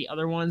whole lot of the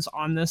other ones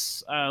on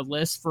this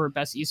list for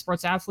best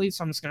esports athletes,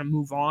 so I'm just going to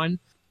move on.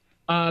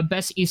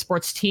 Best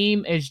esports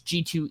team is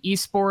G2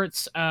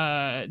 Esports.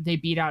 They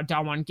beat out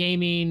Dawn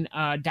Gaming,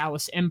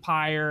 Dallas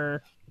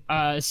Empire,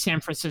 San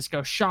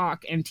Francisco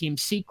Shock, and Team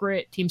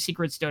Secret. Team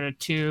Secret's Dota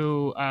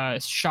 2,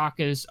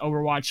 Shock is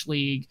Overwatch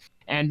League,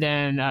 and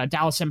then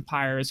Dallas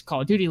Empire is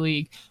Call of Duty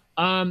League.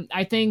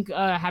 I think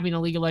having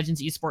a League of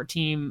Legends esport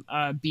team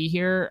be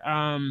here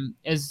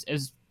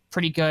is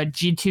pretty good.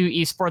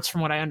 G2 Esports,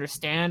 from what I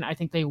understand, I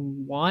think they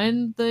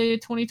won the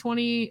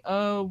 2020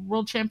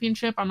 World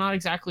Championship. I'm not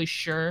exactly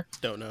sure.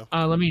 Don't know.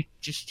 Let me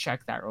just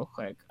check that real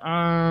quick.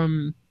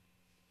 For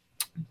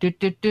the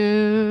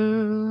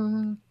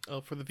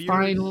viewers.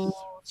 Finals.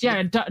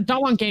 Yeah,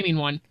 Dawn Gaming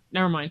won.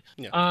 Never mind.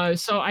 Yeah.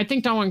 So I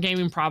think Dawn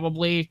Gaming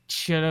probably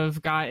should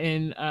have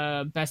gotten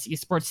best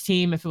esports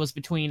team if it was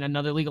between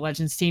another League of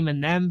Legends team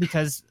and them,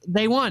 because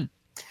they won.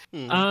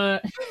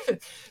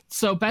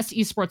 So best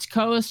esports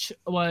coach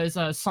was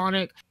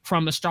Sonic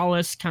from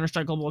Astralis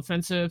Counter-Strike Global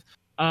Offensive.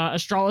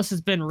 Astralis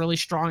has been really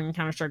strong in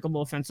Counter-Strike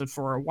Global Offensive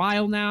for a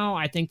while now.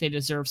 I think they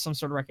deserve some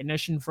sort of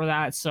recognition for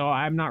that, so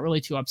I'm not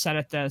really too upset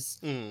at this.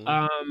 And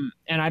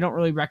I don't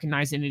really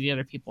recognize any of the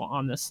other people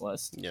on this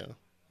list.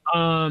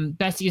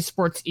 Best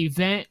esports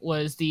event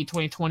was the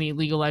 2020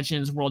 League of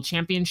Legends World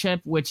Championship,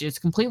 which is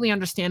completely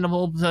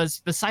understandable because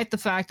beside the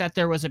fact that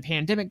there was a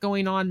pandemic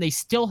going on, they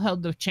still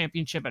held the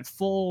championship at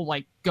full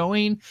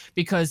going,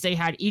 because they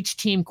had each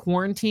team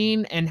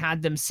quarantine and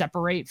had them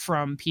separate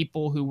from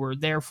people who were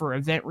there for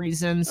event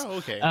reasons.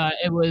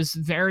 It was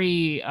a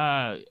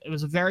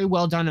very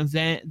well done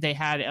event. They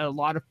had a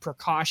lot of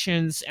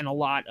precautions and a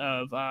lot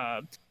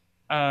of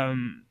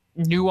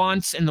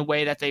nuance in the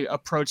way that they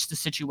approached the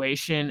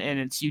situation and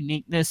its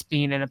uniqueness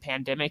being in a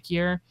pandemic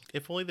year.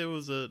 If only there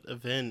was an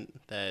event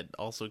that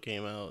also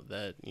came out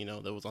that,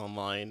 that was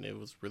online. It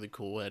was really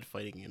cool. It had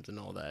fighting games and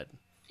all that.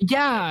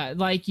 Yeah,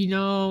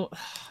 that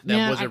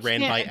wasn't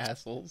ran by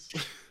assholes.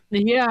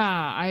 Yeah,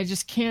 I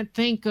just can't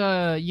think,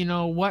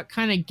 what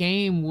kind of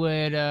game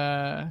would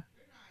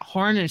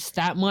harness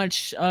that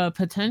much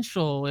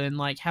potential and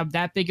have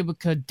that big of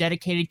a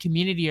dedicated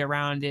community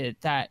around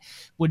it that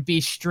would be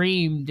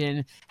streamed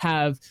and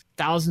have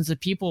thousands of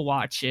people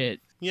watch it.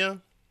 Yeah.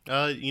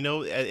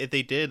 If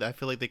they did, I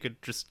feel like they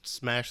could just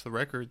smash the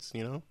records,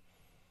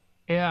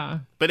 Yeah.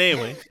 But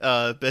anyway,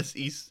 best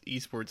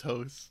esports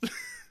host.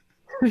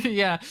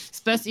 Yeah,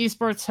 best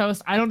esports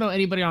host. I don't know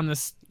anybody on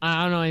this.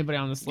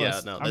 List.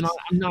 Yeah, no, I'm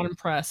not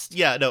impressed.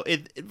 Yeah, no.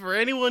 For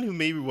anyone who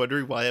may be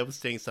wondering why I was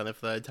staying silent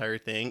for that entire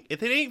thing,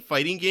 if it ain't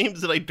fighting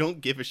games, then I don't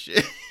give a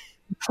shit.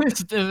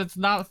 If it's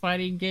not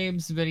fighting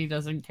games, Vinny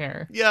doesn't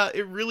care. Yeah,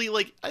 it really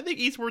I think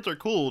esports are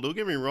cool. Don't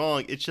get me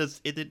wrong. It's just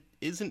it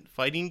isn't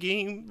fighting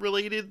game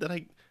related that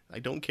I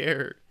don't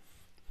care.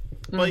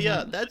 But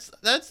yeah, that's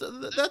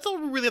all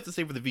we really have to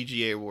say for the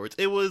VGA awards.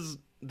 It was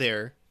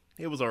there.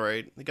 It was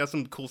alright. They got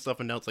some cool stuff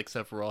announced like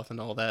Sephiroth and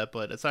all that,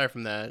 but aside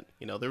from that,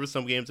 there was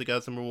some games that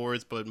got some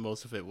awards, but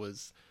most of it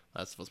was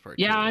Last of Us Part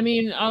 2. Yeah, I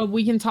mean,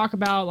 we can talk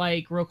about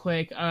real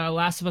quick.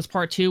 Last of Us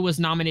Part 2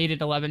 was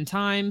nominated 11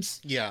 times.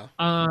 Yeah.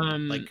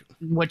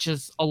 Which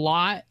is a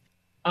lot.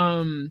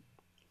 The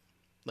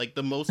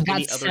most got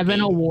any other 7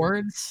 game,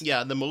 awards.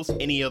 Yeah, the most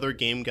any other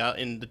game got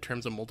in the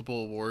terms of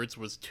multiple awards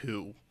was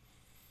 2.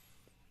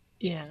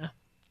 Yeah.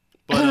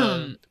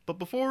 But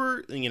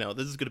before,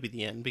 this is gonna be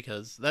the end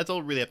because that's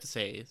all we really have to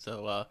say.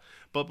 So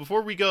but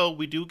before we go,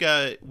 we do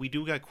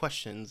got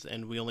questions,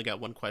 and we only got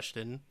one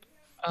question.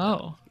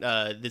 Oh.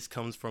 This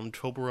comes from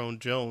Toblerone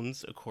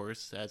Jones, of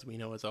course, as we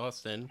know as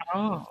Austin.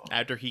 Oh.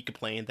 After he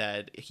complained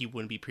that he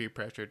wouldn't be peer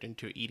pressured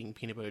into eating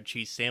peanut butter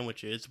cheese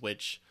sandwiches,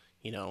 which,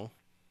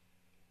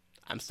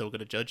 I'm still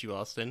gonna judge you,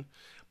 Austin.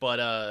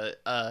 But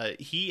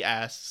he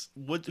asks,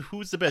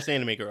 who's the best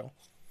anime girl?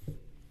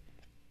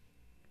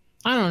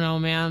 I don't know,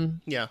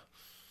 man. Yeah,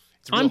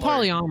 I'm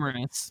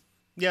polyamorous.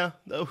 Yeah,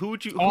 who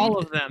would you? All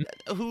of them.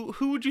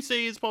 Who would you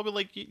say is probably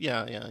like?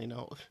 Yeah. I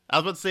was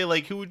about to say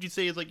like, who would you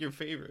say is like your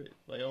favorite?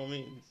 By all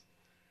means.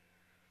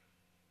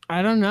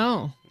 I don't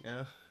know.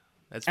 Yeah,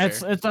 that's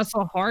fair. That's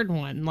a hard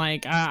one.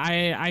 Like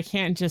I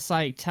can't just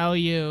like tell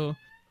you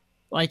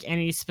like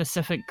any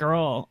specific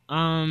girl.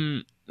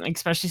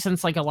 Especially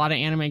since like a lot of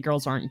anime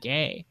girls aren't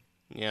gay.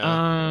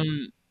 Yeah.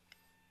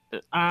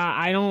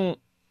 I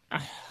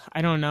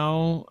don't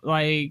know.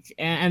 Like,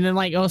 and then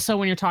like also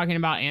when you're talking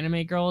about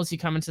anime girls, you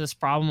come into this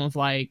problem of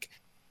like,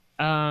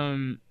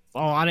 a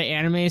lot of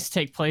animes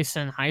take place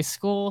in high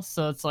school,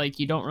 so it's like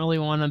you don't really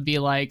want to be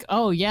like,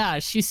 oh yeah,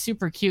 she's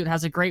super cute,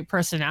 has a great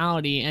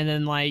personality, and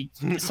then like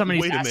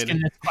somebody's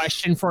asking this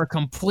question for a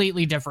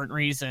completely different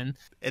reason,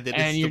 and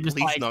then you're just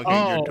like, knocking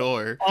at your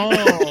door.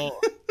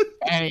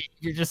 And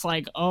you're just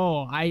like,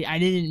 oh, I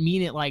didn't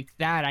mean it like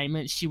that. I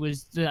meant she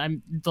was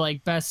I'm the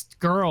like best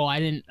girl.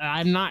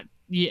 I'm not.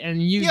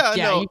 And you,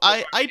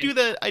 I do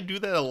that. I do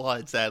that a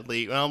lot,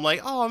 sadly. And I'm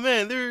like, oh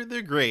man,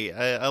 they're great.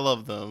 I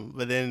love them.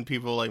 But then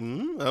people are like,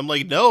 I'm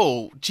like,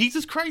 no,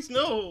 Jesus Christ,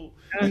 no,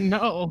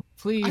 no,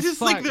 please. I just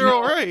think they're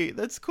all right.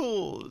 That's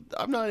cool.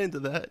 I'm not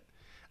into that.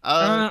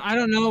 I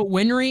don't know,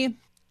 Winry.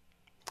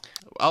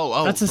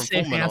 Oh, that's a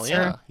safe Full Metal,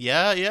 answer.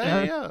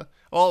 Yeah.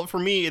 Well, for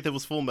me, if it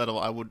was Full Metal,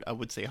 I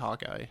would say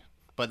Hawkeye,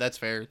 but that's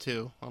fair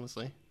too,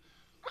 honestly.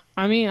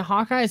 I mean,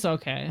 Hawkeye's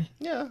okay.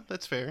 Yeah,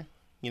 that's fair.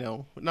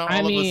 Not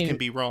all of us can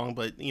be wrong,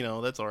 but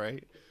that's all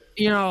right.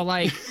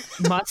 Like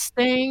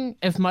Mustang.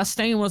 If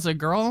Mustang was a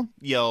girl,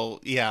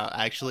 yeah,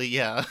 actually,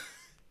 yeah.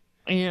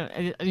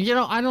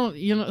 I don't.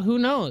 Who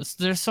knows?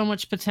 There's so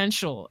much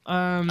potential.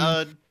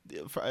 I'll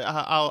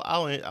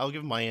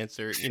give my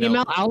answer.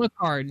 Female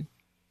Alucard.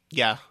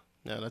 Yeah,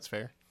 no, that's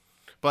fair.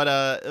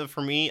 But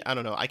for me, I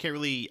don't know. I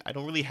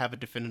don't really have a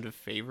definitive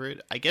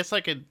favorite. I guess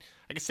I could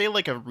say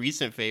like a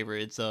recent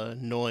favorite. It's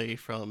Noi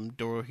from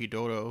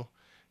Dorohedoro.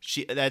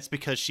 That's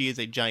because she is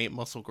a giant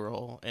muscle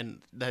girl,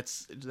 and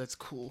that's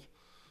cool.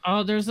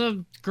 Oh, there's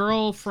a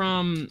girl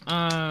from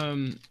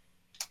the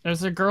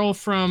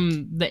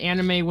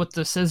anime with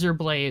the scissor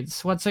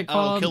blades. What's it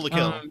called? Oh, Kill la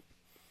Kill.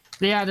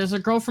 Yeah, there's a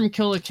girl from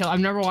Kill la Kill.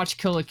 I've never watched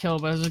Kill la Kill,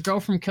 but there's a girl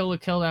from Kill la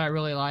Kill that I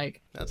really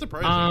like. That's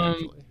surprising,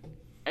 actually.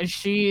 And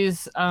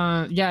she's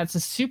it's a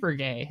super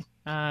gay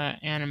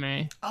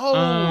anime.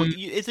 Oh,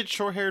 is it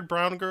short-haired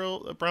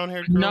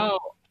brown-haired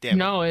girl?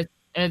 No,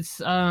 It's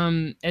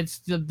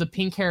the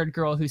pink-haired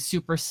girl who's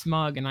super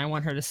smug, and I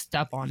want her to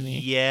step on me.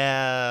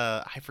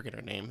 Yeah, I forget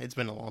her name. It's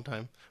been a long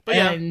time. But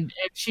and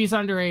if she's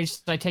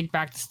underage, so I take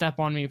back the step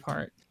on me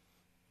part.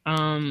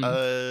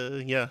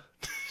 Yeah.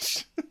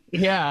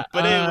 Yeah.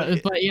 But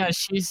anyway, but yeah,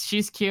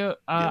 she's cute.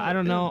 I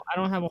don't know. I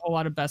don't have a whole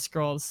lot of best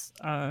girls.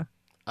 I'm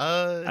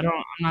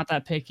not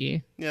that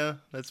picky. Yeah,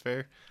 that's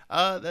fair.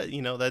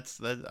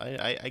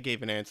 I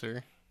gave an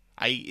answer.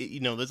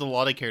 There's a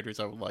lot of characters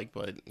I would like,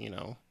 but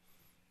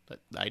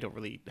I don't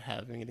really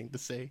have anything to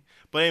say.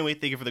 But anyway,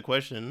 thank you for the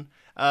question.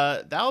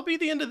 That'll be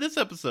the end of this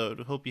episode.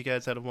 Hope you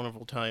guys had a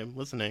wonderful time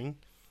listening.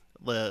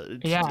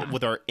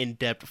 With our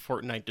in-depth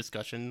Fortnite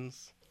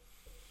discussions.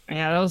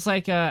 Yeah, that was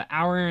like an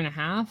hour and a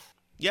half.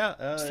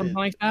 Yeah, something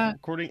like that.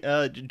 According,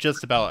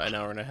 just about an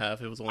hour and a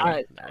half. It was only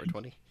an hour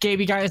 20. Gave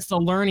you guys the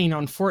learning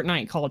on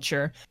Fortnite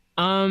culture.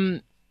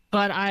 But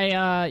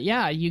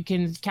you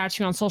can catch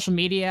me on social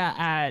media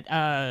at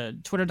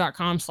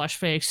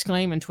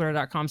twitter.com/FayExclaim and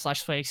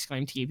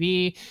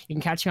twitter.com/FayExclaimTV. You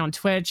can catch me on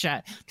Twitch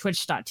at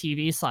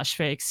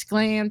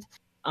twitch.tv/FayExclaimed.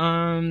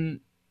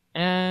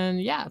 And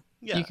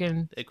you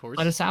can of course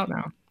let us out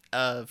now.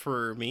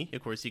 For me,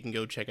 of course, you can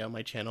go check out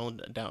my channel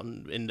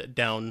down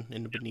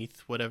in beneath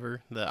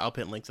whatever. I'll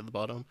put links at the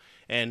bottom.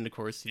 And of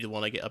course, if you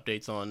want to get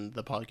updates on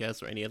the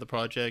podcast or any other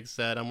projects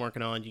that I'm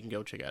working on, you can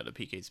go check out at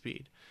PK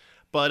Speed.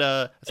 But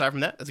aside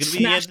from that, it's gonna be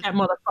smash that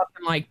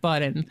motherfucking like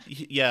button.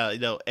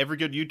 Yeah, every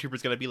good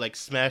YouTuber's gonna be like,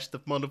 smash the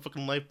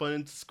motherfucking like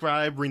button,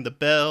 subscribe, ring the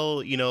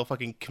bell,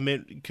 fucking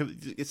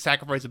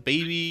sacrifice a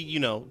baby,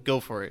 go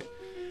for it.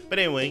 But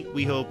anyway,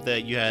 we hope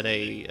that you had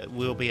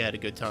a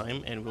good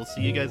time, and we'll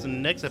see you guys in the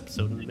next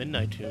episode of the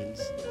Midnight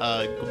Tunes.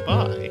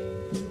 Goodbye.